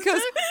 never listened Because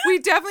to it. we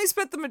definitely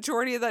spent the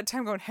majority of that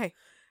time going, hey,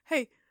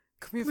 Hey,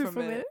 come here come for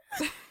a minute.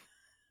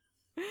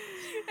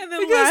 and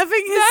then Because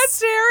laughing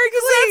hysterically.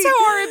 That's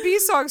how R&B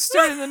songs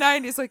started in the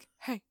 90s. Like,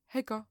 hey,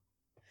 girl.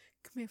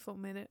 Come here for a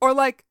minute. Or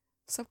like,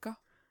 sup, girl?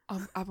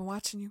 I've been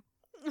watching you.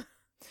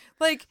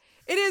 Like,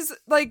 it is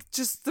like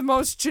just the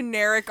most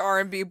generic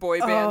R&B boy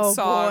band Oh,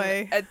 song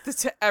boy. at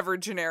the ever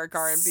generic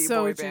R&B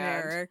So boy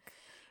generic.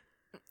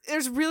 band.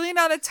 There's really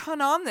not a ton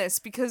on this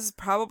because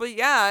probably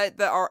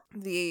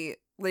the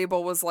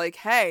label was like,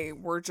 hey,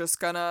 we're just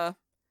gonna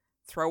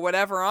throw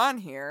whatever on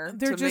here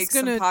They're to just make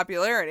some gonna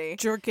popularity.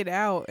 Jerk it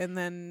out and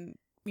then,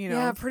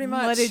 Yeah, pretty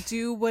let much. it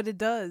do what it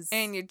does.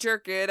 And you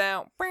jerk it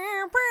out.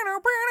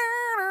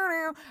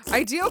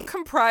 Ideal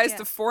comprised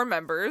of 4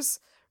 members.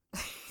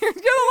 You're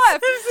gonna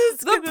laugh.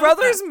 The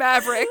brothers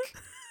Maverick,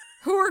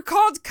 who were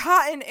called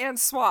Cotton and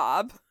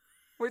Swab,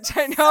 which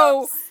I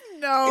know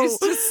no. is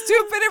just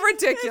stupid and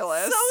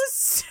ridiculous.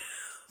 So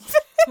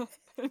stupid.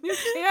 You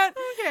can't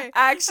Okay.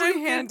 actually I'm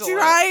handle it.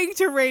 trying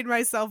to rein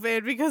myself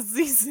in because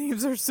these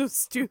names are so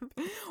stupid.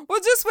 Well,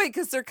 just wait,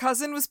 because their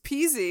cousin was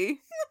Peasy,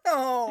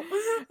 No.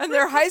 and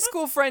their high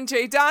school friend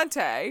Jay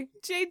Dante,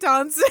 Jay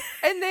Johnson.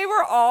 and they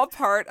were all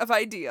part of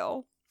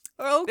Ideal.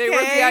 Okay. They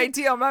were the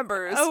Ideal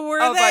members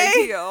Were of they?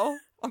 Ideal.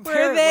 Were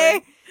Apparently.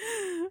 they?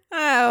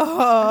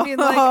 Oh. I mean,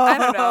 like, I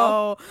don't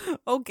know.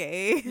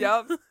 Okay.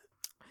 Yep.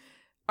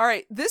 All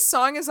right. This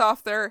song is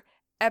off their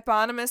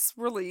eponymous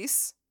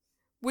release,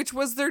 which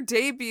was their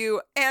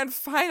debut and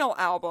final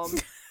album.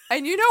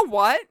 And you know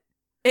what?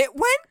 It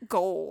went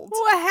gold.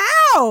 Well,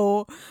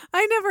 how?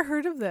 I never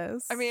heard of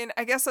this. I mean,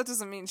 I guess that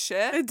doesn't mean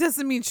shit. it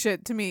doesn't mean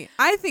shit to me.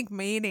 I think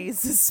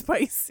mayonnaise is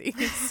spicy.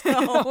 So,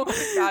 Oh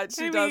my god,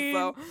 she I does mean-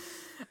 though.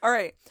 All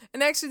right.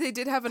 And actually, they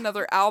did have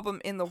another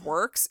album in the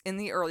works in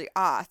the early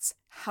aughts.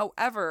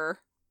 However,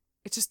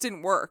 it just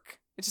didn't work.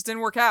 It just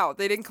didn't work out.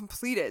 They didn't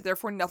complete it.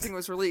 Therefore, nothing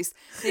was released.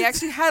 They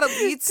actually had a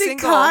lead Did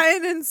single.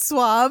 Cotton and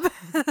Swab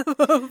have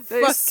a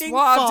They fucking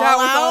swabbed out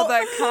with all fallout?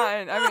 that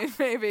cotton. I mean,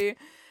 maybe.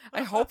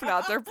 I hope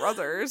not. They're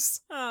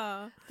brothers.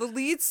 Oh. The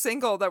lead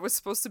single that was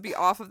supposed to be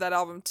off of that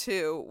album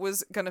too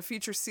was going to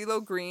feature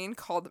CeeLo Green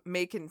called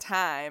Making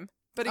Time.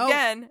 But Oh,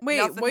 again, wait,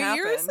 nothing what happened.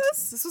 year is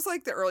this? This was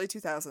like the early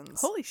 2000s.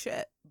 Holy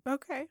shit.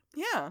 Okay.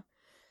 Yeah.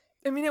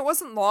 I mean, it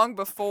wasn't long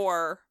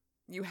before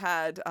you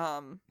had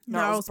Gnarls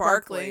Gnarls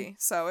Barkley, Barkley.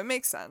 so it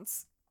makes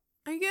sense.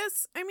 I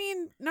guess, I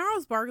mean,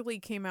 Gnarls Barkley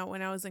came out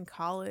when I was in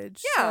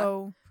college. Yeah.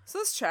 So So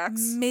this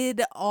checks.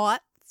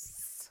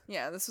 mid-aughts.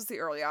 Yeah, this was the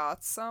early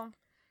aughts, so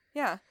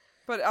yeah.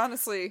 But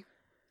honestly,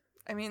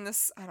 I mean,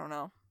 I don't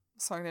know.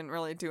 This song didn't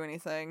really do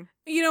anything.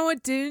 You know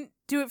what didn't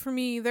do it for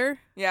me either?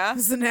 Yeah?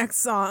 This is the next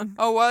song.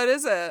 Oh, what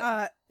is it?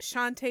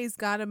 Shantae's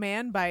Got a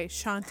Man by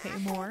Shantae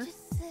Moore.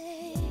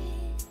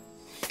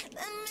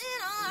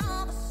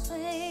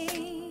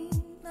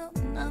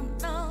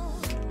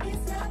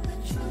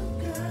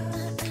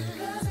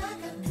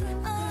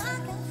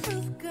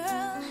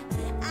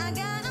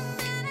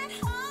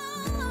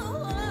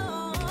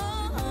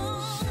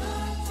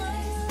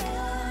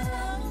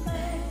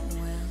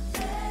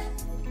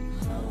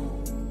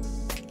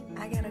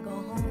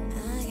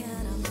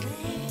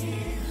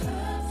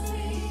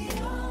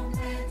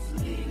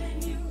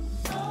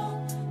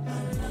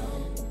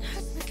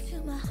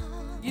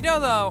 You know,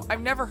 though,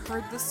 I've never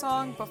heard this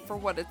song, but for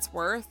what it's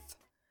worth,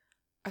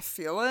 I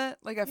feel it.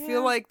 Like, I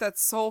feel like that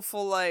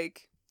soulful,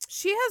 like...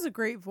 She has a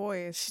great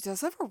voice. She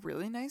does have a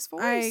really nice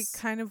voice. I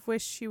kind of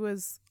wish she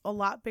was a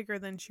lot bigger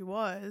than she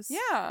was.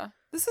 Yeah.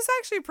 This is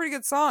actually a pretty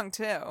good song,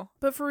 too.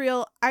 But for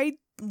real, I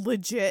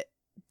legit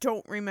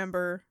don't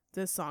remember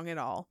this song at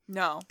all.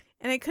 No.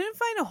 And I couldn't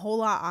find a whole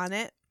lot on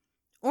it,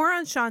 or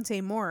on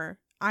Shantae Moore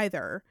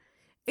either,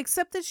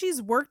 except that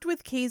she's worked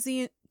with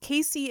Casey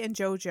and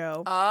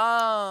JoJo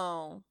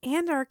Oh.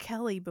 and R.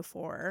 Kelly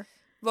before.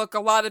 Look,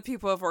 a lot of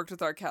people have worked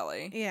with R.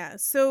 Kelly. Yeah,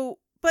 so,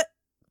 but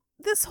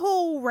this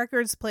whole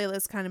records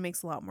playlist kind of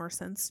makes a lot more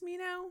sense to me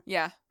now.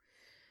 Yeah.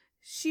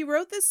 She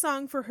wrote this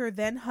song for her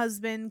then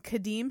husband,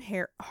 Kadeem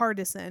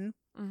Hardison.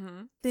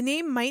 Mm-hmm. The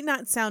name might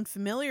not sound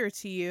familiar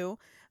to you,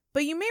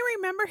 but you may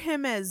remember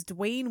him as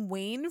Dwayne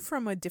Wayne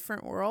from A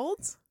Different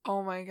World.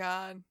 Oh, my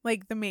God.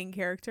 Like the main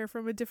character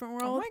from A Different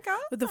World. Oh, my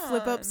God. With the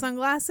flip-up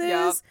sunglasses.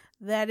 Yep.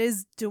 That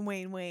is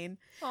Dwayne Wayne.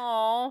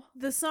 Aw.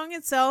 The song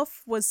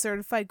itself was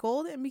certified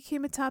gold and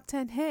became a top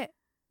 10 hit.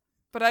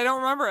 But I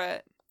don't remember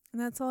it.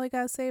 And that's all I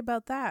gotta say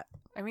about that.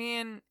 I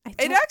mean, I it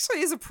don't-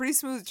 actually is a pretty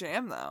smooth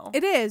jam, though.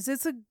 It is.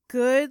 It's a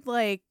good,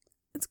 like,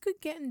 it's good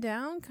getting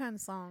down kind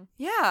of song.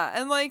 Yeah,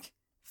 and, like,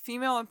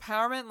 female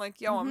empowerment. Like,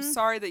 yo, I'm Mhm.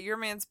 sorry that your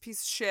man's a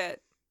piece of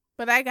shit.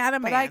 But I got a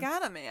man. But I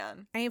got a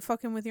man. I ain't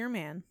fucking with your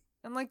man.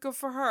 And, like, good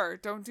for her.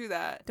 Don't do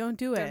that. Don't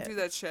do it. Don't do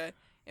that shit.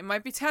 It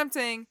might be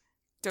tempting.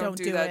 Don't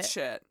do that it.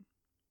 shit.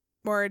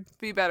 Word.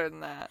 Be better than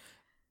that.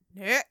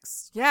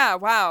 Next. Yeah,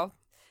 wow.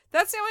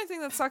 That's the only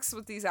thing that sucks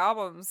with these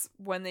albums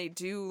when they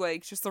do,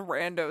 like, just the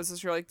randos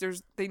is you're like,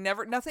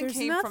 nothing There's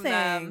came from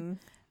them.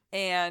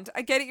 And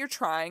I get it, you're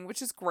trying,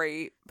 which is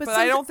great. But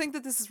I don't think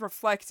that this is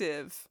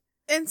reflective.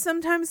 And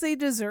sometimes they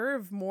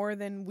deserve more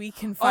than we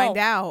can find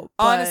out.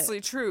 But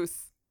Honestly,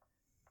 truth.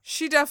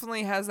 She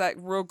definitely has that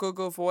real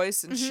go-go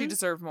voice, and she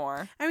deserved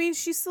more. I mean,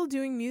 she's still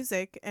doing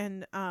music,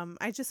 and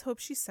I just hope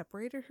she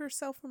separated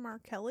herself from R.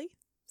 Kelly.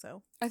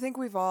 So I think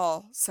we've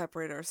all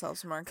separated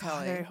ourselves from R.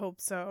 Kelly. I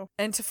hope so.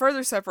 And to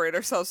further separate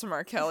ourselves from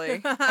R. Kelly,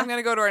 I'm going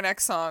to go to our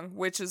next song,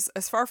 which is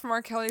as far from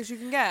R. Kelly as you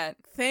can get.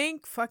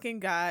 Thank fucking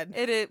God.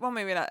 It is, well,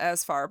 maybe not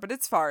as far, but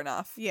it's far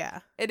enough. Yeah.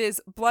 It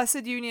is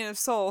Blessed Union of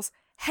Souls.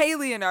 Hey,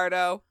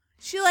 Leonardo.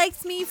 She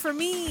likes me for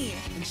me.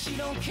 And she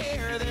don't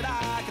care that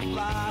I can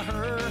fly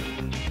her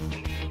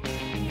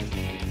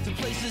to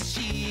places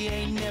she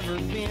ain't never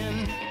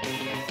been.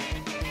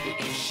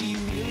 If she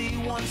really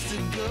wants to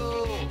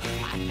go,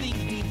 I think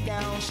deep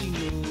down she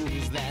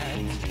knows that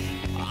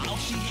all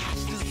she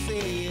has to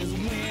say is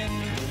when.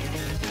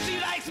 She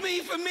likes me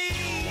for me,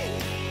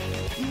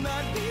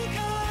 not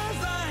because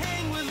I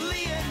hang with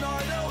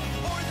Leonardo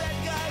or that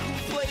guy who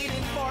played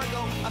in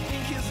Fargo. I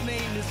think his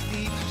name is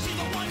Steve. She's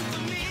the one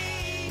for me.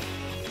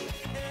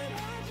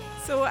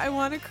 So I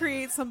want to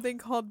create something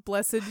called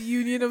Blessed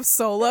Union of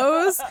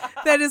Solos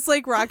that is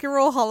like Rock and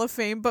Roll Hall of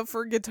Fame, but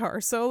for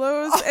guitar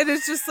solos. And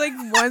it's just like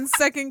 1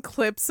 second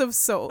clips of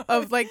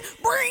like,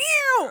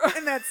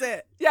 and that's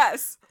it.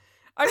 Yes.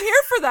 I'm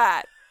here for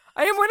that.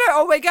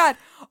 Oh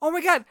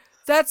my God.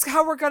 That's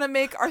how we're going to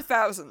make our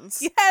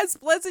thousands. Yes,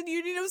 Blessed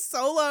Union of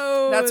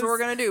Solos. That's what we're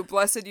going to do.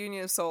 Blessed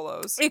Union of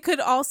Solos. It could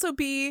also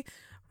be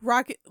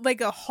like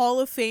a Hall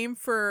of Fame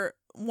for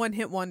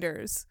one-hit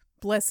wonders.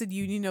 Blessed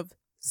Union of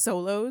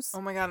Solos.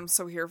 Oh my God, I'm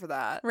so here for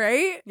that.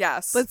 Right?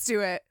 Yes. Let's do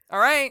it. All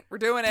right, we're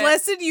doing it.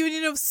 Blessed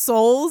Union of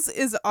Souls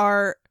is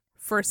our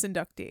first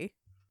inductee.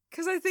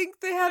 Because I think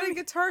they had a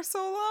guitar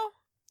solo.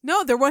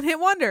 No, they're one-hit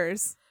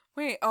wonders.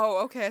 Wait,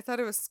 oh, okay. I thought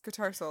it was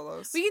guitar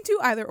solos. We can do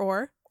either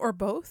or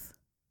both.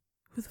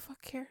 Who the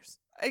fuck cares?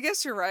 I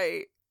guess you're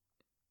right.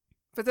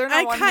 But they're not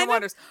I one-hit kinda-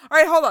 wonders. All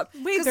right, hold up.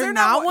 Wait, 'Cause they're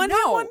not one-hit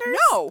no, wonders?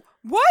 No.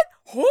 What?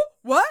 Who?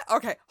 What?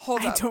 Okay,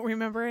 hold I up. don't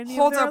remember any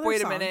Hold of their up, other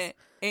wait songs. a minute.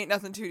 Ain't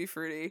nothing tutti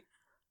fruity.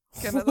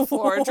 Get on the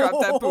floor and drop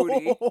that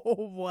booty.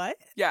 What?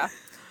 Yeah.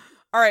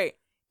 All right.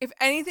 If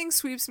anything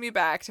sweeps me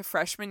back to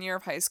freshman year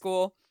of high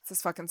school, it's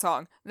this fucking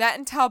song. That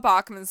and Tal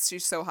Bachman's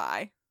She's So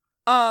High.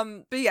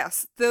 But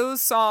yes,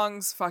 those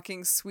songs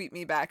fucking sweep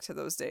me back to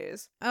those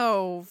days.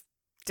 Oh,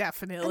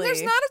 definitely. And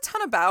there's not a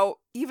ton about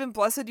even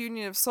Blessed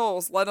Union of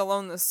Souls, let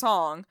alone this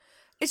song.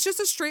 It's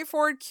just a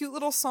straightforward, cute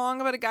little song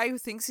about a guy who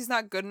thinks he's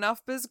not good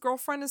enough, but his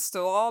girlfriend is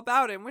still all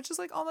about him, which is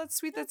like, oh, that's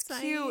sweet, that's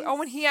cute. nice.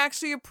 Oh, and he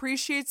actually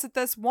appreciates that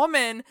this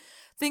woman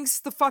thinks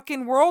the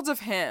fucking world of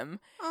him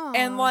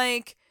and, Aw.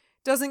 like,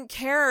 doesn't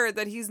care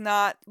that he's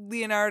not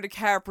Leonardo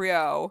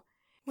DiCaprio.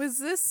 Was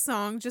this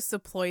song just a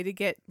ploy to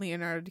get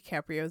Leonardo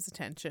DiCaprio's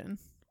attention?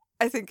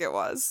 I think it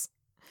was.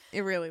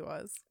 It really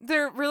was.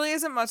 There really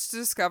isn't much to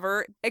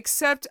discover,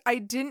 except I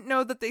didn't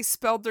know that they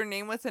spelled their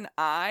name with an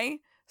I.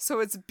 So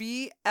it's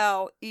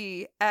BLESSID,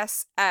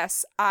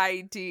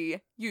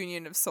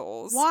 Union of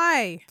Souls.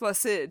 Why?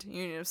 Blessed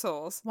Union of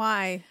Souls.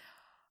 Why?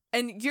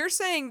 And you're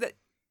saying that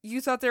you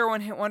thought they were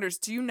one-hit wonders.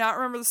 Do you not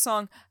remember the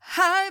song,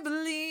 I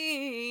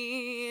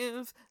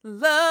believe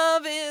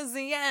love is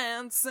the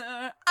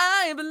answer.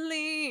 I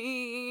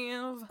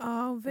believe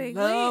Oh,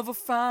 vaguely. love will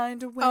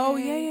find a way. Oh,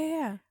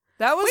 yeah.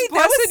 That was Wait, that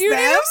Blessed was Union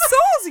them? of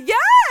Souls.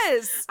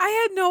 Yes. I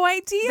had no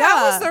idea.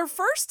 That was their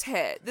first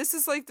hit. This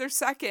is like their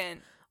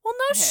second. Well,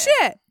 no hit.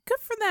 shit. Good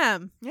for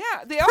them.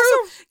 Yeah. They also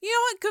You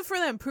know what? Good for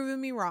them. Proving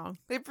me wrong.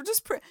 they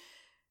just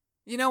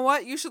you know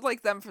what? You should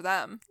like them for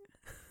them,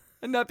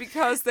 and not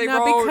because they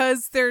Not wrote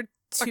because they're a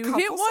two-hit couple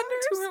songs,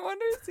 wonders. 2-hit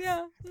wonders.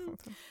 Yeah.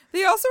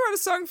 They also wrote a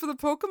song for the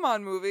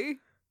Pokemon movie,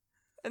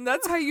 and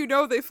that's how you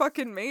know they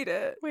fucking made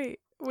it. Wait.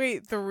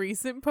 The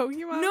recent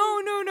Pokemon?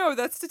 No.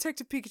 That's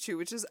Detective Pikachu,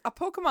 which is a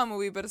Pokemon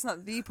movie, but it's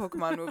not the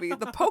Pokemon movie.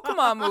 The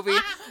Pokemon movie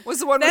was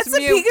the one That's with a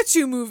Mew.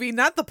 Pikachu movie,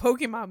 not the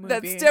Pokemon movie.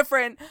 That's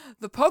different.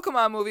 The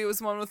Pokemon movie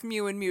was one with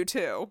Mew and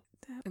Mewtwo.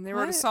 And they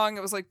wrote a What? song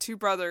that was like two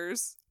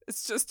brothers.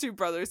 It's just two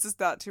brothers. It's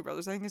not two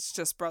brothers. I think it's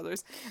just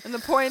brothers. And the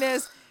point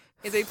is,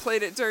 they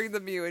played it during the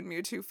Mew and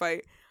Mewtwo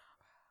fight.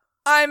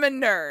 I'm a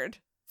nerd.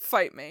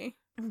 Fight me.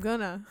 I'm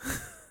gonna.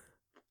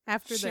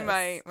 After She this.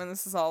 might when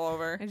this is all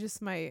over. I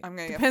just might. I'm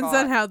gonna get Depends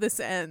fought. on how this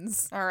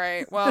ends. All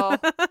right. Well,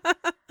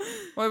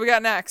 what do we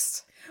got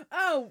next?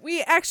 Oh,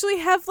 we actually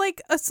have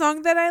like a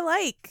song that I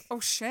like. Oh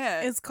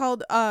shit. It's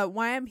called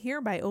Why I'm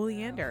Here by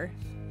Oleander.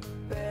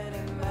 Bet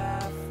in my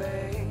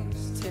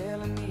face,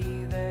 telling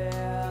me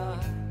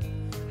that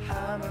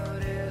I'm a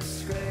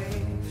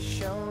disgrace,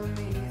 showing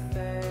me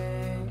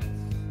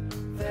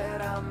things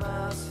that I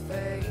must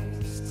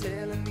face,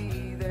 telling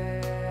me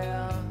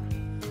that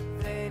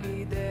they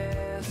need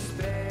their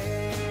space.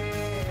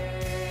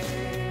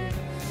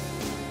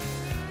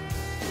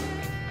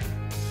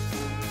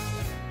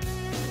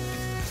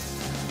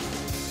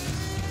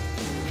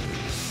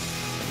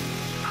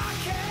 I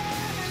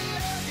can't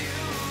love you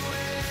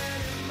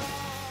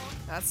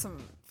anymore. That's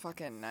some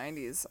fucking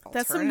 90s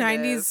That's some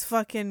alternative. 90s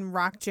fucking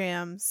rock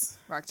jams.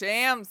 rock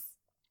jams.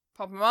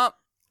 Pump them up.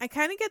 I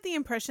kind of get the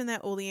impression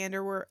that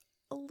Oleander were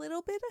a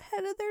little bit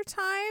ahead of their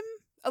time.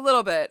 A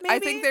little bit. I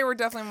Maybe. think they were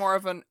definitely more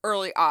of an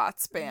early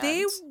aughts band.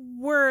 They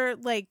were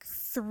like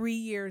 3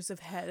 years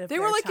ahead of They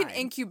their were like time. an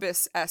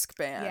Incubus-esque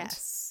band.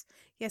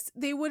 Yes,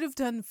 they would have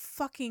done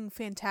fucking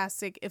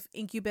fantastic if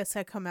Incubus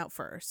had come out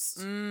first.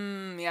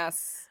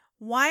 Yes.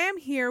 Why I'm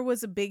Here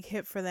was a big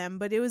hit for them,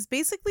 but it was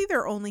basically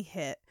their only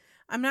hit.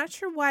 I'm not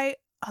sure why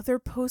other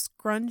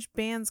post-grunge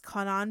bands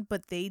caught on,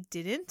 but they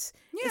didn't.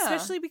 Yeah.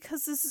 Especially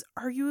because this is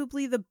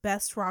arguably the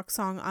best rock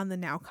song on the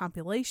Now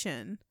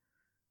compilation.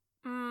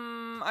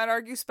 I'd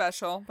argue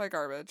Special by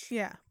Garbage.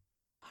 Yeah.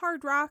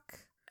 Hard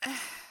rock.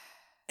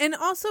 And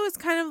also it's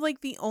kind of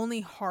like the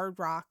only hard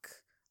rock.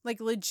 Like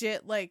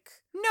legit, like...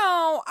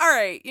 No. All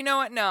right. You know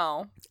what?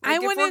 No. I Like,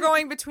 if we're wouldn't-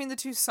 going between the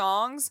two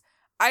songs,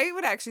 I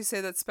would actually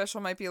say that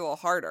Special might be a little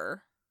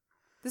harder.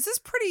 This is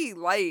pretty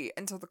light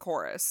until the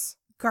chorus.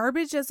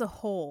 Garbage as a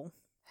whole.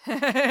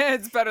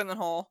 It's better than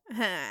Whole.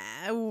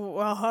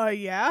 Well,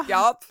 yeah.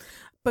 Yup.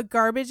 But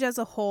Garbage as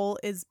a whole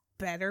is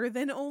better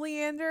than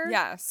Oleander.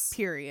 Yes.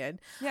 Period.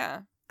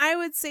 Yeah. I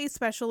would say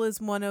Special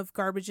is one of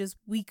Garbage's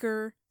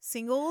weaker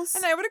singles.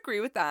 And I would agree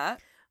with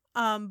that.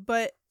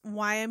 But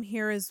Why I'm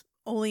Here is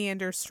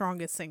Oleander's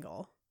strongest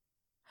single.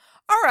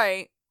 All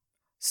right.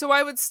 So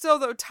I would still,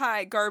 though,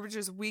 tie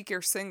Garbage's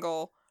weaker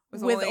single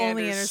with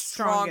Oleander's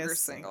stronger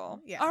strongest single.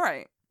 Yeah. All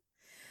right.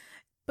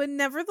 But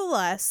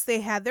nevertheless,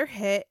 they had their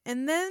hit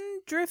and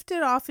then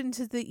drifted off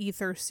into the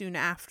ether soon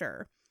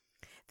after.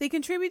 They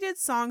contributed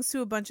songs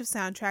to a bunch of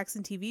soundtracks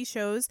and TV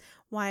shows.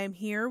 Why I'm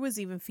Here was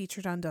even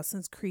featured on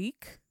Dawson's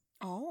Creek.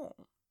 Oh.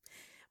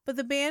 But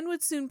the band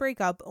would soon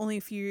break up only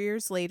a few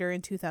years later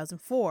in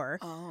 2004.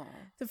 Oh.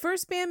 The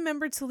first band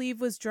member to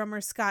leave was drummer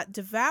Scott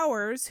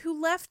Devours,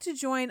 who left to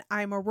join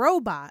I'm a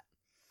Robot.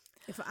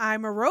 If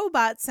I'm a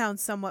Robot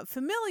sounds somewhat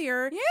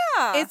familiar,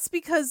 Yeah. it's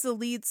because the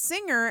lead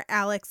singer,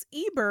 Alex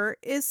Ebert,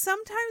 is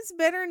sometimes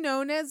better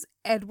known as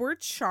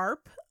Edward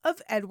Sharpe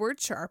of Edward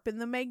Sharpe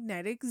and the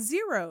Magnetic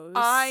Zeros.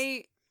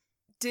 I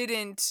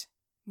didn't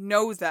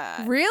know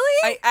that.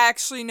 Really? I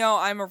actually know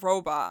I'm a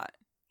robot.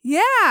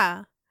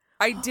 Yeah.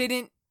 I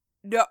didn't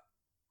know.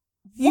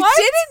 You What?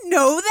 didn't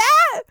know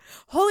that?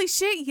 Holy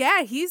shit,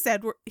 yeah, he's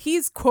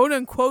quote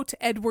unquote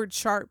Edward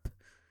Sharpe.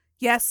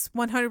 Yes,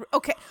 100.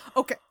 Okay.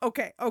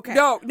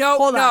 No.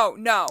 Hold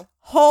on. No.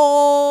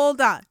 Hold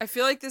on. I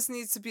feel like this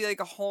needs to be like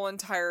a whole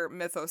entire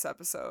Mythos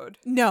episode.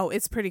 No,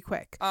 it's pretty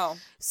quick. Oh.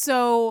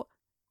 So,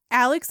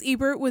 Alex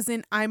Ebert was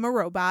in I'm a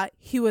Robot.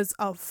 He was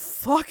a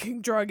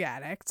fucking drug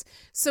addict.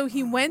 So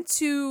he went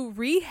to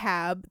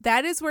rehab.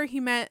 That is where he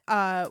met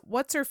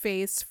what's her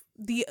face?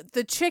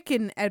 The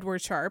chicken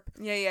Edward Sharpe.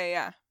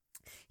 Yeah.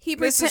 He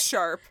Mrs.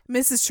 Sharp.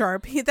 Mrs.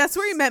 Sharpe. That's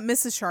where he met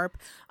Mrs. Sharpe.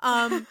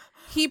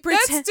 He That's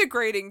pretend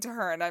degrading to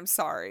her, and I'm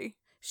sorry.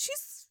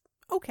 she's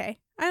okay.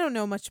 I don't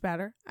know much about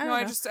her. I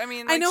don't know. I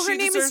mean, I like, know her she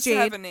name is deserves to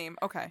have Jade. a name.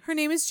 Okay. Her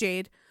name is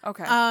Jade.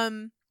 Okay.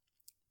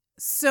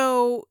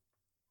 So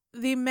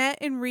they met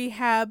in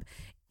rehab.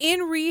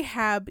 In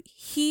rehab,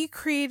 he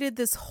created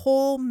this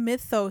whole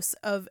mythos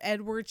of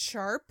Edward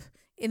Sharpe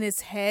in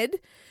his head.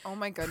 Oh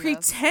my goodness.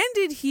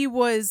 Pretended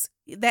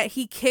that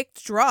he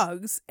kicked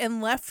drugs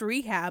and left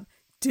rehab.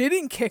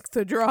 Didn't kick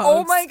the drugs.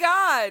 Oh my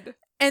god.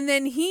 And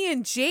then he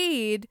and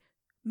Jade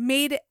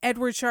made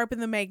Edward Sharpe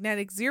and the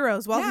Magnetic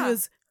Zeros while he Yeah.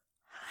 was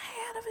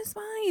high out of his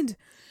mind.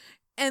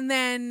 And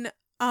then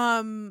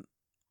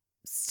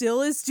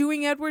still is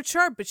doing Edward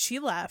Sharpe, but she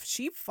left.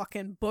 She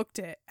fucking booked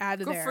it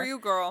out of Good there. for you,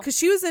 girl. Because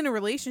she was in a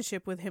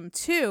relationship with him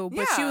too,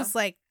 but she Yeah. was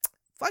like,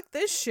 fuck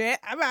this shit,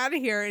 I'm out of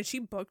here. And she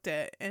booked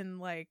it. And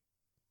like,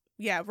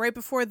 yeah, right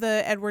before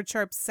the Edward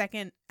Sharpe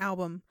second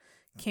album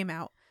came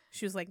out,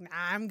 she was like, nah,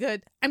 I'm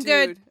good. I'm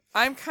good.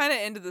 I'm kind of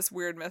into this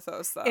weird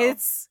mythos, though.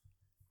 It's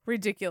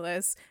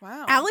ridiculous.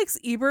 Wow. Alex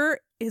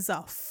Ebert is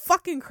a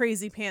fucking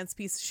crazy pants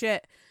piece of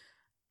shit.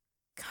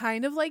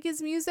 Kind of like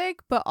his music,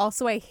 but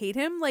also I hate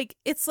him. Like,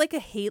 it's like a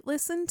hate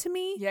listen to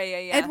me. Yeah.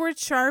 Edward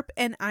Sharpe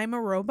and I'm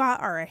a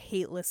Robot are a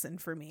hate listen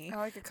for me. I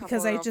like a couple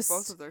because of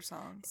both of their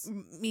songs.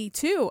 Me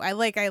too. I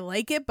like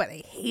it, but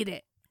I hate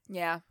it.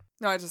 Yeah.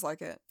 No, I just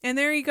like it. And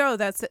there you go.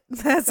 That's it.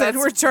 That's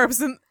Edward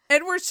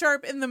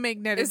Sharpe in the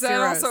Magnetic Is that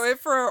Zeros. also it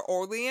for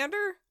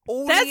Oleander?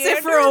 That's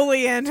it for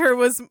Oleander.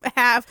 Was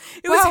half.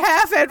 It was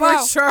half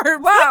Edward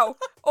Sharpe. Wow.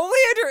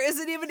 Oleander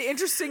isn't even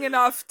interesting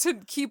enough to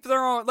keep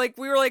their own. Like,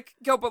 we were like,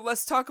 yo, but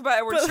let's talk about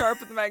Edward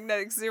Sharpe and the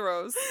Magnetic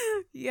Zeros.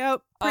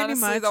 Yep. Pretty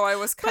Honestly, much. though, I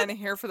was kind of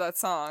here for that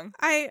song.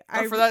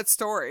 Or for that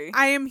story.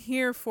 I am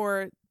here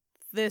for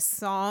this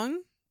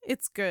song.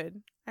 It's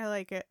good. I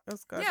like it. It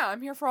was good. Yeah,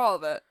 I'm here for all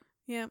of it.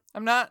 Yeah.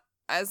 I'm not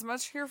as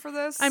much here for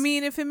this. I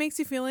mean, if it makes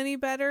you feel any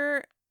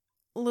better,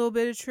 a little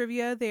bit of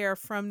trivia. They are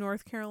from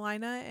North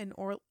Carolina, and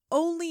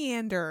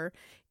oleander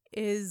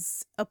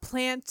is a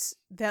plant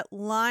that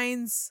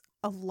lines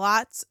a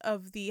lot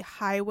of the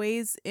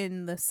highways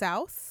in the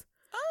South.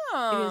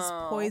 oh. It is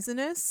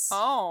poisonous.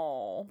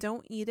 Oh.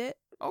 Don't eat it.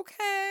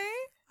 Okay.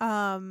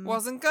 Um,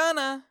 Wasn't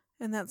gonna.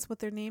 and that's what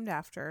they're named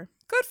after.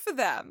 Good for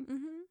them.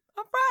 Mm-hmm.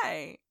 All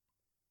right.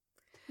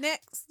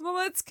 Next. Well,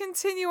 let's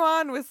continue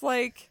on with,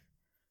 like,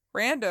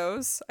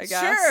 randos, I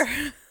guess.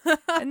 Sure.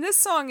 And this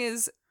song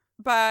is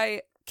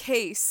by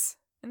Case,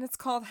 and it's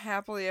called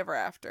Happily Ever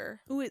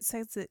After. Ooh, it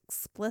says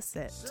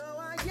explicit. So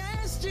I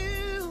asked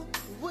you,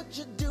 would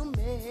you do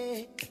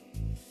me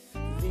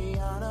the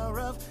honor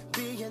of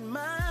being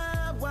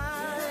my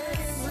wife?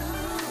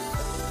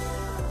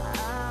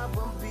 I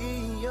will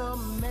be your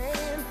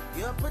man,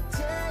 your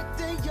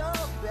protector, your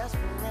best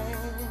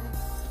friend,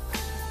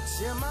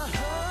 till my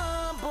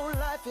humble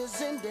life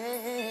is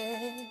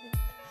ended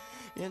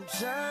and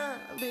time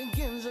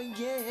begins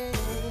again.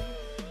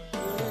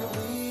 Will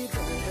we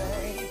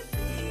baby?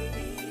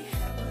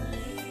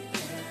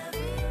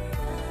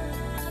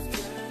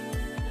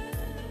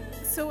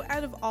 So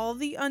out of all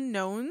the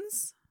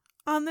unknowns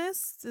on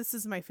this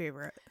is my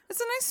favorite. It's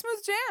a nice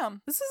smooth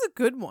jam. This is a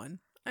good one.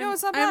 No,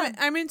 it's not bad.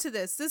 I'm into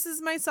this. This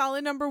is my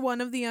solid number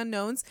one of the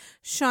unknowns.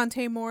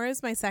 Shantae Moore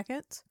is my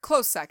second.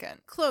 Close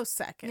second. Close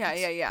second.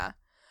 Yeah.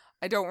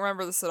 I don't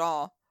remember this at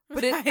all.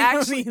 But it I don't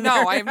actually, either.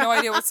 no, I have no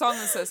idea what song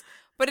this is.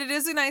 But it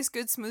is a nice,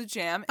 good, smooth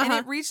jam. And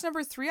it reached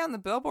number 3 on the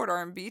Billboard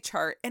R&B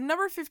chart and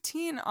number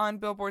 15 on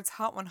Billboard's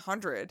Hot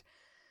 100.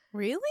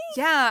 Really?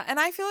 Yeah, and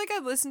I feel like I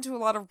listened to a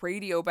lot of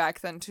radio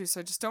back then too, so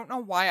I just don't know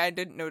why I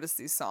didn't notice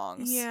these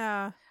songs.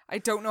 Yeah. I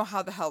don't know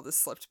how the hell this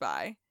slipped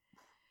by.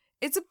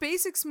 It's a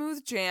basic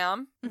smooth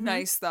jam. Mm-hmm.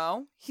 Nice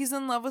though. He's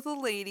in love with a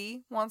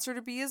lady, wants her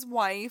to be his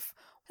wife.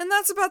 And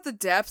that's about the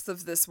depth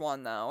of this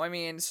one though. I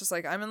mean, it's just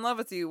like, I'm in love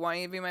with you, why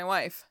don't you be my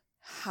wife?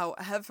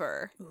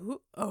 However,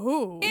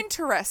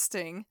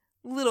 interesting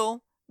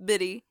little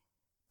bitty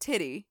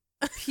titty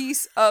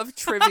piece of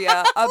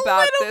trivia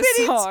about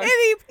this song.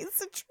 Titty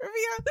piece of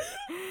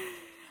trivia.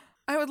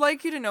 I would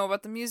like you to know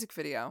about the music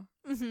video.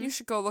 Mm-hmm. You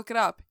should go look it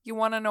up. You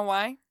want to know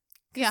why?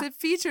 Because it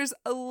features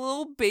a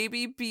little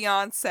baby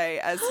Beyonce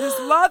as his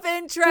love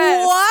interest.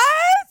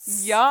 What?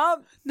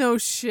 Yup. No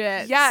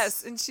shit.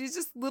 Yes, and she's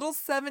just little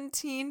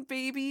 17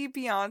 baby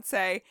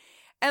Beyonce.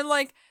 And,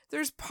 like,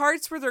 there's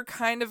parts where they're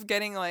kind of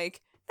getting,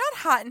 like, not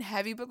hot and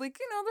heavy, but, like,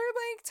 you know, they're,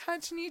 like,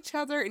 touching each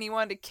other, and he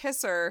wanted to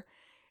kiss her.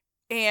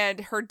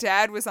 And her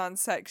dad was on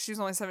set because she was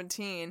only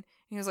 17. And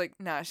he was like,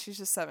 nah, she's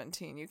just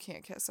 17. You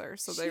can't kiss her.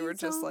 So they were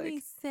just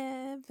like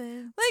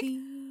 17. Like,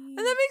 and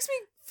that makes me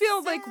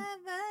feel like,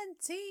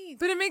 17.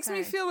 but it makes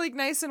me feel like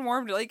nice and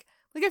warm. Like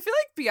I feel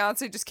like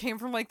Beyonce just came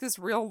from like this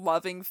real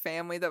loving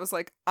family that was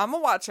like, I'm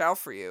gonna watch out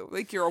for you.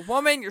 Like, you're a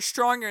woman, you're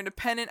strong, you're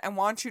independent. I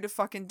want you to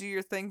fucking do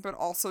your thing, but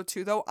also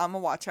too though, I'm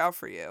gonna watch out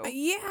for you.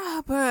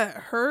 Yeah, but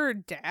her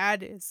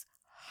dad is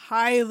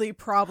highly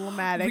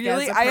problematic.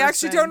 Really? As a I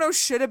actually person. don't know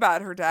shit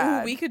about her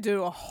dad. Ooh, we could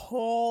do a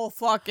whole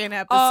fucking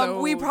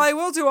episode. We probably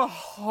will do a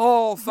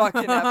whole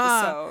fucking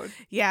episode.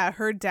 Yeah,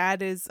 her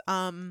dad is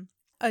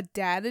a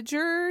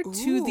dadager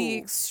to the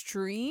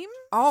extreme.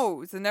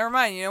 Oh, so never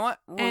mind. You know what?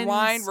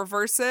 Rewind,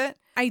 reverse it.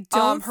 I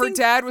don't her think...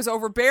 dad was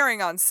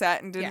overbearing on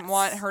set and didn't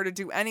want her to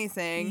do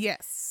anything.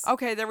 Yes.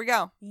 Okay, there we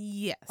go.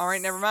 Yes. All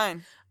right, never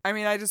mind. I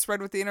mean, I just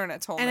read what the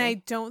internet told me. And I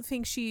don't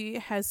think she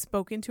has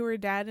spoken to her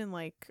dad in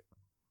like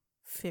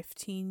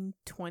 15,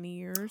 20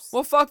 years.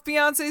 Well, fuck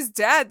Beyonce's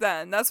dad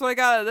then. That's what I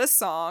got out of this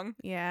song.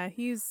 Yeah,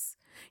 he's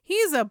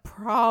a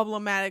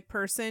problematic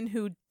person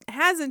who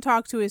hasn't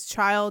talked to his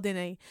child in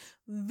a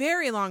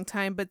very long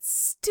time, but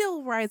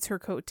still rides her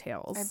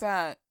coattails. I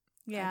bet.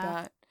 Yeah.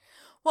 I bet.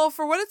 Well,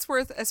 for what it's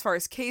worth, as far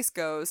as Case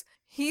goes,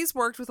 he's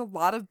worked with a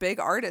lot of big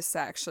artists,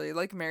 actually,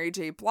 like Mary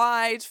J.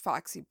 Blige,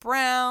 Foxy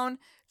Brown,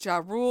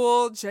 Ja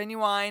Rule,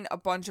 Genuine, a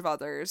bunch of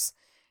others.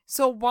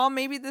 So while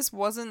maybe this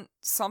wasn't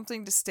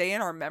something to stay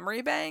in our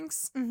memory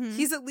banks,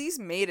 he's at least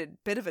made a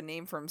bit of a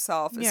name for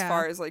himself as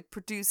far as like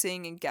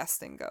producing and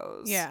guesting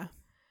goes. Yeah.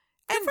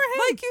 And for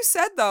him. like you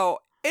said, though,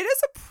 it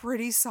is a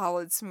pretty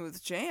solid,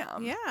 smooth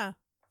jam. Yeah.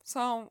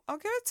 So I'll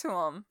give it to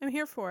him. I'm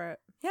here for it.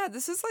 Yeah,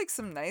 this is like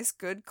some nice,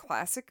 good,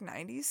 classic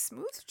 90s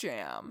smooth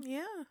jam.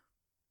 Yeah.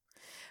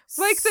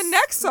 Like the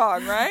next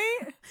song, right?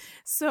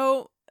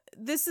 So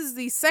this is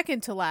the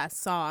second to last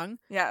song.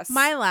 Yes.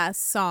 My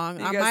last song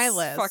You on guys my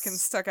list. fucking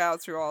stuck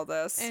out through all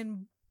this.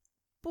 And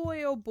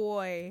boy, oh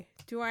boy,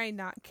 do I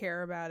not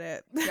care about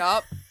it.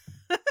 Yup.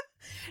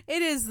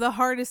 It is The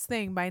Hardest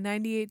Thing by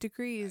 98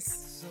 Degrees.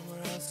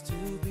 Somewhere else to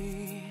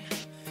be,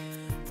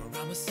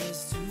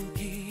 promises to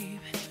keep,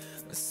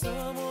 with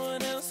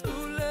someone else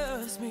who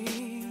loves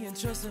me and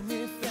trusted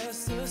me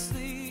fast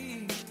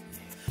asleep.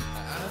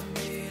 I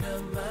made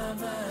up my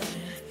mind,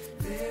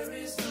 there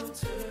is no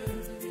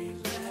turning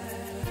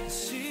back.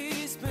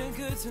 She's been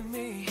good to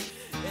me,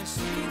 and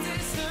she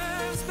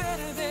deserves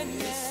better than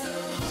that. It's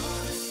the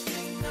hardest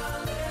thing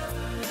I'll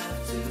ever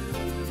have to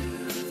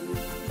do,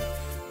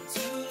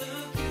 to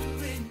look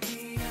you in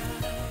the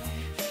eye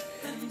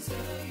and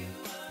tell you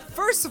I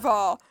First of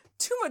all,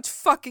 too much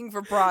fucking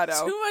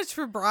vibrato. Too much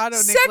vibrato,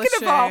 Nick Second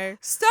of all, Lachey.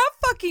 stop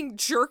fucking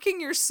jerking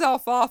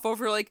yourself off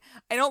over like,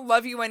 I don't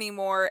love you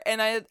anymore,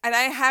 and I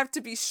have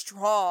to be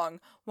strong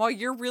while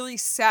you're really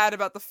sad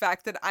about the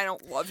fact that I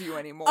don't love you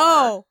anymore.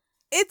 Oh,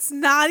 it's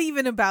not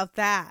even about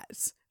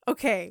that.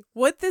 Okay,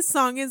 what this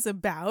song is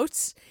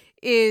about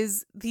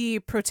is the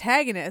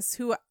protagonist,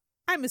 who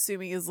I'm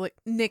assuming is like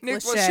Nick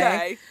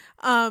Lachey,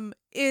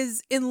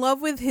 is in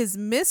love with his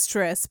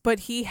mistress, but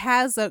he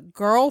has a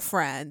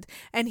girlfriend,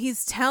 and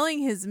he's telling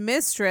his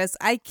mistress,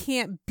 I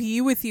can't be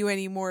with you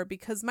anymore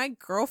because my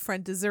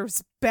girlfriend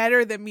deserves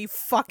better than me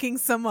fucking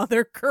some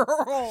other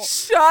girl.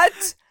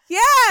 Shut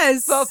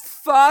Yes! the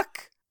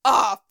fuck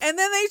up. And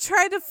then they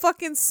try to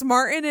fucking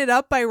smarten it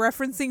up by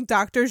referencing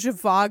Dr.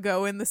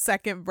 Zhivago in the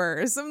second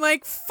verse. I'm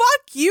like,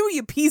 fuck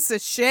you piece of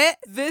shit.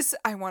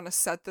 I want to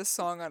set this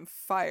song on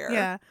fire.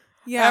 Yeah. I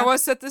Yeah. want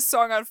to set this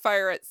song on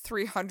fire at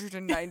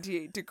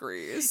 398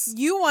 degrees.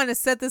 You want to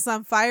set this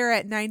on fire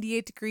at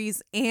 98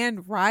 degrees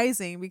and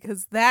rising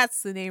because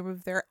that's the name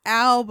of their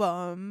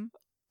album.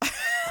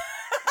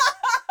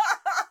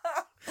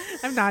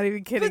 I'm not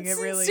even kidding. But It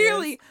really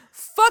sincerely, is.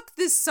 fuck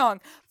this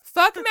song.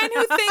 Fuck men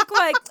who think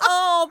like,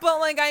 oh, but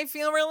like I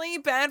feel really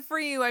bad for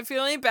you. I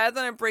feel really bad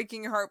that I'm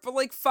breaking your heart. But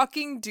like,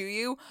 fucking do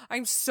you?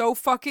 I'm so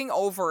fucking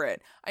over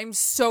it. I'm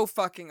so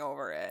fucking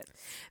over it.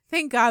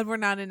 Thank God we're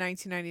not in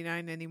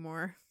 1999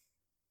 anymore.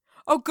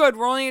 Oh, good.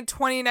 We're only in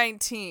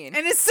 2019.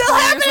 And it's still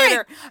 20 years happening!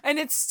 later, and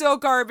it's still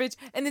garbage.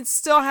 And it's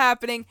still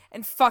happening.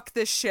 And fuck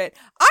this shit.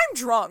 I'm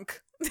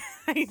drunk.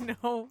 I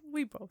know.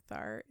 We both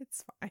are.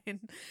 It's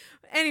fine.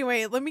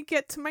 Anyway, let me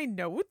get to my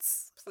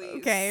notes. Please.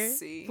 Okay.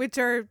 See. Which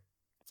are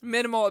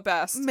Minimal at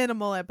best.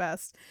 minimal at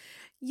best.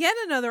 Yet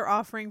another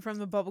offering from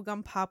the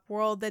bubblegum pop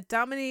world that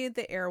dominated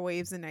the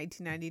airwaves in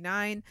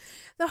 1999.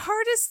 The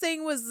Hardest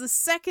Thing was the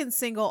second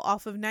single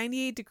off of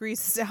 98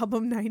 Degrees'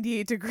 album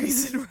 98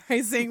 Degrees and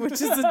Rising, which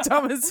is the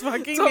dumbest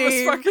fucking Dumbest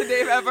name. fucking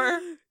name ever.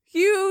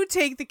 You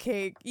take the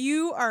cake.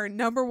 You are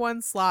number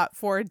one slot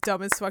for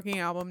dumbest fucking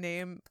album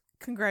name.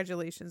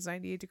 Congratulations,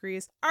 98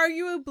 Degrees.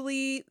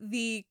 Arguably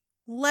the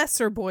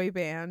lesser boy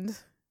band.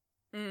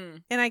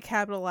 Mm, And I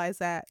capitalize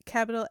that.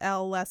 Capital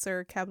L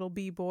lesser, capital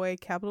B boy,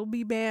 capital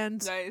B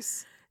band.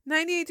 nice.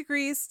 98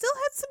 Degrees still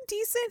had some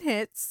decent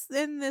hits,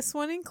 and this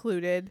one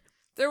included.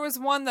 There was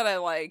one that I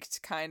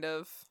liked, kind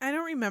of. I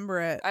don't remember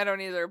it. I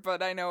don't either,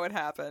 but I know it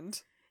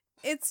happened.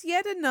 It's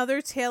yet another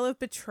tale of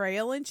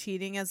betrayal and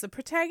cheating, as the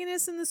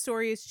protagonist in the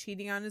story is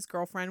cheating on his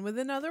girlfriend with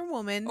another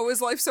woman. Oh,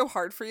 is life so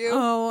hard for you?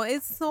 Oh,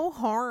 it's so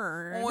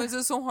hard. Oh, is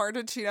it so hard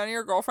to cheat on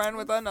your girlfriend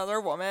with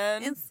another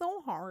woman? It's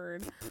so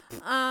hard.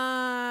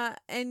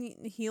 And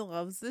he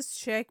loves this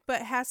chick,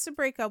 but has to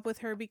break up with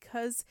her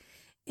because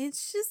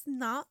it's just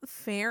not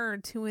fair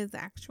to his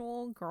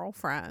actual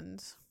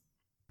girlfriend.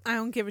 I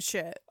don't give a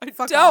shit.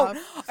 Fuck don't.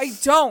 off. I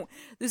don't.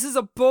 This is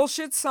a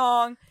bullshit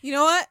song. You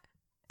know what?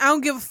 I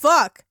don't give a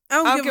fuck.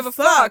 I don't give a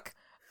fuck.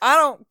 I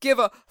don't give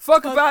a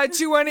fuck about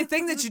you or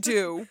anything that you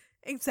do.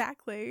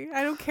 Exactly.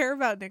 I don't care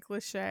about Nick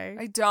Lachey.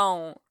 I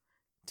don't.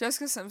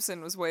 Jessica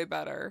Simpson was way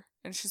better,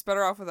 and she's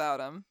better off without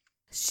him.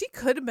 She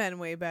could have been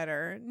way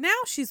better. Now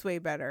she's way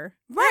better.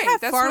 I Right,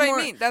 have that's far what more-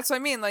 I mean. That's what I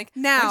mean. Like,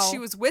 Now- when she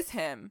was with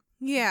him,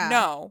 Yeah.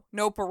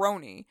 no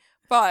baroni.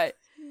 But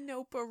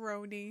No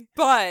baroni.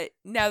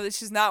 now that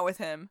she's not with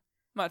him,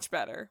 much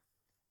better.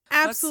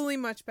 Absolutely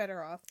much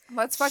better off.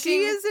 Let's fucking... She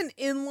is an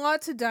in-law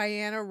to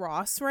Diana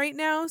Ross right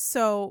now,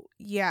 so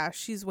yeah,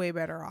 she's way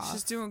better off.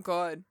 She's doing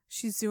good.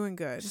 She's doing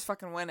good. She's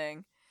fucking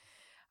winning.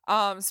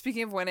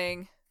 Speaking of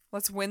winning,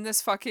 let's win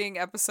this fucking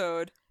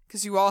episode,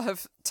 because you all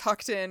have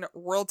tucked in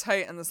real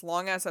tight in this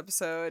long-ass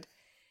episode.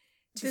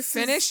 To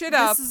finish it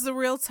up... This is the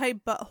real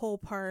tight butthole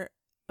part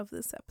of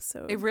this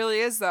episode. It really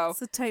is, though.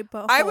 It's a tight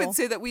butthole. I would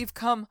say that we've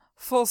come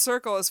full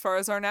circle as far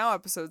as our now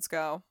episodes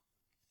go.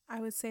 I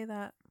would say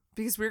that.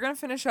 Because we're going to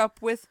finish up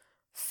with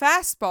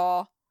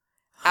Fastball,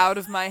 Out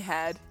of My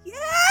Head.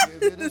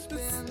 Give it a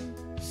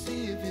spin,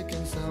 see if you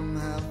can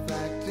somehow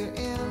factor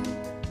in.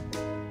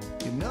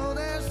 You know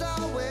there's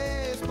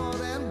always more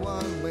than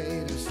one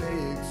way to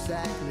say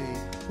exactly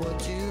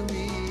what you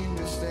mean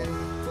to say.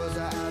 Was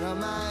I out of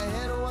my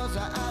head or was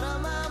I out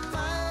of my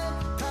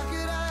mind? How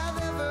could I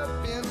have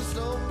ever been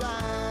so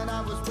blind?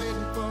 I was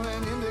waiting for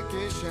an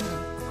indication.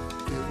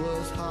 It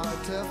was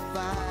hard to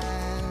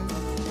find.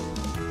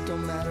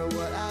 Don't matter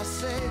what I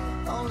say,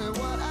 only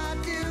what I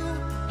do.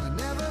 I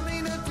never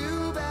mean to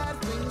do bad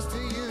things to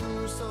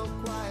you. So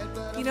quiet,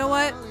 but You know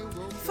what?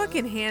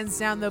 Fucking hands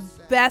down the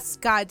best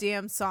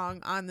goddamn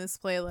song on this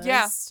playlist.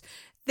 Yeah.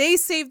 They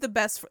saved the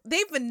best.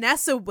 They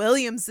Vanessa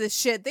Williams this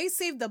shit. They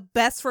saved the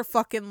best for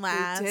fucking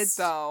last. They did,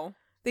 though.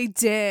 They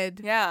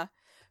did. Yeah.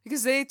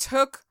 Because they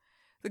took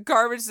the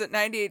garbage that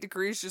 98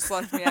 Degrees just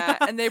left me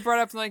at, and they brought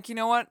up, like, you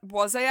know what?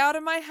 Was I out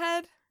of my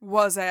head?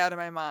 Was I out of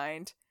my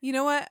mind? You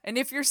know what? And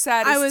if you're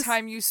sad, it's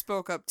time you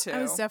spoke up too.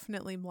 I was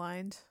definitely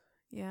blind.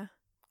 Yeah.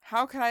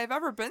 How could I have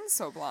ever been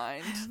so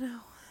blind? I don't know.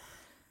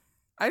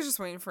 I was just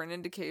waiting for an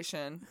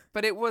indication,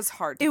 but it was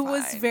hard to It find.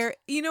 was very,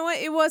 you know what?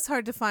 It was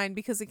hard to find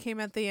because it came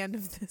at the end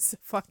of this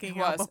fucking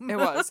album. It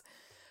was.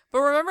 But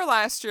remember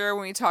last year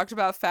when we talked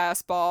about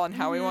Fastball and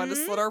how we wanted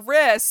to slit our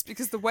wrists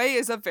because The Way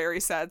is a very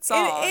sad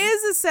song. It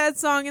is a sad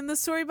song, and the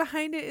story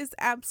behind it is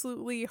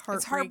absolutely heartbreaking.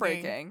 It's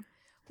heartbreaking.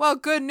 Well,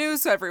 good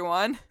news,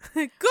 everyone.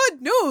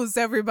 Good news,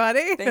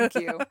 everybody. Thank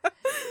you.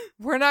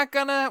 We're not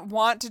going to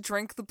want to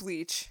drink the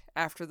bleach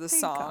after this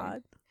Thank song.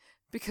 God.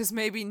 Because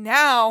maybe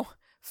now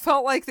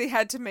felt like they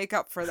had to make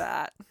up for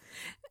that.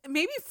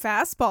 Maybe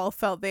Fastball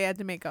felt they had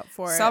to make up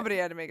for it. Somebody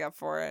had to make up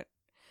for it.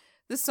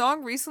 The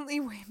song recently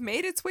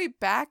made its way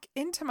back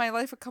into my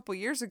life a couple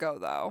years ago,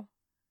 though.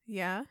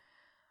 Yeah.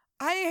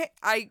 I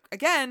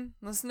again,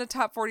 listen to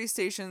top 40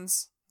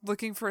 stations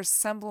looking for a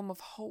semblance of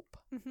hope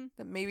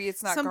that maybe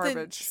it's not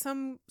garbage.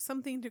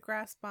 Something to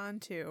grasp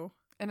onto.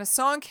 And a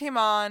song came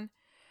on,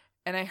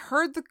 and I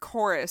heard the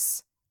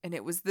chorus, and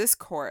it was this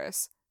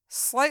chorus,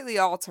 slightly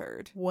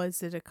altered.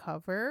 Was it a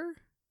cover?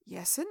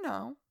 Yes and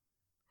no.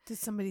 Did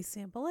somebody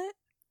sample it?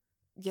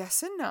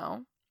 Yes and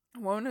no.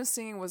 One was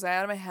singing, was I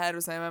out of my head?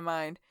 Was I in my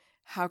mind?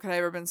 How could I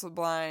ever been so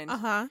blind?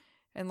 Uh-huh.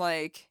 And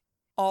like,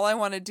 all I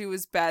want to do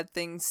is bad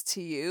things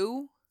to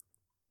you.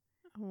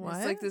 What?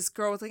 It's like this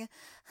girl with like,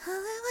 all I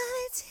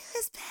want to do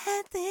is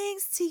bad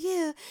things to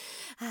you.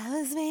 I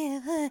was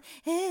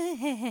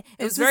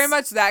it was very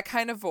much that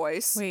kind of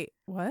voice. Wait,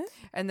 what?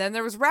 And then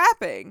there was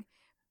rapping.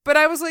 But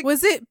I was like,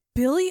 Was it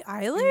Billie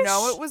Eilish?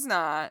 no, it was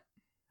not.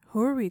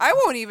 Who are we I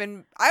won't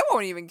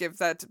even give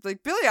that to,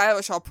 like, Billie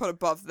Eilish I'll put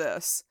above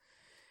this.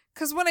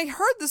 Because when I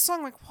heard this song,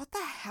 I'm like, what the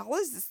hell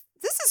is this?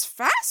 This is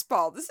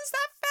Fastball. This is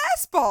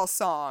that Fastball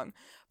song.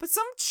 But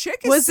some chick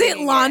is Was it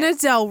singing Lana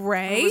Del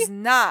Rey? It was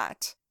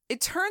not. It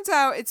turns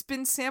out it's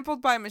been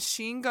sampled by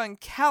Machine Gun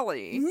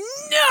Kelly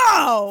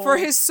No! for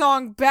his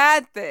song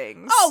Bad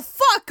Things. Oh,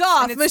 fuck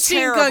off, And it's Machine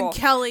terrible. Gun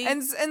Kelly.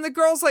 And the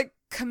girl's like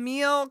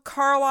Camille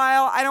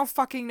Carlisle. I don't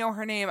fucking know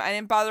her name. I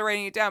didn't bother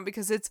writing it down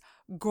because it's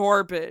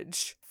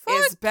garbage.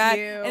 It's Fuck bad.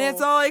 you. And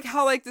it's all like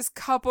how like this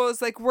couple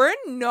is like, we're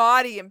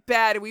naughty and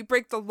bad and we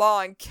break the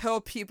law and kill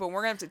people and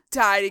we're gonna have to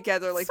die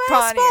together like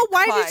Bonnie Fastball, and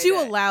why Clyde did you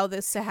did. allow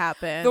this to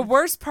happen? The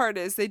worst part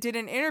is they did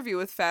an interview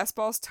with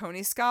Fastball's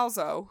Tony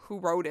Scalzo, who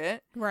wrote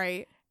it.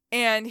 Right.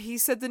 And he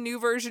said the new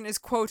version is,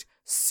 quote,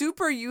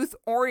 super youth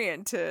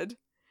oriented.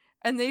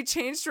 And they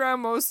changed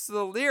around most of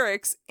the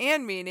lyrics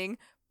and meaning,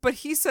 but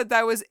he said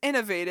that was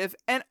innovative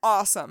and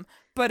awesome.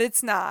 But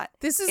it's not.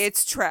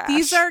 It's trash.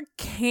 These are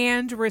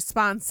canned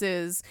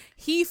responses.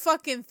 He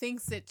fucking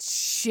thinks it's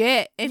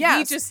shit, and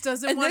he just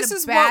doesn't want to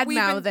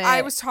badmouth it.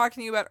 I was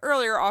talking to you about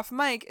earlier off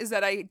mic, is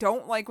that I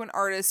don't like when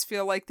artists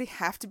feel like they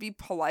have to be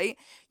polite.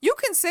 You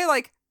can say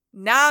like,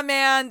 nah,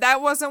 man,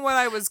 that wasn't what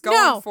I was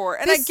going for.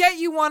 And I get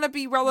you want to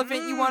be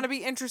relevant, you want to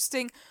be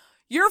interesting.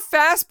 Your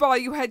Fastball,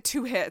 you had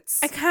 2 hits.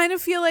 I kind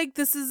of feel like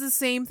this is the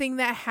same thing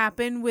that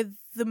happened with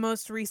the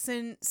most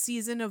recent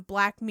season of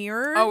Black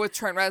Mirror. Oh, with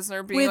Trent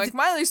Reznor being like,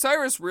 Miley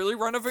Cyrus really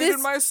renovated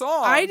my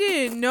song. I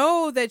didn't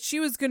know that she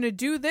was going to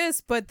do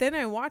this, but then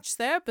I watched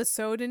the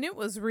episode and it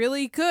was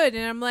really good.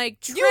 And I'm like,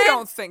 Trent you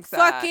don't think that.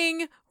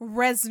 Fucking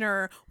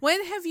Reznor,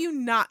 when have you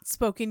not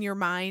spoken your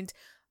mind?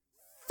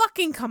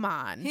 Fucking come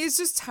on. He's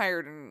just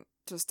tired and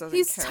just doesn't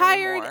He's care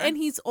tired anymore. and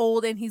he's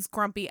old and he's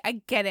grumpy.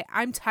 I get it.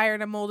 I'm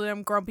tired, I'm old, and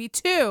I'm grumpy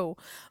too.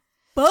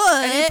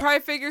 But and he probably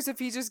figures if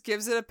he just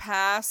gives it a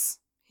pass,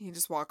 he can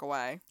just walk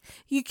away.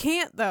 You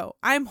can't though.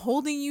 I'm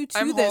holding you to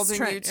I'm this, holding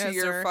Trent you to Reznor,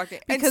 your fucking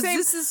because and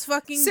this is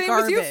fucking same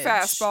garbage. with you,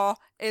 Fastball.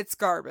 It's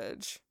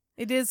garbage.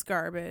 It is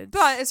garbage.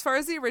 But as far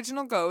as the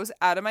original goes,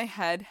 Out of My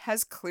Head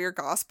has clear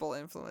gospel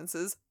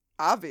influences,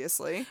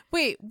 obviously.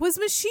 Wait, was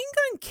Machine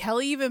Gun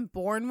Kelly even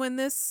born when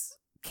this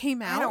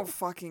came out? I don't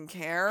fucking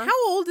care.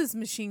 How old is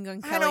Machine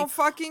Gun Kelly? I don't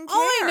fucking care.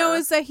 All I know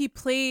is that he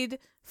played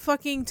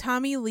fucking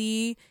Tommy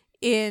Lee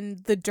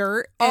in the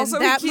dirt. And Also,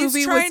 that he keeps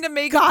movie trying was to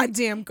make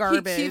goddamn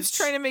garbage. He keeps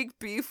trying to make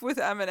beef with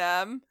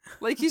Eminem.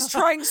 Like, he's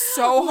trying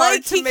so hard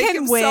Like to he make can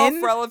himself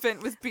win.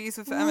 relevant with beef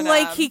with Eminem.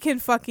 Like he can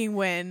fucking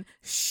win.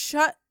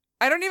 Shut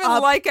I don't even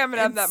up like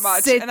Eminem and that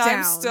much, sit and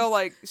I'm down. still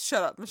like,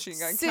 shut up, Machine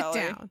Gun sit Kelly.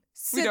 down. We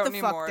Sit don't the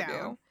need fuck more down. of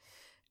you.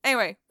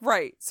 Anyway,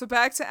 right. So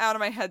back to Out of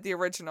My Head, the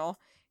original.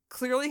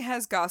 Clearly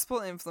has gospel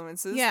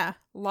influences. Yeah.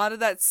 A lot of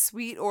that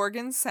sweet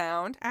organ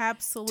sound.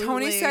 Absolutely.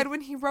 Tony said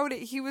when he wrote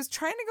it, he was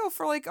trying to go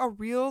for like a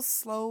real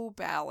slow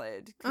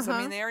ballad. Because, I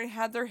Uh-huh. mean, they already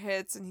had their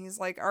hits, and he's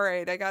like, all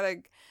right,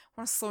 want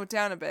to slow it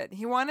down a bit.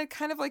 He wanted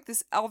kind of like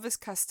this Elvis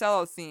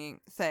Costello thing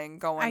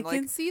going. I like,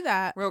 can see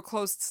that. real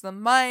close to the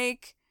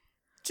mic,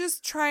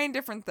 just trying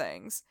different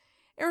things.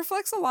 It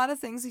reflects a lot of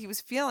things that he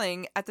was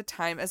feeling at the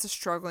time as a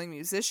struggling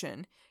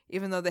musician.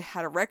 Even though they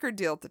had a record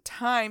deal at the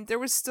time, there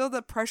was still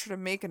the pressure to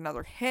make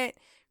another hit,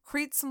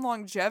 create some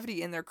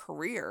longevity in their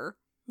career.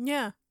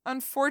 Yeah.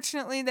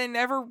 Unfortunately, they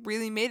never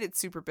really made it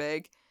super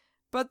big,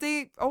 but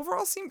they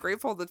overall seem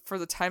grateful for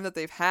the time that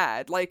they've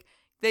had. Like,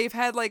 they've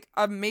had like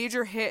a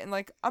major hit and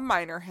like a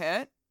minor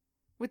hit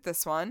with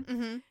this one.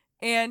 Mm-hmm.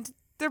 And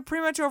they're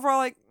pretty much overall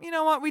like, you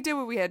know what, we did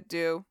what we had to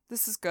do.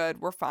 This is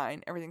good. We're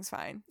fine. Everything's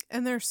fine.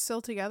 And they're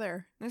still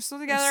together. They're still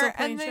They're together still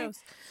playing and they shows.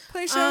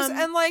 play shows Um,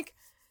 and like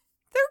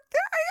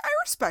I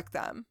respect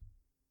them.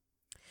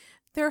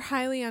 They're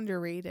highly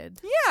underrated.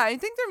 Yeah, I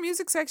think their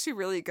music's actually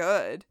really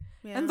good.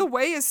 Yeah. And The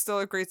Way is still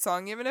a great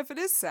song, even if it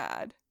is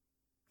sad.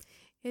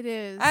 It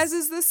is. As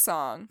is this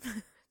song.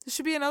 This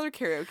should be another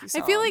karaoke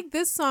song. I feel like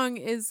this song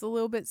is a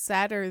little bit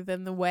sadder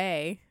than The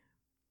Way.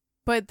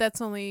 But that's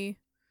only,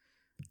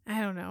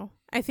 I don't know.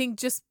 I think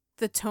just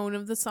the tone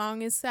of the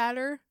song is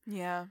sadder.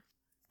 Yeah.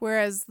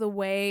 Whereas The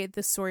Way,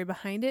 the story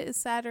behind it is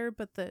sadder,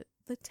 but the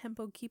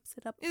tempo keeps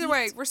it up. Either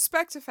way,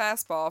 respect to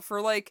Fastball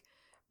for like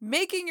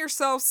making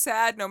yourself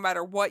sad no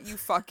matter what you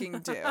fucking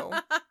do.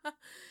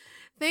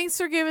 Thanks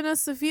for giving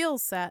us the feel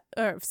sad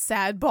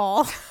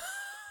ball.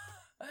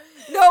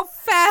 No,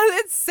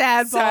 It's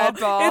sad ball. Sad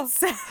ball. It's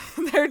sad.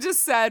 They're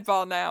just sad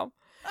ball now.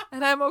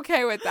 And I'm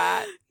okay with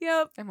that.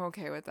 Yep. I'm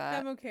okay with that.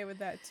 I'm okay with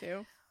that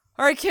too.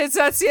 All right, kids,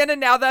 that's the end.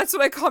 And now that's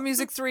what I call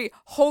Music 3.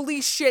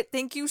 Holy shit.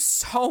 Thank you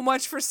so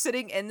much for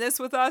sitting in this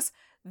with us.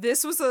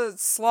 This was a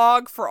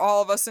slog for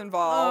all of us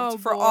involved, Oh,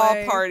 for all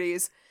boy.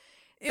 parties.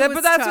 It was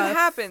But that's tough. what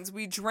happens.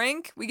 We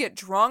drink, we get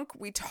drunk,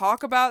 we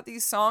talk about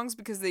these songs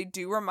because they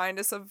do remind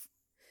us of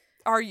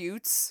our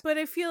youths. But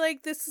I feel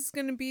like this is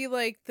going to be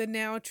like the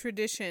now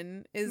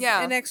tradition is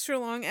Yeah. an extra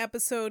long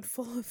episode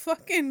full of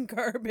fucking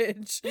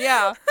garbage.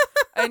 Yeah.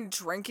 And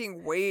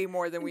drinking way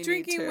more than we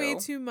Drinking need to. way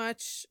too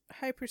much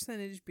high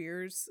percentage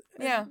beers.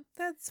 and Yeah.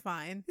 That's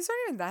fine. These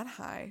aren't even that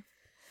high.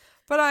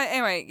 But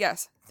anyway,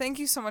 yes. Thank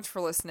you so much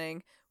for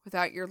listening.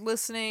 Without your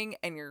listening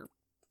and your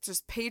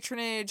just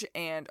patronage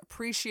and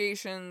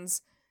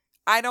appreciations,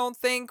 I don't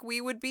think we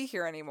would be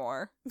here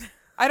anymore.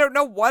 I don't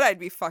know what I'd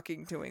be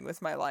fucking doing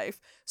with my life.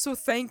 So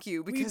thank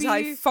you, because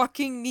I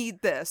fucking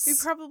need this. We'd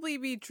probably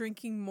be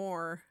drinking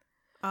more.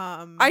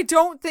 I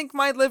don't think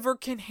my liver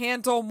can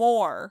handle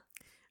more.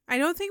 I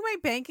don't think my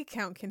bank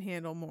account can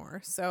handle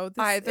more. So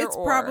Either it's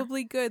or.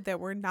 probably good that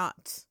we're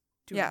not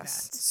doing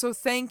Yes. that. So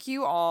thank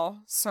you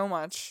all so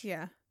much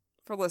Yeah.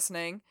 for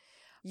listening.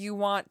 You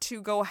want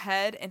to go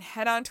ahead and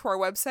head on to our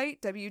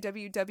website,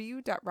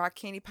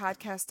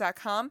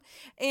 www.rockcandypodcast.com,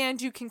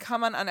 and you can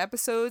comment on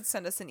episodes,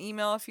 send us an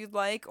email if you'd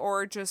like,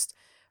 or just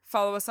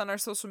follow us on our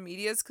social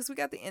medias, because we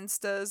got the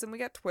Instas, and we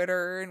got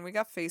Twitter, and we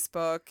got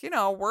Facebook. You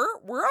know,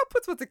 we're up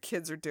with what the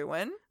kids are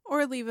doing.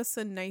 Or leave us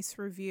a nice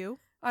review.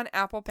 On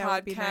Apple That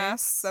would be Podcasts.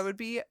 nice. That would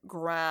be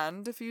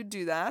grand if you'd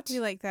do that. We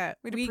like that.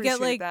 We'd we appreciate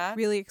get like that.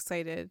 really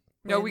excited.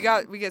 No,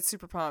 when- we get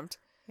super pumped.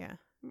 Yeah.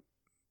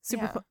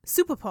 Super Yeah.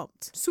 super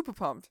pumped. Super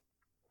pumped.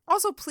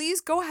 Also,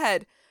 please go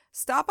ahead,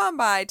 stop on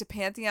by to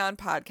Pantheon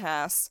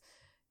Podcasts.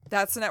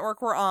 That's the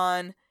network we're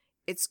on.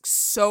 It's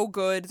so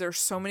good. There's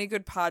so many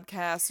good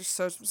podcasts.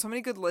 There's so many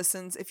good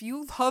listens. If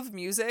you love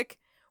music,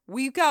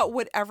 we've got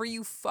whatever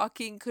you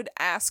fucking could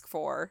ask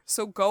for.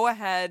 So go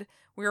ahead.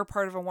 We are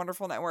part of a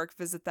wonderful network.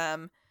 Visit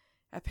them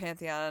at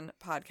Pantheon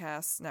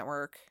Podcasts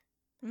Network.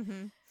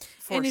 Mm-hmm.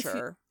 For and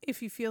sure.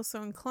 if you feel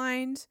so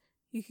inclined,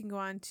 you can go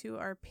on to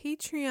our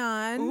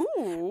Patreon.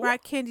 Ooh.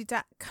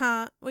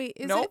 Rockcandy.com. Wait,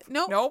 is Nope. it?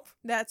 Nope. Nope.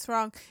 That's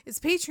wrong. It's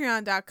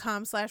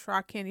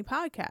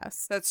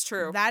patreon.com/rockcandypodcast. That's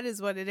true. That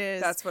is what it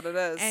is. That's what it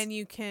is. And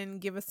you can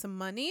give us some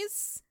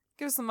monies.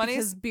 give us some money.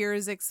 Because beer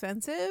is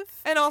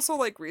expensive. And also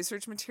like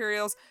research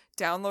materials,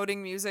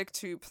 downloading music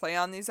to play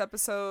on these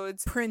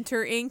episodes.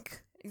 Printer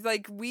ink.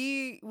 Like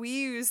we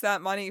use that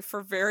money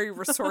for very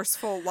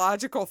resourceful,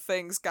 logical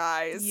things,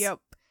 guys. Yep.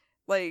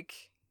 Like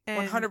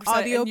And 100%.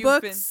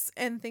 audiobooks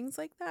and things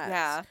like that.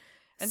 Yeah.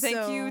 And thank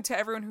you So- to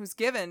everyone who's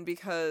given,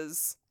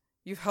 because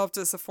you've helped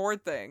us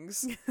afford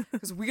things.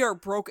 Because we are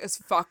broke as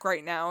fuck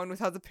right now, and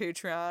without the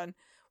Patreon,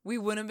 we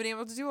wouldn't have been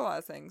able to do a lot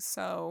of things.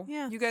 So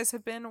Yeah. you guys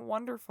have been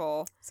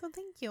wonderful. So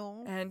thank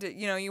you. And,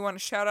 you know, you want to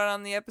shout out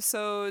on the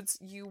episodes,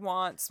 you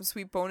want some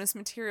sweet bonus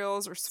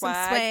materials or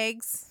swag. Some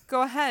swags.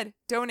 Go ahead,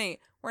 donate.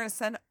 We're going to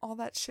send all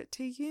that shit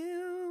to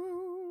you.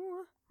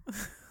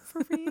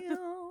 For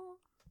real.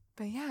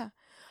 But yeah,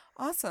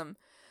 awesome.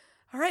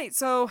 All right,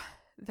 so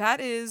that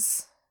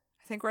is,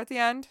 I think we're at the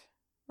end.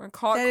 We're going to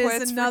call it That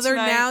quits is another for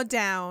tonight. now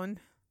down.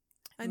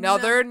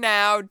 Another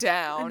now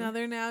down.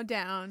 Another now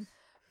down.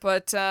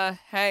 But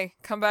hey,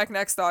 come back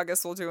next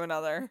August. We'll do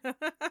another.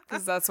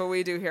 Because that's what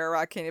we do here at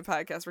Rock Candy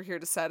Podcast. We're here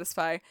to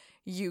satisfy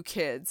you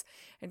kids.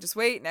 And just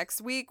wait,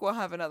 next week we'll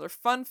have another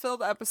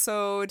fun-filled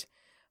episode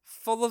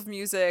full of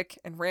music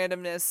and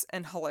randomness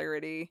and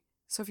hilarity.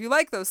 So if you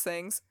like those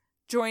things,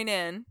 join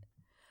in.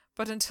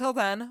 But until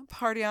then,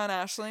 party on,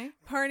 Ashley.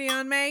 Party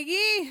on,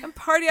 Maggie. And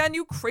party on,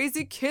 you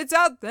crazy kids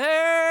out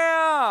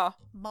there.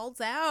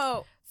 Balls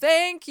out.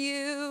 Thank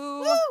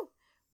you. Woo!